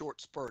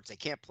short spurts. They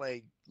can't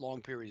play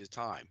long periods of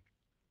time.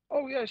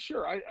 Oh yeah,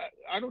 sure.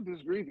 I don't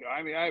disagree with you.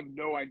 I mean, I have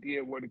no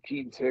idea what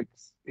Akeem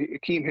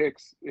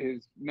Hicks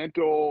is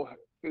mental,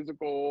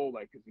 physical.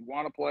 Like, does he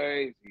want to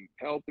play? Is he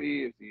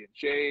healthy? Is he in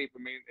shape?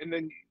 I mean, and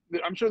then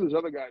I'm sure there's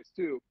other guys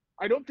too.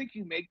 I don't think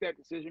you make that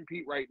decision,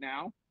 Pete, right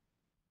now.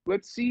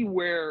 Let's see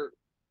where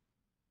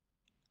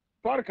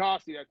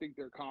Fatukasi, I think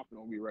they're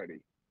confident will be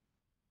ready.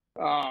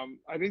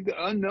 I think the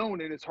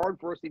unknown, and it's hard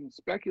for us to even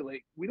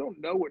speculate. We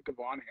don't know what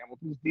Devon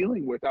Hamilton's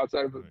dealing with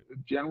outside of a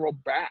general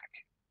back.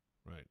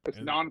 Right. That's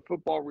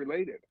non-football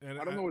related. And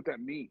I don't know what that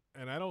means.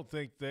 And I don't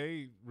think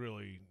they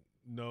really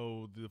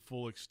know the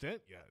full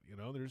extent yet.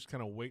 They're just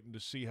kind of waiting to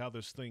see how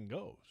this thing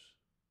goes.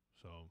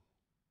 So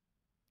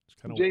it's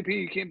kind of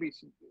JP.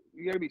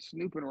 You got to be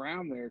snooping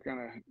around there, kind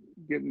of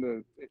getting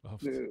the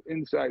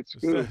inside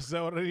scoop. Is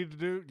that what I need to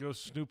do? Go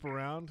snoop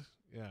around?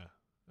 Yeah,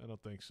 I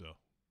don't think so.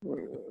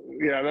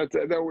 Yeah,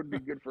 that wouldn't be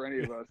good for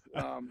any of us.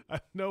 I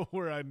know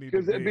where I need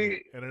to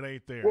be, and it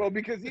ain't there. Well,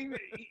 because even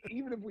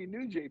if we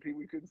knew JP,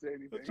 we couldn't say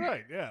anything. That's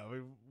right. Yeah. I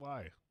mean,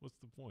 why? What's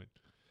the point?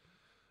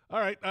 All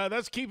right.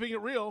 That's Keeping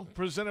It Real,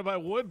 presented by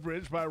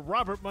Woodbridge by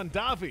Robert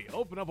Mondavi.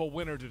 Open up a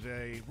winner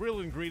today. Real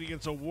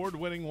Ingredients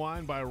award-winning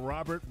wine by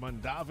Robert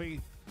Mondavi.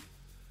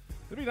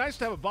 It'd be nice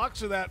to have a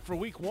box of that for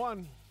week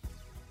 1.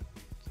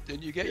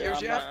 Didn't you get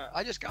yours yet?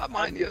 I just got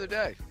mine the other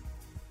day.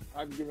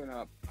 I've given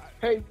up.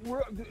 Hey,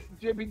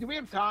 JP, do we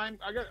have time?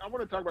 I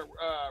want to talk about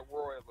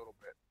Roy a little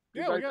bit.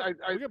 Yeah, we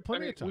got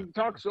plenty of time. We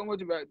talk so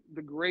much about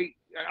the great.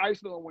 I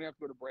still don't want to have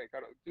to go to break.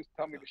 Just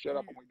tell me to shut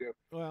up when we do.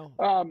 Well,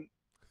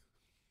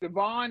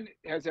 Devon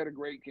has had a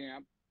great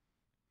camp.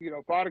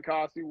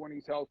 Fatukasi, when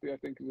he's healthy, I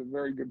think is a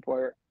very good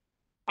player.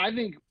 I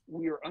think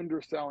we are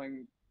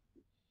underselling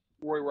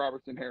Roy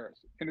Robertson Harris.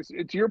 And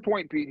it's your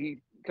point, Pete.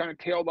 He kind of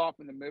tailed off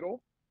in the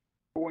middle.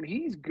 But when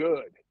he's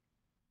good,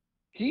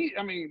 he's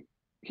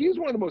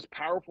one of the most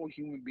powerful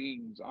human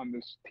beings on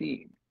this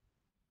team.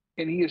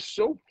 And he is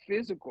so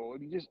physical,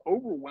 and he just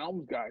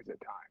overwhelms guys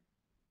at times.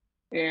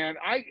 And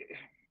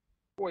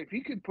if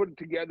he could put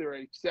together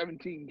a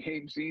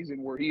 17-game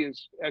season where he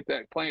is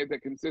playing at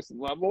that consistent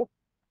level,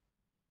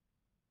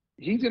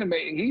 he's gonna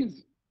make.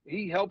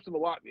 He helps him a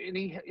lot, and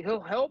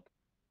he'll help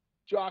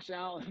Josh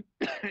Allen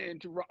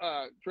and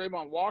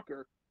Trayvon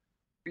Walker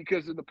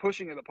because of the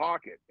pushing of the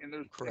pocket.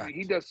 And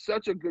he does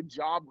such a good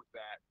job with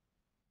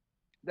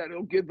that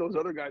it'll give those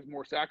other guys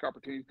more sack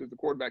opportunities because the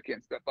quarterback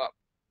can't step up.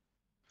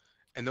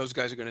 And those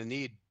guys are going to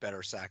need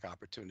better sack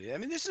opportunity. I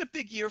mean, this is a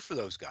big year for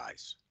those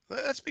guys.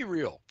 Let's be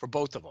real, for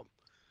both of them.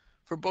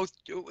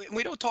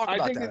 We don't talk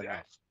about that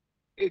enough.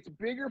 It's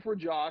bigger for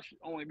Josh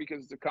only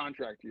because it's a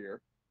contract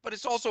year. But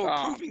it's also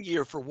a proving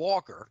year for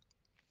Walker.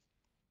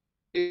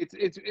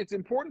 It's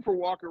important for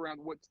Walker around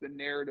what's the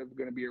narrative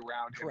going to be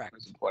around him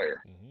as a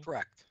player. Mm-hmm.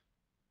 Correct.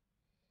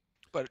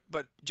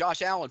 But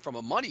Josh Allen, from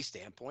a money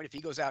standpoint, if he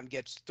goes out and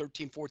gets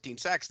 13, 14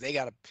 sacks, they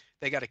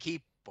gotta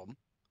keep him.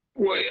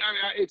 Well,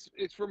 I mean,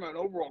 it's from an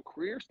overall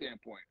career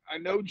standpoint. I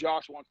know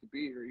Josh wants to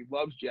be here. He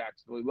loves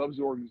Jacksonville. He loves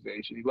the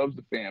organization. He loves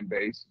the fan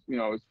base. You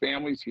know, his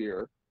family's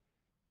here.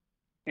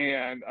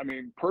 And I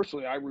mean,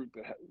 personally, I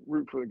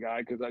root for the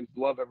guy because I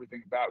love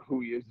everything about who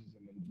he is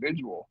as an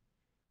individual.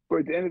 But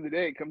at the end of the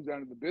day, it comes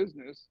down to the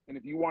business. And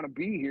if you want to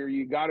be here,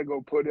 you got to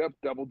go put up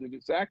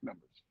double-digit sack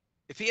numbers.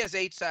 If he has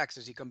 8 sacks,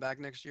 does he come back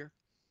next year?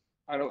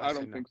 I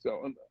don't think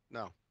so.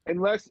 No.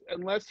 Unless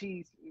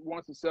he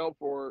wants to sell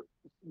for,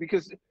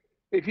 because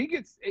if he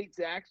gets 8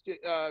 sacks,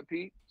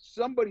 Pete,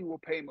 somebody will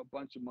pay him a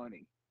bunch of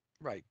money.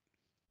 Right.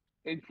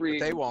 In free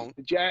agency. They won't.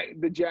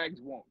 The Jags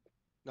won't.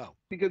 No.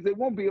 Because they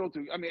won't be able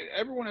to. I mean,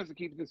 everyone has to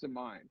keep this in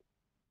mind.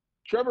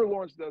 Trevor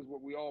Lawrence does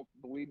what we all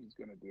believe he's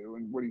going to do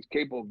and what he's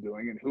capable of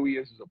doing and who he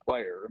is as a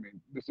player. I mean,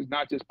 this is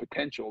not just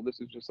potential.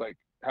 This is just like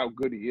how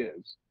good he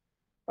is.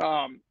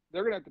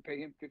 They're going to have to pay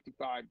him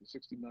 $55 to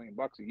 $60 million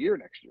a year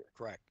next year.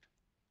 Correct.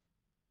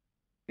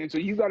 And so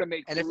you got to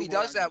make. And if he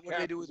does that, what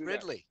do they do with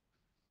Ridley?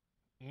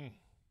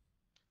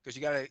 Because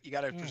you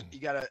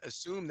gotta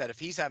assume that if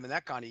he's having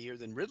that kind of year,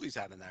 then Ridley's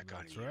having that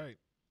kind of year. That's right.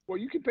 Well,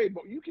 you can pay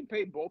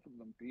both of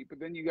them, Pete, but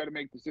then you got to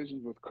make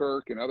decisions with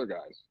Kirk and other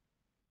guys.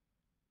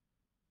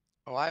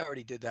 Oh, I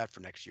already did that for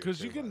next year.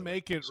 Because you can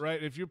make it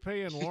right if you're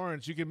paying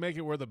Lawrence, you can make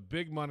it where the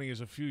big money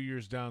is a few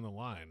years down the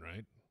line,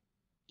 right?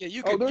 Yeah,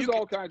 you can. There's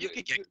all kinds. You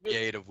can get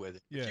creative with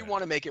it. Yeah. If you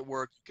want to make it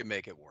work, you can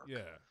make it work.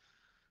 Yeah.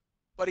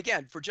 But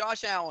again, for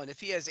Josh Allen, if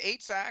he has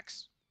 8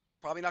 sacks,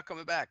 probably not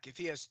coming back. If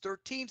he has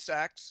 13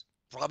 sacks,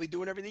 probably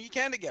doing everything he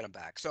can to get him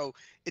back. So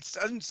it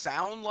doesn't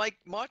sound like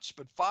much,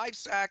 but 5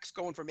 sacks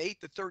going from 8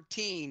 to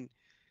 13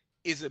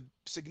 is a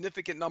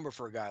significant number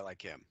for a guy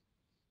like him.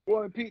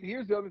 Well, and Pete,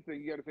 here's the other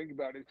thing you got to think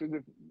about it, because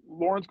if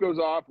Lawrence goes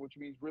off, which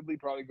means Ridley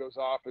probably goes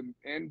off,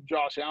 and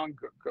Josh Allen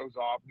goes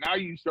off, now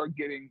you start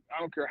getting, I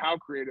don't care how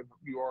creative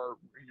you are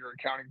in your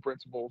accounting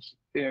principles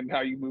and how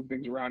you move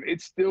things around,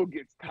 it still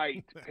gets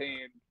tight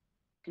paying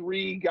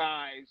 3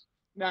 guys.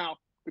 Now,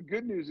 the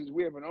good news is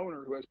we have an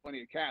owner who has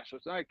plenty of cash, so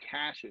it's not a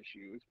cash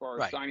issue as far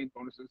as signing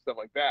bonuses and stuff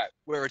like that.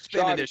 Where it's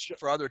been an issue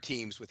for other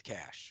teams with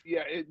cash.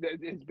 Yeah,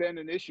 it's been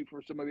an issue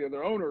for some of the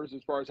other owners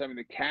as far as having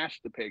the cash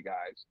to pay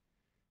guys.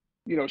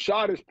 You know,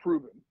 Shad has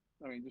proven.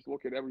 I mean, just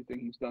look at everything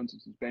he's done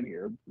since he's been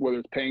here, whether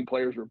it's paying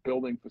players or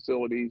building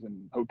facilities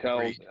and hotels.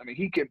 Great. I mean,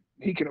 he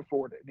can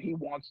afford it, and he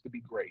wants to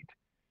be great.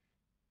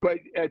 But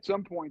at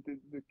some point,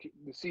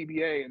 the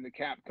CBA and the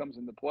cap comes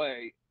into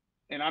play,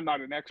 and I'm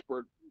not an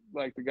expert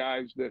like the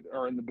guys that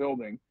are in the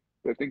building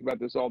that think about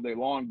this all day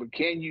long, but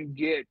can you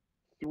get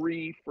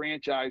 3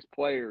 franchise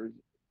players,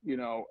 you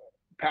know,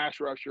 pass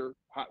rusher,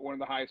 one of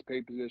the highest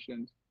paid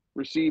positions,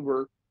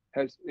 receiver,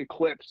 has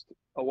eclipsed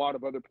a lot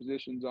of other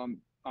positions on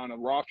a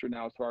roster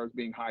now as far as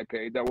being high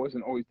paid. That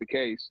wasn't always the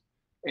case.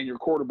 And your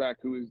quarterback,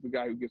 who is the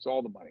guy who gets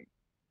all the money.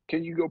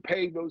 Can you go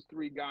pay those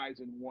 3 guys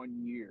in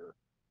 1 year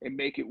and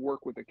make it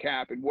work with the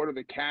cap? And what are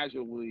the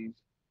casualties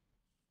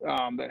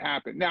that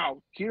happen?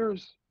 Now,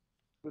 here's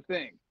the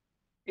thing.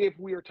 If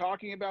we are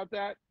talking about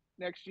that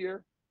next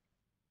year,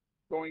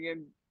 going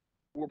in,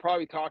 we're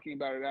probably talking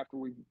about it after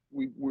we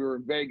were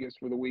in Vegas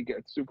for the week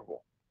at Super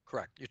Bowl.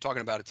 Correct. You're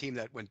talking about a team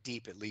that went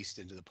deep at least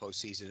into the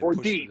postseason and or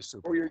pushed deep, for the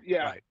Super Bowl.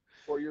 Right.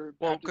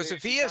 Well, because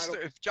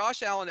if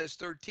Josh Allen has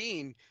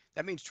 13,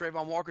 that means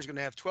Trayvon Walker's going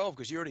to have 12,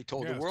 because you already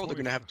told the world they're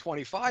going to have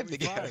 25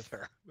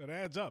 together. That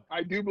adds up.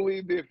 I do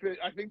believe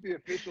I think the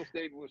official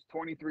statement was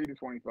 23 to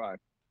 25.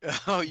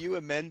 Oh, you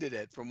amended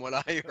it from what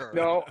I heard.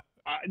 No,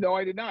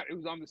 I did not. It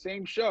was on the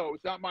same show.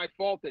 It's not my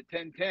fault that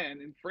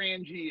 1010 and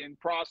Frangie and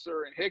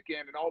Prosser and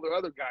Hicken and all the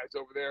other guys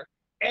over there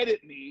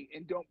edit me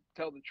and don't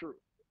tell the truth.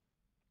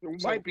 There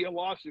might be a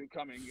lawsuit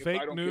coming. Fake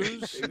if I don't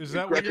news? Get Is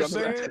that what you're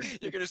saying?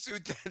 You're going to sue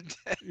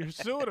 1010. You're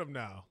suing him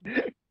now.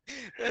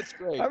 That's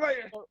great.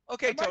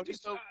 Okay, Tony.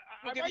 So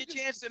we'll give you a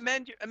chance to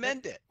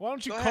amend it. Why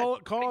don't you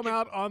call him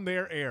out on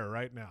their air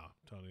right now?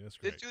 Tony. That's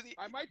great.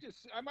 I might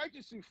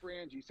just sue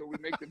Frangie so we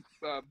make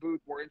the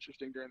booth more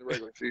interesting during the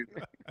regular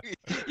season.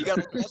 You got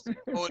a lawsuit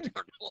going during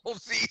the whole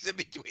season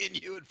between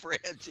you and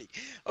Frangie.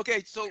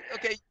 Okay,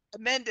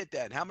 amend it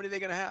then. How many are they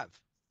going to have?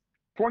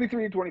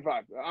 23 and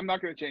 25. I'm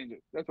not going to change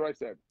it. That's what I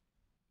said.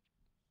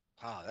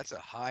 Wow,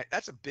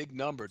 that's a big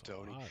number,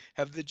 Tony.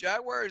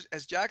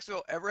 Has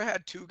Jacksonville ever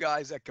had two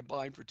guys that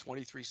combined for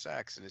 23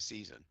 sacks in a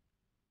season?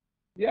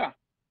 Yeah.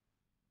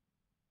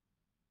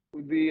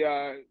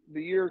 The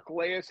year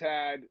Calais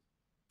had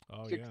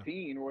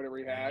 16 or whatever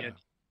he had.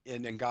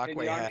 And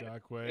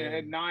Ngakoue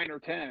had 9 or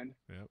 10.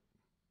 Yep.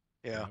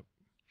 Yeah. Yep.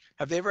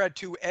 Have they ever had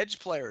two edge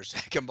players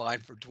that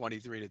combined for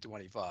 23 to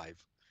 25?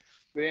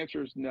 The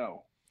answer is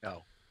no.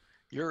 No.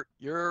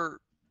 You're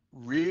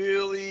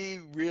really,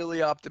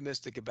 really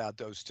optimistic about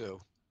those two.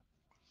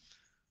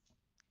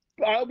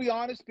 I'll be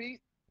honest,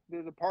 Pete.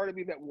 There's a part of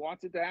me that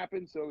wants it to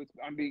happen, so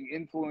I'm being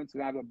influenced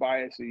and I have a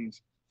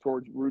biases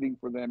towards rooting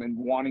for them and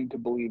wanting to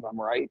believe I'm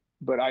right.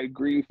 But I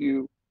agree with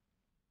you.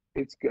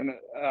 It's gonna.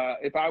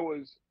 If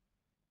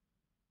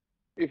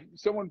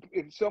someone,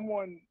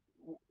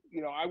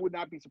 I would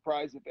not be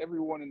surprised if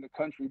everyone in the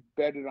country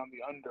betted on the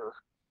under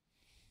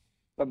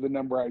of the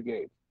number I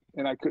gave.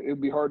 And it'd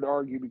be hard to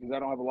argue because I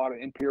don't have a lot of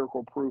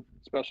empirical proof,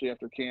 especially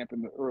after camp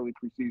in the early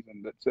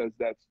preseason, that says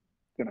that's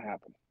going to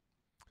happen.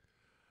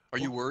 Are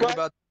you worried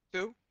about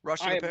too?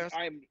 Rushing the pass?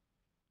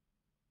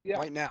 Yeah.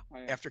 Right now,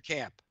 after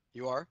camp,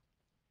 you are?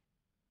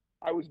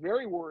 I was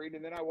very worried,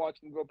 and then I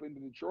watched them go up into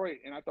Detroit,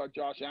 and I thought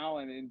Josh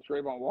Allen and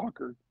Trayvon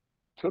Walker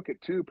took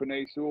it to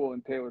Penei Sewell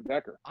and Taylor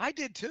Decker. I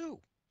did too.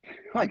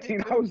 I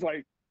was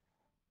like,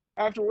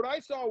 after what I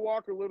saw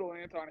Walker Little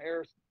and Anton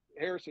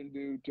Harrison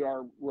do to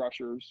our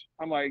rushers,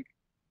 I'm like,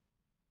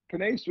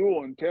 Penei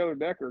Sewell and Taylor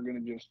Decker are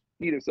going to just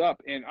eat us up.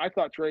 And I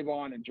thought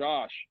Trayvon and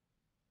Josh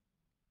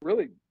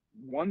really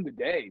won the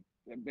day.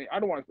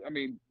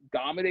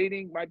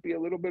 Dominating might be a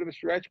little bit of a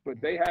stretch, but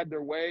they had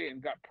their way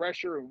and got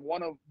pressure, and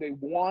they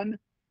won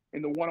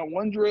in the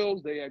one-on-one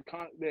drills. They had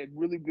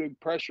really good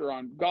pressure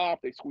on Goff.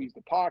 They squeezed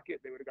the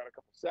pocket. They would have got a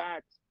couple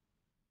sacks.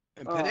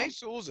 And Penei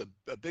Sewell's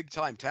a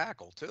big-time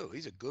tackle too.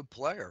 He's a good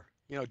player.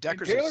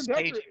 Decker's he's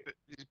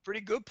a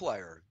pretty good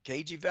player,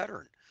 cagey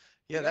veteran.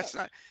 Yeah,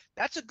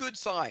 that's a good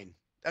sign.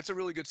 That's a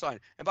really good sign.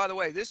 And by the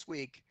way, this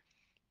week,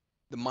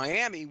 the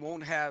Miami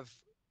won't have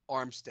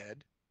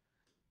Armstead.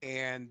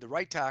 And the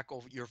right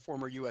tackle, your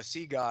former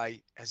USC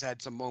guy, has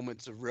had some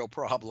moments of real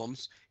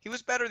problems. He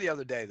was better the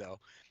other day, though.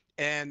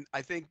 And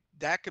I think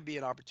that could be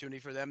an opportunity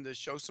for them to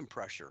show some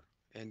pressure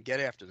and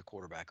get after the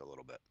quarterback a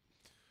little bit.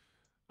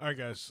 All right,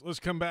 guys, let's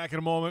come back in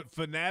a moment.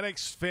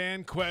 Fanatics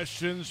fan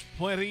questions,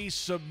 plenty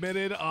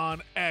submitted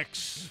on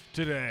X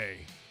today.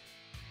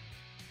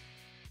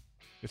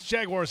 It's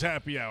Jaguars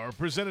Happy Hour,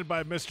 presented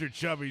by Mr.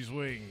 Chubby's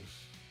Wings.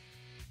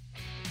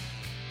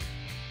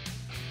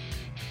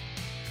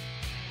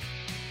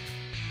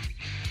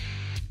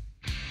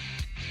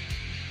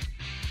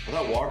 I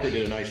thought Walker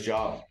did a nice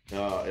job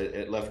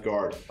at left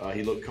guard.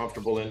 He looked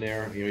comfortable in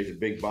there. He's a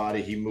big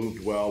body. He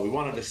moved well. We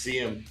wanted to see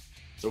him,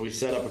 so we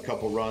set up a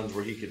couple runs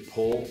where he could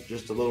pull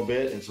just a little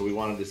bit, and so we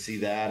wanted to see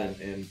that,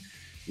 and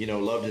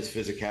loved his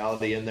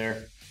physicality in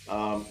there.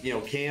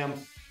 Cam,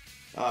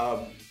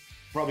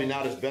 probably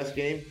not his best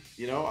game.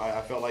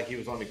 I felt like he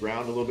was on the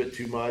ground a little bit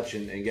too much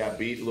and got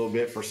beat a little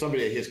bit. For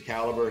somebody at his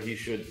caliber, he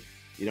should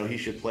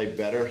play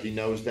better. He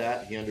knows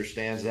that. He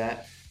understands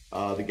that.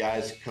 The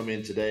guys come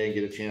in today and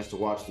get a chance to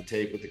watch the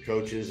tape with the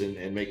coaches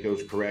and make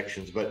those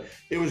corrections. But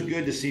it was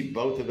good to see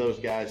both of those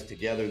guys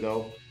together,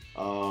 though,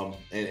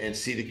 and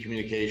see the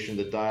communication,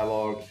 the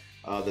dialogue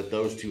that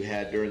those two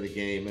had during the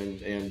game.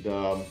 And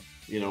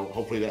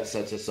hopefully that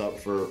sets us up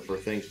for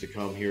things to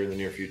come here in the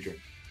near future.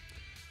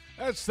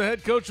 That's the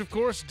head coach, of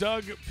course,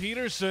 Doug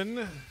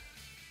Peterson.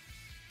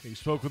 He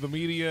spoke with the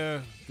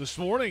media this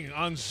morning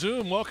on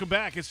Zoom. Welcome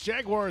back. It's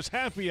Jaguars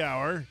Happy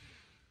Hour,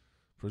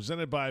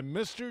 presented by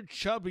Mr.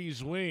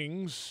 Chubby's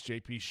Wings.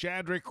 JP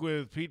Shadrick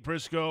with Pete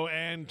Prisco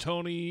and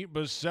Tony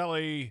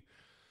Boselli.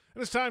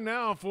 And it's time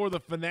now for the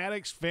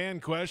Fanatics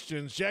fan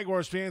questions.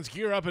 Jaguars fans,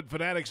 gear up at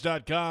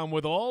Fanatics.com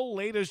with all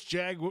latest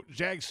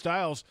Jag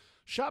styles.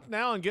 Shop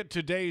now and get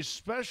today's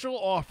special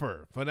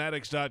offer.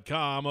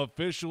 Fanatics.com,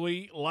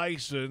 officially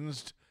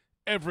licensed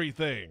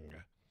everything.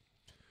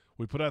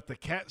 We put out the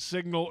cat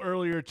signal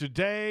earlier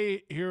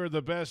today. Here are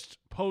the best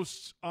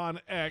posts on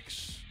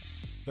X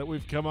that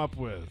we've come up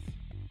with.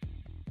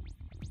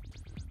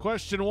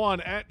 Question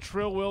 1, at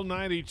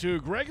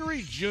TrillWill92.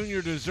 Gregory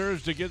Jr.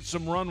 deserves to get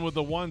some run with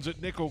the ones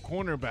at nickel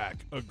cornerback.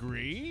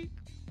 Agree?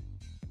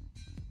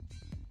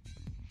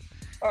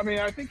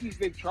 I think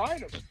they've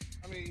tried him.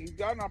 He's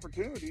gotten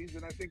opportunities,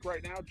 and I think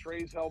right now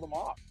Trey's held them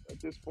off at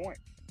this point.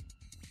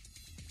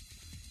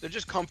 They're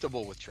just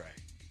comfortable with Trey.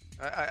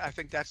 I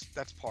think that's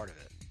part of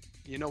it.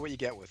 You know what you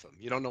get with him.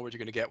 You don't know what you're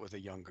going to get with a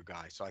younger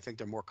guy. So I think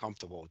they're more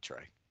comfortable with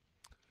Trey.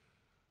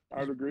 I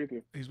would agree with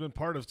you. He's been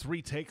part of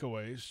 3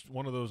 takeaways,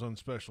 one of those on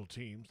special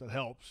teams. That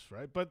helps,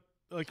 right? But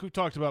like we've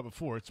talked about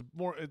before, it's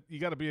more you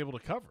got to be able to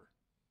cover,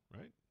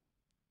 right?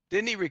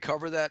 Didn't he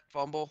recover that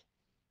fumble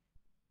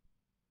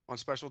on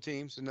special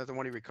teams? Isn't that the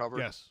one he recovered?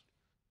 Yes.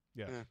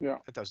 Yeah. Yeah.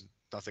 That does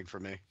nothing for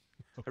me.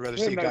 I'd rather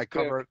see a guy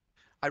cover.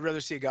 I'd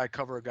rather see a guy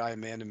cover a guy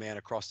man-to-man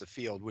across the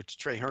field, which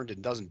Trey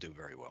Herndon doesn't do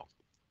very well.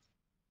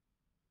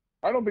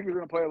 I don't think they're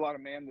going to play a lot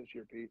of man this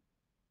year, Pete.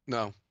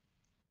 No.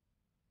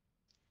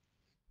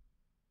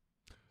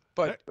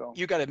 But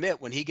you got to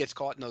admit, when he gets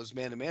caught in those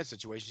man-to-man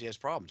situations, he has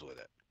problems with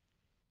it.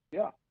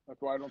 Yeah,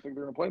 that's why I don't think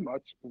they're going to play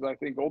much, because I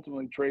think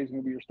ultimately Trey's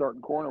going to be your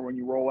starting corner when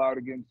you roll out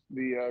against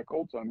the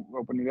Colts on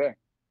opening day.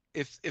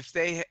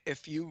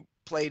 If you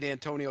played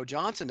Antonio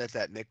Johnson at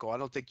that nickel, I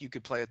don't think you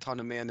could play a ton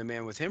of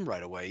man-to-man with him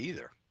right away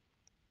either.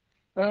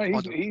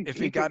 If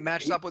he got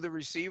matched up with a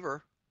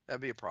receiver,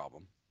 that'd be a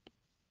problem.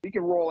 He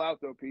can roll out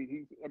though,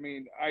 Pete.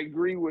 I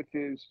agree with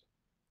a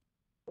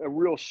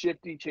real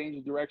shifty, change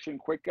of direction,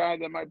 quick guy.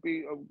 That might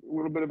be a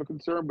little bit of a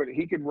concern, but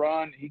he can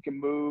run, he can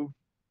move.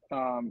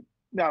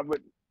 But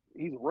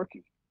he's a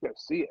rookie. You got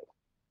to see it.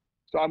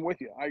 So I'm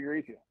with you. I agree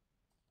with you.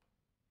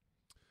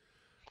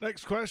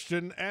 Next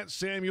question, at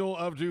Samuel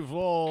of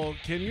Duval.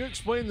 Can you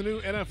explain the new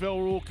NFL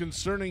rule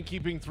concerning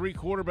keeping 3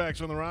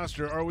 quarterbacks on the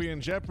roster? Are we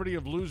in jeopardy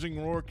of losing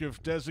Rourke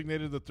if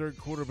designated the third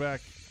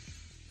quarterback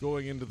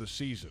going into the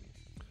season?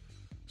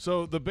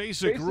 So the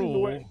basic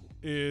rule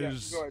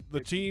is the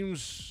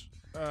teams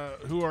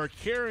who are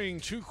carrying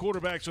 2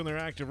 quarterbacks on their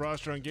active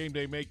roster on game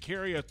day may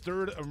carry a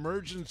third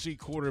emergency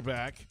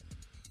quarterback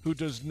who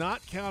does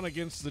not count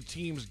against the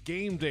team's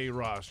game day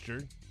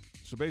roster.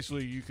 So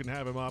basically, you can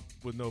have him up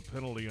with no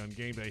penalty on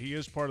game day. He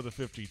is part of the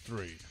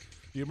 53.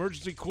 The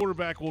emergency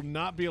quarterback will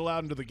not be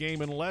allowed into the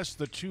game unless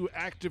the 2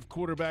 active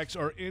quarterbacks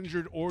are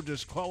injured or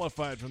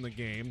disqualified from the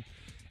game,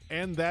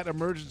 and that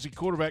emergency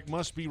quarterback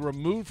must be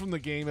removed from the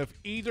game if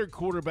either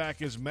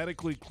quarterback is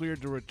medically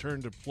cleared to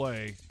return to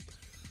play.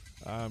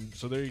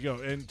 So there you go.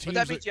 And but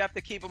that means you have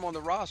to keep him on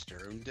the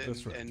roster.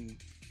 That's right. And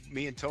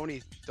me and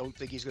Tony don't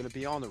think he's going to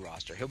be on the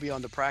roster. He'll be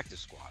on the practice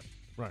squad.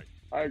 Right.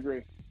 I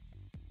agree.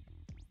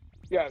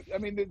 Yeah,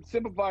 to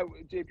simplify,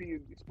 JP,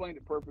 you explained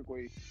it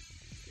perfectly.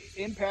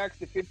 Impacts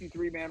the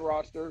 53-man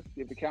roster.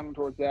 You have to count him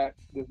towards that.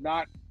 Does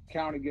not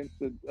count against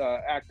the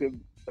active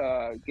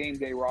game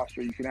day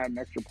roster. You can add an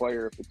extra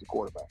player if it's a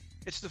quarterback.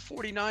 It's the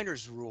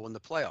 49ers rule in the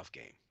playoff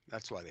game.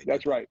 That's why they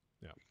That's right.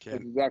 Yeah.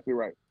 That's exactly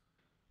right.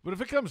 But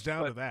if it comes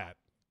down to that,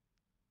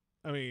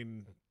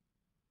 in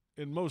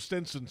most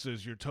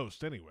instances, you're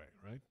toast anyway,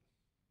 right?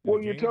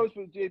 Well, you're toast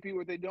with JP.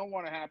 What they don't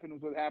want to happen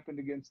is what happened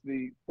against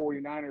the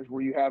 49ers,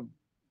 where you have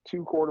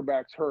 2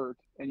 quarterbacks hurt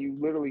and you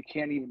literally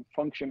can't even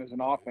function as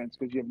an offense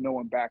because you have no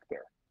one back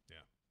there.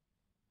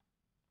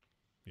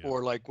 Yeah.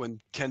 Or like when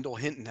Kendall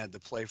Hinton had to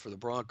play for the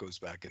Broncos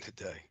back in the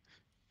day.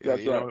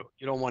 That's right.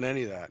 You don't want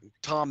any of that.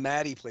 Tom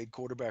Maddie played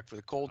quarterback for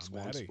the Colts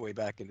once way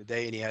back in the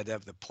day, and he had to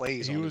have the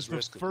plays on his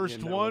wrist.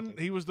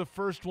 He was the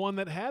first one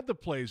that had the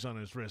plays on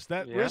his wrist.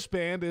 That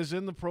wristband is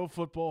in the Pro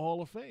Football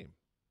Hall of Fame.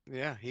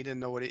 Yeah, he didn't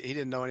know he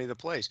didn't know any of the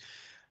plays.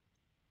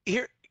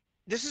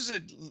 This is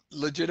a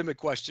legitimate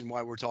question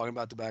why we're talking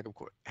about the backup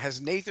quarterback. Has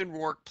Nathan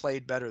Rourke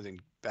played better than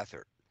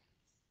Beathard?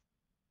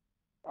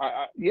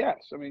 Yes.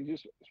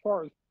 Just as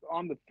far as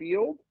on the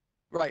field.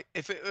 Right.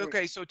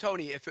 So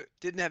Tony, if it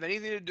didn't have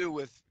anything to do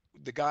with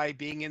the guy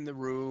being in the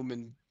room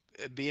and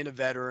being a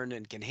veteran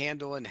and can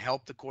handle and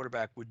help the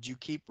quarterback, would you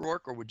keep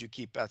Rourke or would you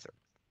keep Beathard?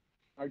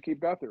 I'd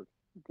keep Beathard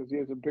because he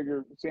has a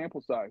bigger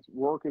sample size.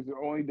 Rourke has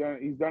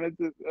he's done it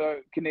at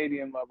the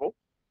Canadian level.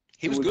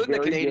 He was good in the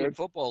Canadian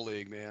Football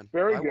League, man.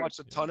 Very good. I watched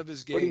a ton of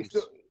his games.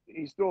 But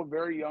he's still a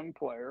very young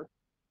player.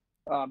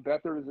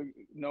 Beathard is a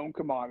known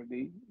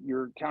commodity.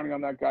 You're counting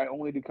on that guy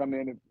only to come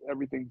in if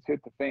everything's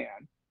hit the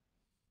fan.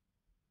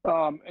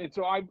 And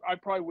so I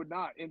probably would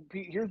not. And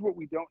Pete, here's what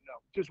we don't know.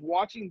 Just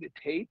watching the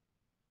tape,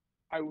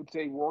 I would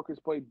say Rourke has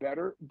played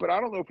better, but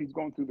I don't know if he's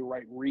going through the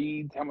right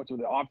reads. How much of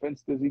the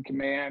offense does he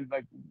command?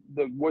 Like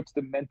what's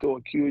the mental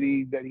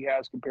acuity that he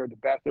has compared to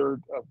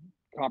Beathard of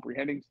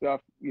comprehending stuff,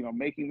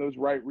 making those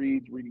right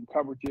reads, reading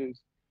coverages,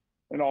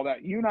 and all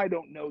that. You and I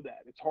don't know that.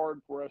 It's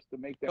hard for us to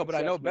make that. No, but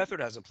assessment. I know Beathard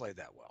hasn't played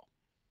that well.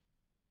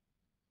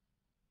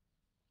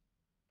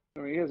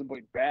 He hasn't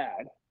played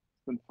bad.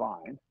 It's been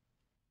fine.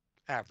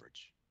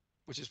 Average,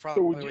 which is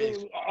probably.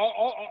 So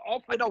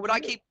I know. Would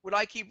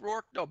I keep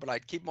Rourke? No, but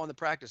I'd keep him on the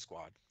practice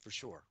squad for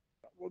sure.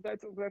 Well,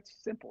 that's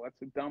simple.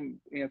 That's a dumb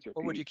answer.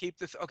 Or would you keep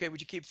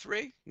would you keep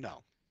 3?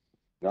 No.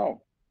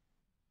 No.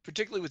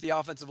 Particularly with the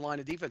offensive line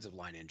and defensive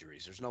line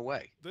injuries, there's no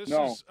way.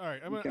 All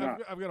right.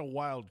 I've got a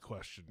wild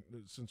question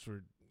since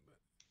we're.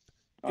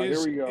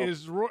 Here we go.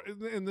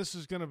 And this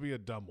is going to be a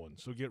dumb one,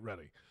 so get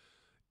ready.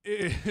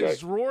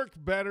 Is Rourke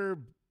better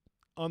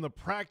on the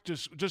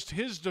practice? Just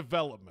his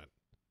development.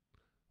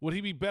 Would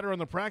he be better on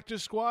the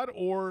practice squad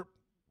or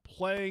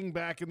playing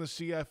back in the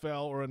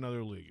CFL or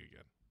another league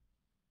again?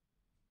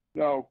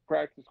 No,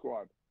 practice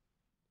squad.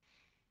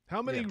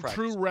 How many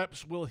true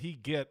reps will he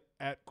get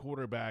at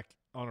quarterback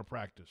on a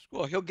practice squad?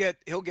 Well,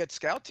 he'll get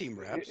scout team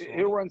reps.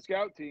 He'll run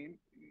scout team.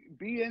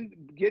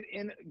 Get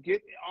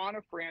on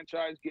a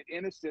franchise, get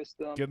in a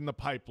system. Get in the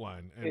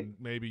pipeline, and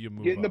maybe you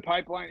move. Get in the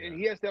pipeline, and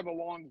he has to have a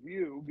long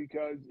view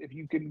because if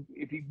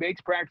he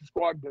makes practice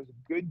squad, does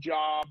a good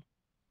job,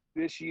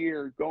 this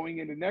year going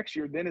into next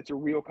year, then it's a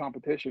real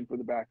competition for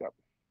the backup.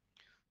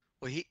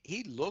 Well,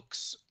 he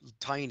looks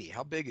tiny.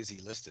 How big is he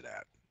listed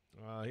at?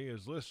 He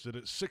is listed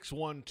at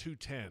 6'1",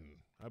 210,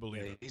 I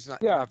believe. Yeah, It. he's not,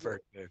 Yeah. not very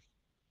big.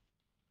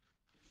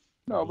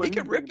 No, but He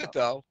can he's rip big it, enough.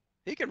 though.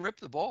 He can rip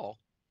the ball.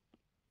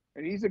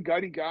 And he's a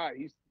gutty guy.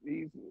 He's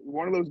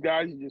one of those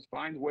guys who just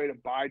finds a way to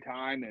buy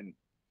time, and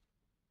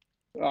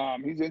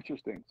he's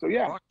interesting. So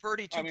yeah, Brock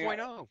Purdy I mean,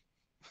 2.0.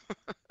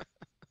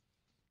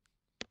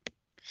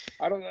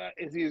 I don't know.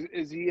 Is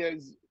he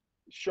as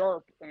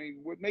sharp? I mean,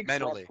 what makes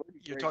Mentally, Brock Purdy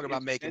you're great talking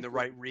about is making the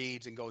mentally. right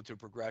reads and going through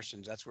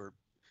progressions. That's where,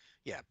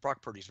 yeah,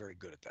 Brock Purdy's very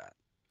good at that.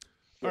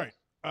 All right.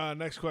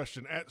 Next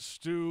question. At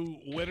Stu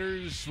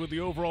Witters, with the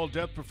overall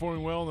depth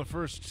performing well in the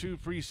first 2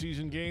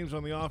 preseason games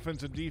on the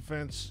offense and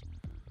defense,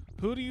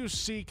 who do you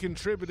see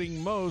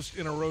contributing most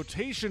in a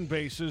rotation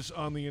basis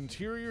on the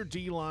interior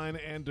D-line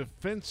and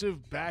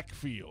defensive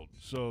backfield?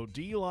 So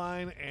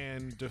D-line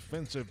and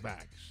defensive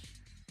backs.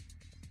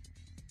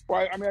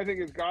 Well, I mean, I think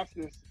it's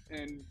Gostis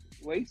and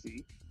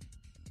Lacey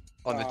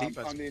On the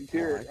defense. on the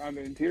interior line. on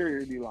the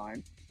interior D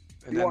line.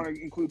 And You then, want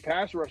to include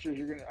pass rushers,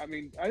 you're gonna. I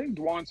mean, I think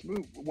Dwan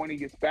Smoot, when he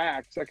gets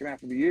back, second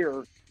half of the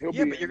year, he'll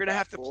yeah, be. but you're gonna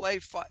have to impactful.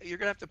 play. You're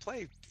gonna have to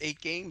play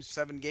 8 games,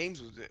 7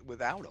 games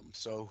without him.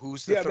 So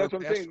who's the Yeah, third that's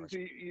what I'm pass saying.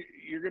 rusher? So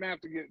you're gonna have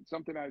to get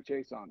something out of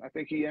Chase on. I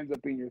think he ends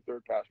up being your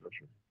third pass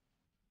rusher.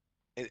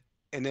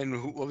 And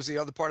then what was the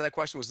other part of that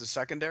question? Was the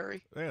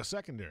secondary? Yeah,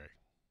 secondary.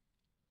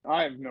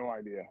 I have no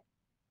idea.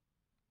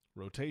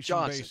 Rotation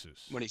Johnson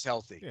basis. when he's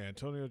healthy. Yeah,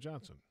 Antonio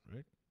Johnson,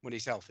 right? When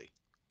he's healthy.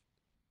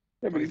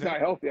 Yeah, What but do you he's not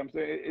think? healthy. I'm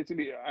saying it's gonna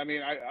be. I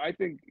mean, I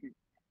think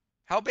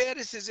How bad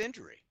is his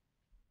injury?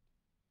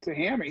 it's a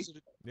hammy. Is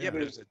it, Yeah, yeah, but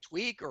but- is it a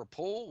tweak or a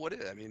pull? What is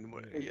it? I mean,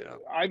 you know.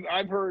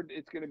 I've heard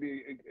it's going to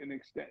be an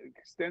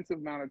extensive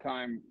amount of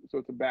time, so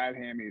it's a bad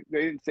hammy.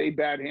 They didn't say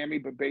bad hammy,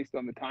 but based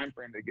on the time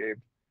frame they gave,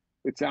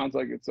 it sounds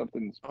like it's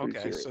something that's pretty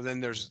Okay, serious. so then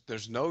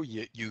there's no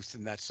youth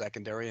in that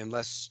secondary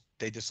unless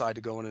they decide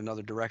to go in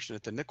another direction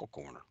at the nickel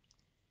corner.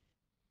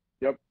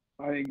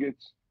 I think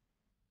it's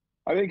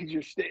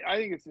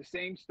the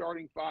same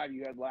starting 5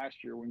 you had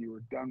last year when you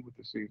were done with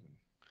the season.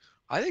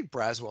 I think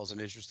Braswell's an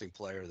interesting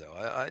player, though.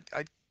 I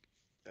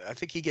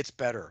think he gets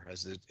better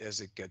as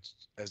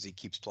he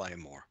keeps playing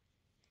more.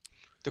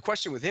 The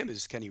question with him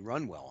is, can he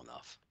run well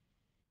enough?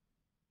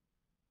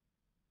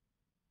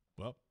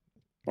 Well,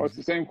 Well, it's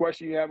the same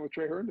question you have with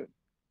Trey Herndon.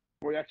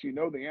 Well, you actually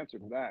know the answer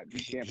to that. He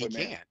can't play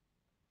man.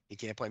 He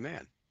can't play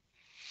man.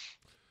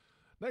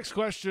 next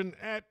question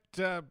at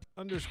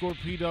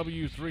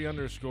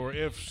 _PW3_.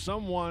 If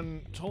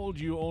someone told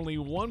you only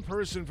one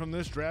person from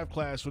this draft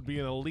class would be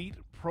an elite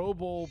Pro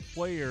Bowl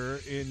player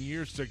in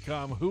years to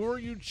come, who are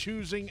you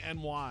choosing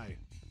and why?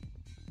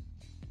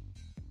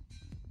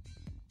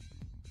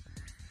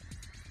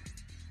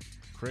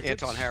 Crickets?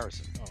 Anton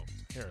Harrison. Oh,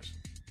 Harrison.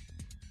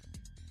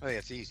 I think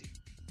that's easy.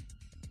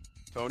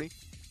 Tony?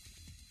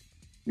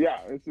 Yeah,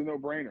 it's a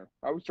no-brainer.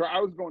 I was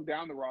going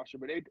down the roster,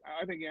 but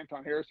I think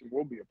Anton Harrison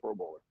will be a Pro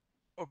Bowler.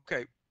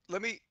 Okay,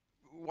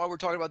 while we're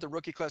talking about the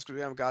rookie class, because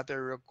we haven't got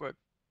there real quick,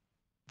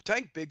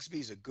 Tank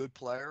Bigsby's a good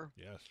player.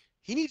 Yes.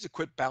 He needs to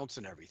quit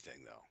bouncing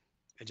everything, though,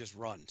 and just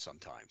run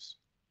sometimes.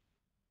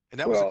 And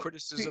that was a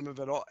criticism of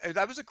it all.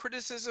 That was a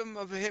criticism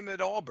of him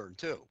at Auburn,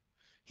 too.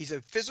 He's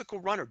a physical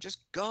runner. Just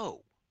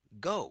go.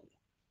 Go.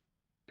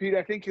 Pete,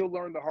 I think he'll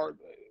learn the hard.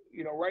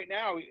 Right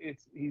now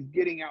he's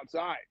getting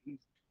outside.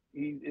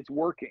 It's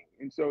working,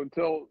 and so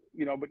until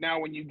but now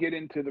when you get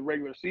into the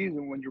regular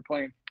season, when you're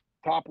playing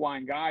top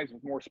line guys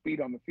with more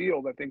speed on the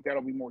field, I think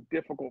that'll be more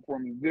difficult for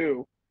him to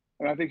do,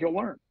 and I think he'll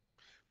learn.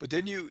 But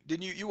didn't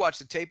you watch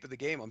the tape of the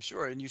game, I'm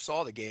sure, and you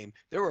saw the game.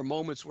 There were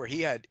moments where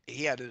he had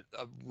a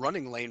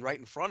running lane right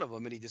in front of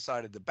him, and he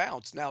decided to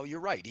bounce. Now, you're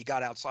right. He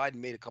got outside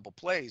and made a couple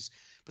plays,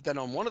 but then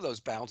on one of those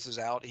bounces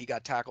out, he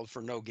got tackled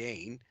for no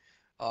gain.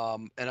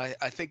 And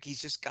I think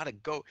he's just got to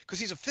go because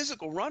he's a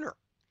physical runner.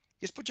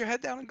 Just put your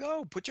head down and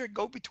go.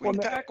 Go between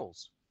the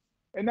tackles.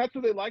 And that's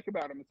what they like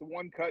about him. It's a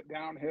one cut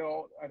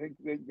downhill. I think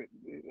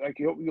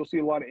you'll see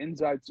a lot of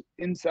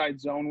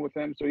inside zone with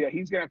him. So, yeah,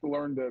 he's going to have to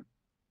learn to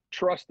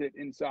trust it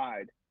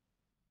inside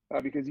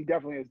because he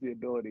definitely has the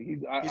ability.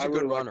 He's a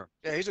good runner.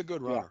 Yeah, he's a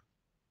good runner. Yeah.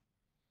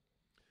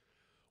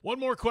 One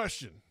more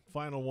question.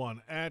 Final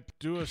one. At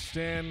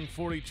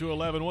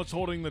Duastan4211, what's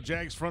holding the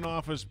Jags front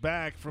office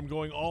back from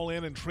going all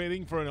in and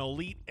trading for an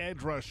elite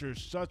edge rusher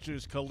such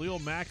as Khalil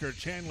Mack or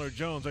Chandler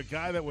Jones, a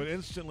guy that would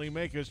instantly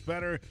make us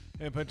better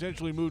and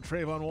potentially move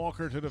Trayvon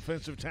Walker to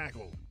defensive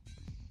tackle?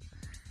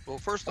 Well,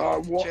 first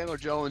off, Chandler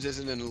Jones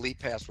isn't an elite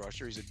pass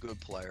rusher. He's a good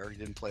player. He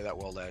didn't play that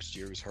well last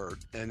year. He was hurt.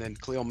 And then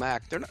Khalil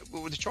Mack, the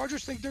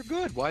Chargers think they're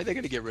good. Why are they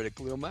going to get rid of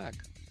Khalil Mack?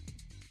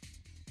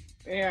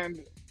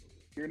 And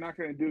you're not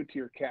going to do it to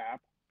your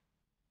cap.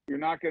 You're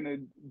not going to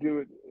do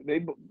it.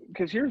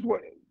 Because here's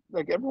what,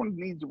 everyone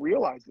needs to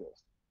realize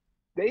this.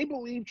 They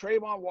believe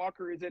Trayvon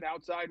Walker is an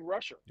outside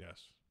rusher. Yes,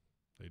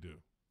 they do.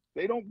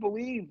 They don't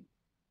believe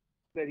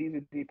that he's a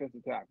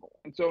defensive tackle.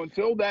 And so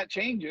until that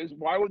changes,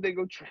 why would they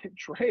go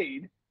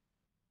trade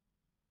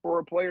for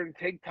a player to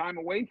take time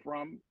away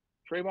from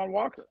Trayvon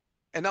Walker?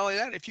 And not only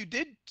that, if you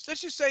did,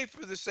 let's just say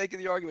for the sake of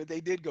the argument, they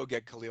did go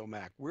get Khalil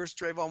Mack. Where's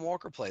Trayvon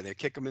Walker play? They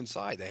kick him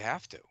inside. They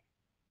have to.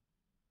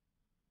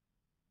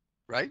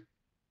 Right?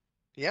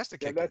 He has to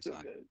Yeah, kick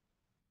inside.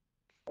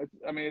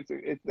 I mean,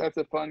 that's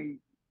a fun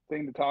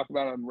thing to talk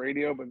about on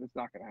radio, but it's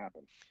not going to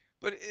happen.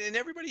 But and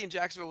everybody in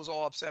Jacksonville was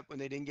all upset when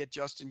they didn't get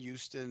Justin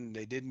Houston.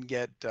 They didn't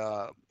get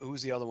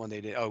who's the other one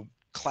they did? Oh,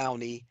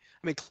 Clowney.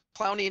 I mean,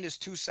 Clowney in his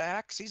 2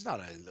 sacks. He's not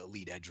an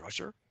elite edge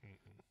rusher.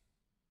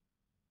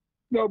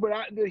 No, but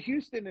the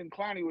Houston and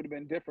Clowney would have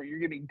been different. You're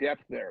getting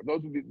depth there.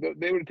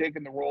 They would have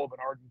taken the role of an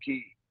Arden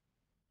Key.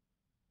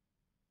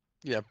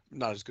 Yeah,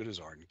 not as good as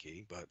Arden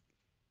Key, but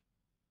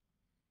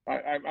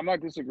I'm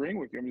not disagreeing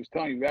with you. I'm just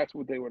telling you that's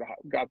what they would have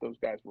got those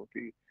guys for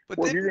Pete. But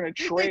or if you're going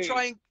to trade,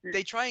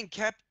 they try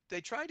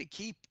to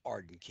keep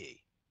Arden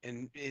Key,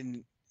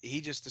 and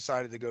he just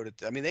decided to go to.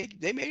 I mean,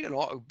 they made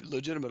a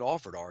legitimate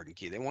offer to Arden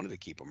Key. They wanted to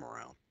keep him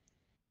around.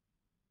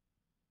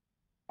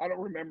 I don't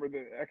remember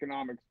the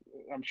economics.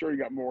 I'm sure you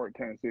got more at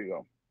Tennessee,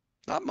 though.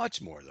 Not much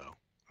more, though.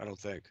 I don't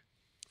think.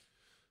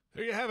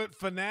 There you have it,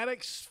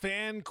 Fanatics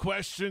fan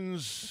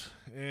questions.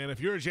 And if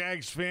you're a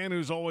Jags fan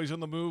who's always on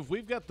the move,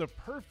 we've got the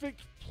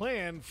perfect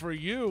plan for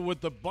you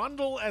with the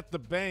bundle at the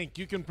bank.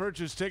 You can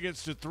purchase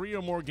tickets to 3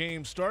 or more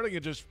games starting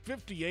at just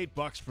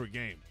 $58 per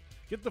game.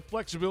 Get the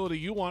flexibility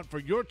you want for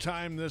your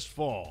time this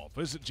fall.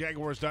 Visit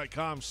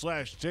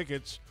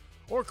Jaguars.com/tickets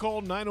or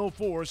call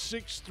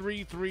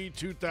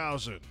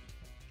 904-633-2000.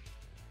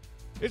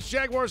 It's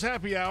Jaguars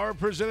Happy Hour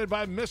presented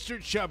by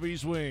Mr.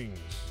 Chubby's Wings.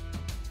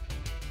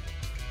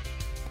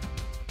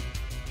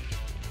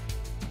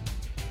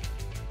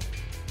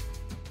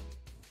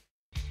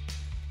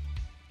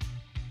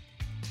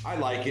 I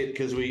like it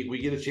because we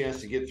get a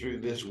chance to get through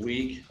this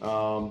week,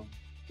 in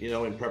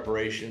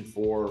preparation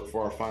for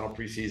our final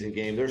preseason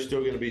game. There's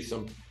still going to be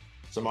some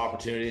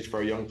opportunities for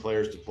our young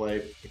players to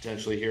play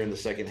potentially here in the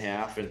second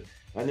half, and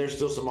there's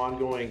still some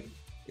ongoing,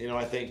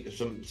 I think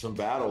some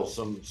battles,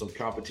 some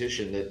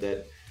competition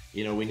that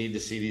we need to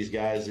see these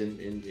guys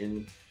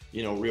in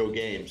real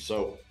games.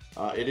 So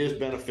it is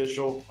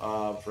beneficial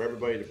for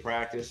everybody to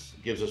practice.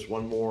 It gives us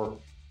one more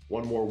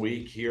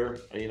week here,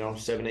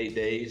 7-8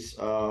 days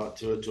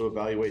to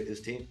evaluate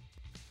this team.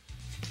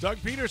 Doug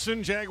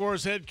Peterson,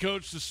 Jaguars head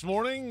coach this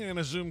morning, in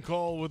a Zoom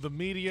call with the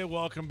media.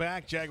 Welcome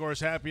back. Jaguars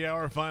Happy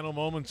Hour, final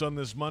moments on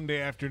this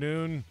Monday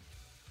afternoon.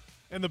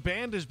 And the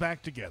band is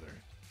back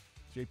together.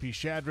 J.P.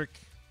 Shadrick,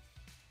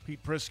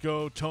 Pete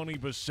Prisco, Tony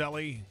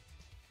Boselli.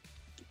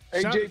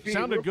 Hey, JP,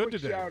 sounded good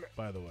today,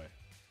 by the way.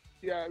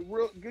 Yeah,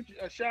 real good.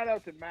 A shout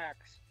out to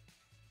Max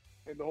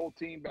and the whole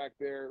team back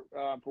there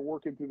for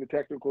working through the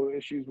technical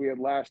issues we had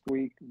last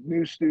week.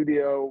 New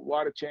studio, a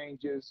lot of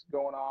changes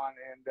going on,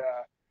 and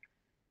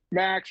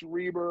Max,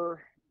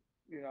 Reber,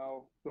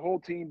 the whole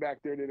team back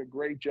there did a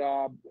great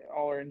job.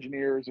 All our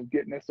engineers of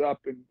getting us up,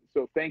 and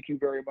so thank you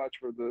very much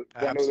for the.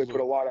 I know they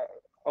put a lot of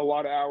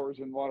hours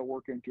and a lot of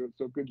work into it.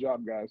 So good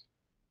job, guys.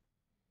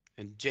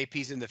 And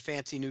JP's in the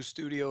fancy new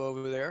studio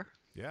over there.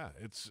 Yeah,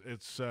 it's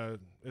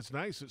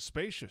nice. It's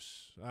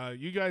spacious.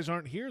 You guys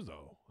aren't here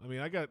though. I mean,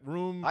 I got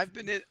room. I've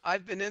been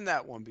in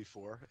that one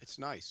before. It's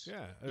nice.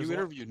 Yeah, you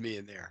interviewed me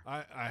in there.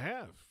 I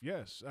have.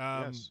 Yes.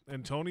 Yes.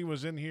 And Tony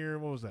was in here.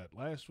 What was that?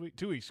 Last week?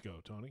 2 weeks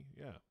ago. Tony.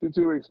 Yeah.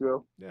 2 weeks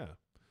ago. Yeah.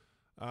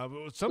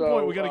 But at some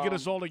point we got to get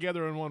us all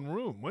together in one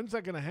room. When's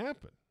that going to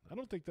happen? I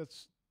don't think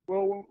that's.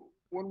 Well,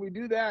 when we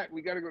do that,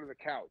 we got to go to the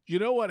couch. You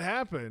know what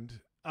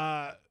happened?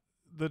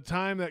 The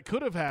time that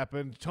could have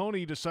happened,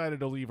 Tony decided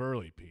to leave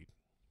early, Pete.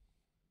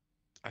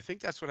 I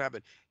think that's what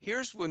happened.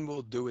 Here's when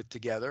we'll do it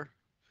together.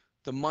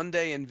 The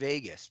Monday in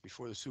Vegas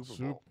before the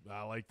Super Bowl.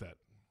 I like that.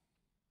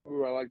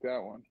 Ooh, I like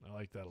that one. I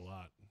like that a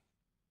lot.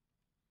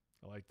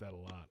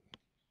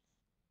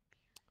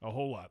 A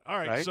whole lot. All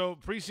right, so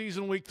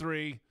preseason week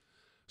 3.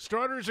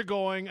 Starters are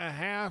going a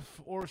half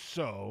or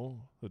so.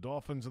 The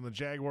Dolphins and the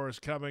Jaguars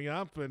coming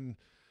up. And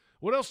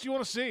what else do you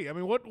want to see? I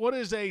mean, what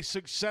is a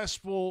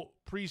successful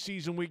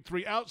preseason week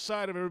 3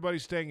 outside of everybody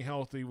staying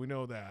healthy? We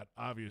know that,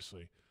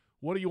 obviously.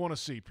 What do you want to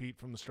see, Pete,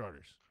 from the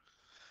starters?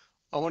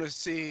 I want to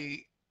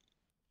see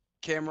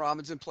Cam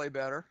Robinson play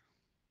better.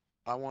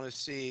 I want to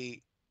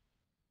see.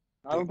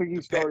 I don't think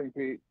he's starting,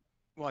 Pete.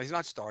 Well, he's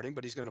not starting,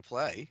 but he's going to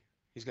play.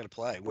 He's going to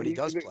play when he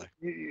does play.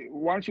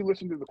 Why don't you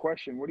listen to the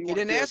question? What do you? He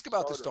didn't ask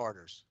about the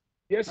starters.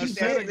 Yes, he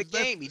did. The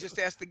game. He just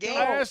asked the game.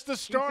 I asked the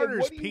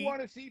starters, Pete. What do you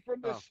want to see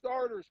from the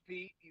starters,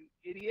 Pete? You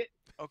idiot.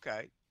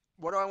 Okay.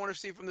 What do I want to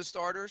see from the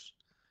starters?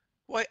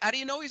 Well, how do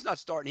you know he's not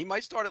starting? He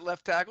might start at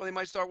left tackle. He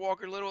might start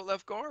Walker Little at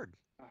left guard.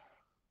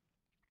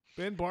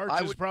 Ben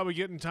Bartz is probably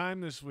getting time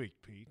this week,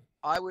 Pete.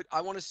 I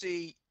want to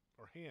see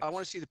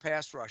the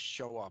pass rush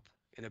show up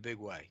in a big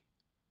way.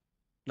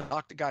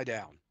 Knock the guy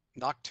down.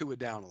 Knock Tua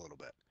down a little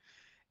bit.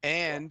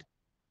 And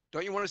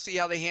don't you want to see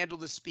how they handle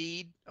the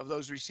speed of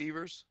those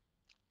receivers?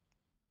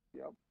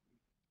 Yep.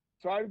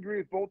 So I agree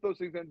with both those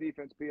things on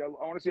defense, Pete. I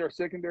want to see our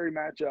secondary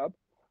matchup.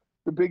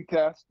 The big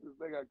test.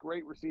 They got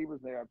great receivers.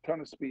 They have a ton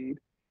of speed.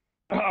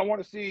 I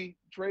want to see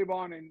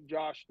Trayvon and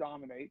Josh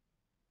dominate.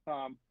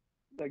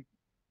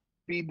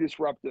 be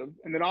disruptive.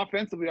 And then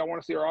offensively, I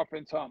want to see our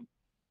offense hum.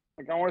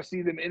 Like, I want to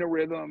see them in a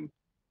rhythm,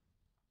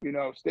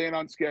 staying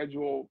on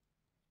schedule.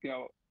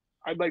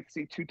 I'd like to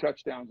see 2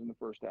 touchdowns in the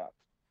first half.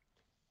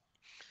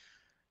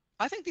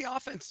 I think the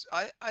offense.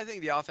 I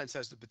think the offense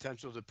has the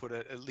potential to put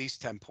at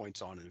least 10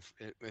 points on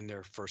in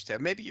their first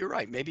half. Maybe you're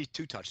right. Maybe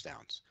 2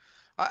 touchdowns.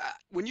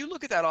 When you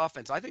look at that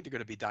offense, I think they're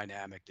going to be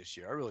dynamic this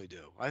year. I really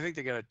do. I think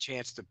they got a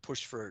chance to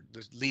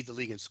lead the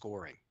league in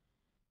scoring.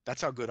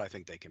 That's how good I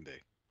think they can be.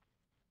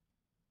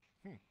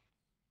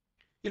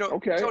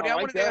 Okay, Tony, I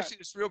like wanted that. to ask you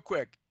this real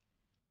quick.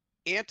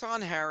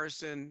 Anton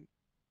Harrison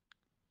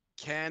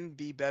can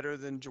be better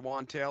than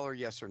Jawan Taylor,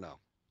 yes or no?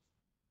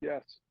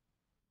 Yes.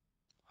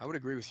 I would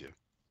agree with you.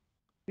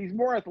 He's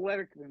more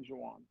athletic than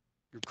Juwan.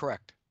 You're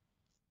correct.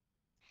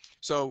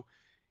 So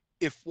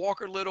if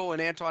Walker Little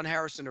and Anton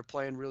Harrison are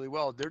playing really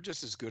well, they're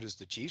just as good as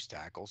the Chiefs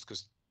tackles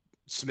because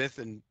Smith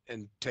and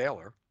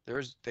Taylor,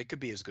 they could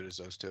be as good as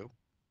those two.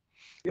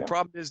 Yeah. The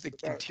problem is the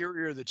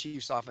interior of the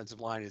Chiefs offensive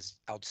line is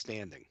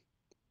outstanding.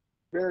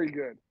 Very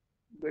good.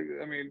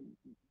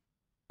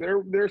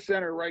 Their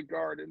center right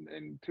guard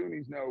and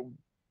Tooney's no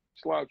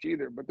slouch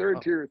either, but their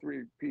interior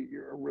 3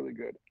 are really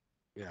good.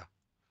 Yeah.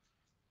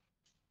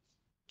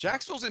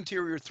 Jacksonville's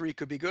interior 3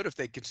 could be good if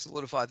they could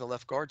solidify the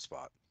left guard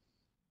spot.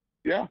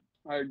 Yeah,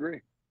 I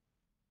agree.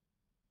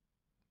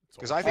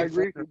 Because I think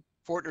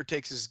Fortner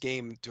takes his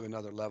game to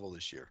another level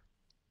this year.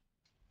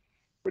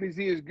 But is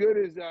he as good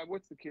as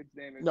what's the kid's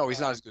name? No,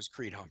 he's not as good as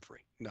Creed Humphrey.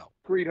 No.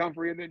 Creed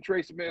Humphrey, and then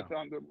Trey Smith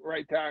on the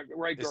right guard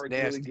is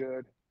really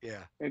good.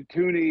 Yeah. And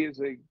Tooney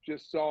is a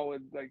just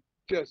solid,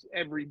 just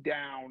every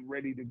down,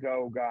 ready to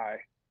go guy.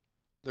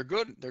 They're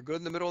good. They're good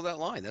in the middle of that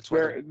line. That's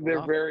why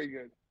they're very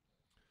good.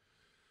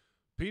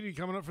 Pete, are you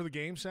coming up for the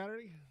game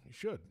Saturday? You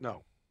should.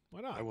 No.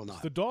 Why not? I will not.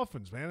 It's the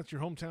Dolphins, man. It's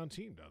your hometown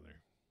team down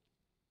there.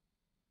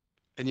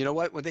 And you know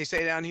what? When they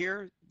say down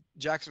here,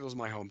 Jacksonville's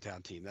my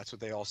hometown team. That's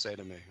what they all say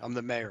to me. I'm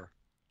the mayor.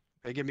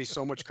 They give me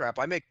so much crap.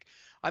 I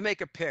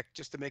make a pick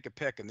just to make a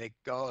pick, and they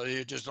go,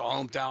 "You're just a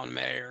hometown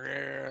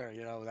mayor,"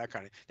 that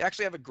kind of. They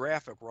actually have a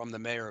graphic where I'm the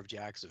mayor of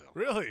Jacksonville.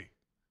 Really?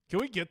 Can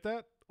we get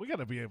that? We got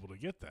to be able to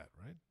get that,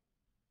 right?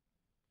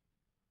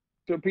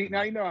 So, Pete,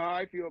 now you know how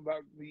I feel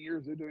about the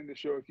years of doing the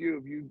show with you.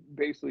 Of you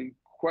basically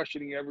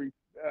questioning every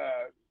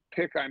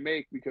pick I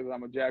make because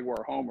I'm a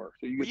Jaguar homer.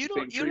 So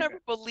you never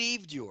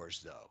believed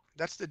yours, though.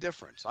 That's the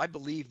difference. I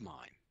believe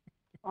mine.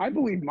 I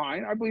believe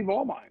mine. I believe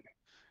all mine.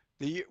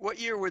 What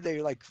year were they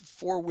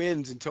 4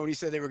 wins and Tony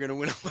said they were going to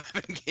win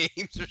 11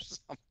 games or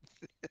something?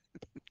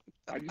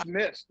 I just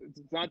missed.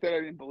 It's not that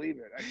I didn't believe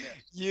it. I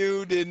missed.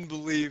 You didn't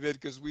believe it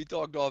because we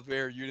talked off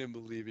air. You didn't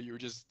believe it. You were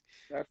just.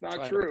 That's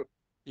not true.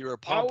 You were a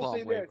I will pom-pom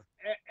say waiver. this.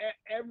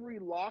 Every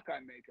lock I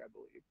make, I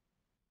believe.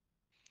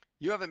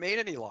 You haven't made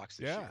any locks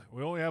this year.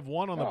 We only have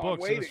one on the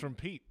books, and it's from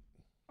Pete.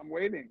 I'm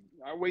waiting.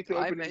 I'll wait till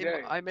opening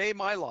day. I made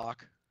my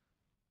lock.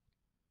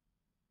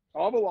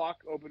 I'll have a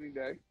lock opening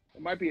day.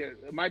 It might be.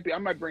 I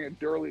might bring an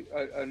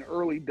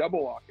early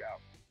double lock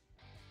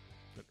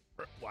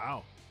out.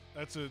 Wow,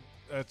 that's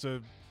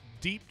a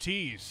deep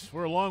tease.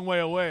 We're a long way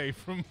away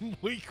from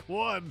week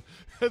 1.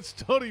 That's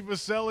Tony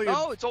Boselli.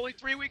 Oh, it's only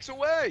 3 weeks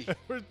away.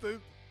 The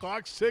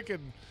clock's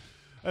ticking.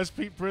 That's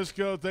Pete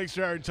Prisco. Thanks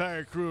to our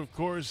entire crew, of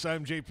course.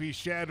 I'm JP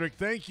Shadrick.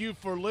 Thank you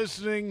for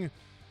listening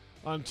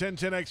on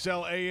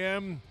 1010XL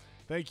AM.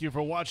 Thank you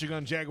for watching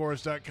on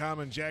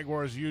Jaguars.com and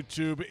Jaguars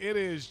YouTube. It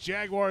is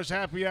Jaguars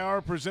Happy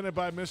Hour presented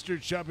by Mr.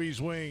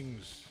 Chubby's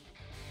Wings.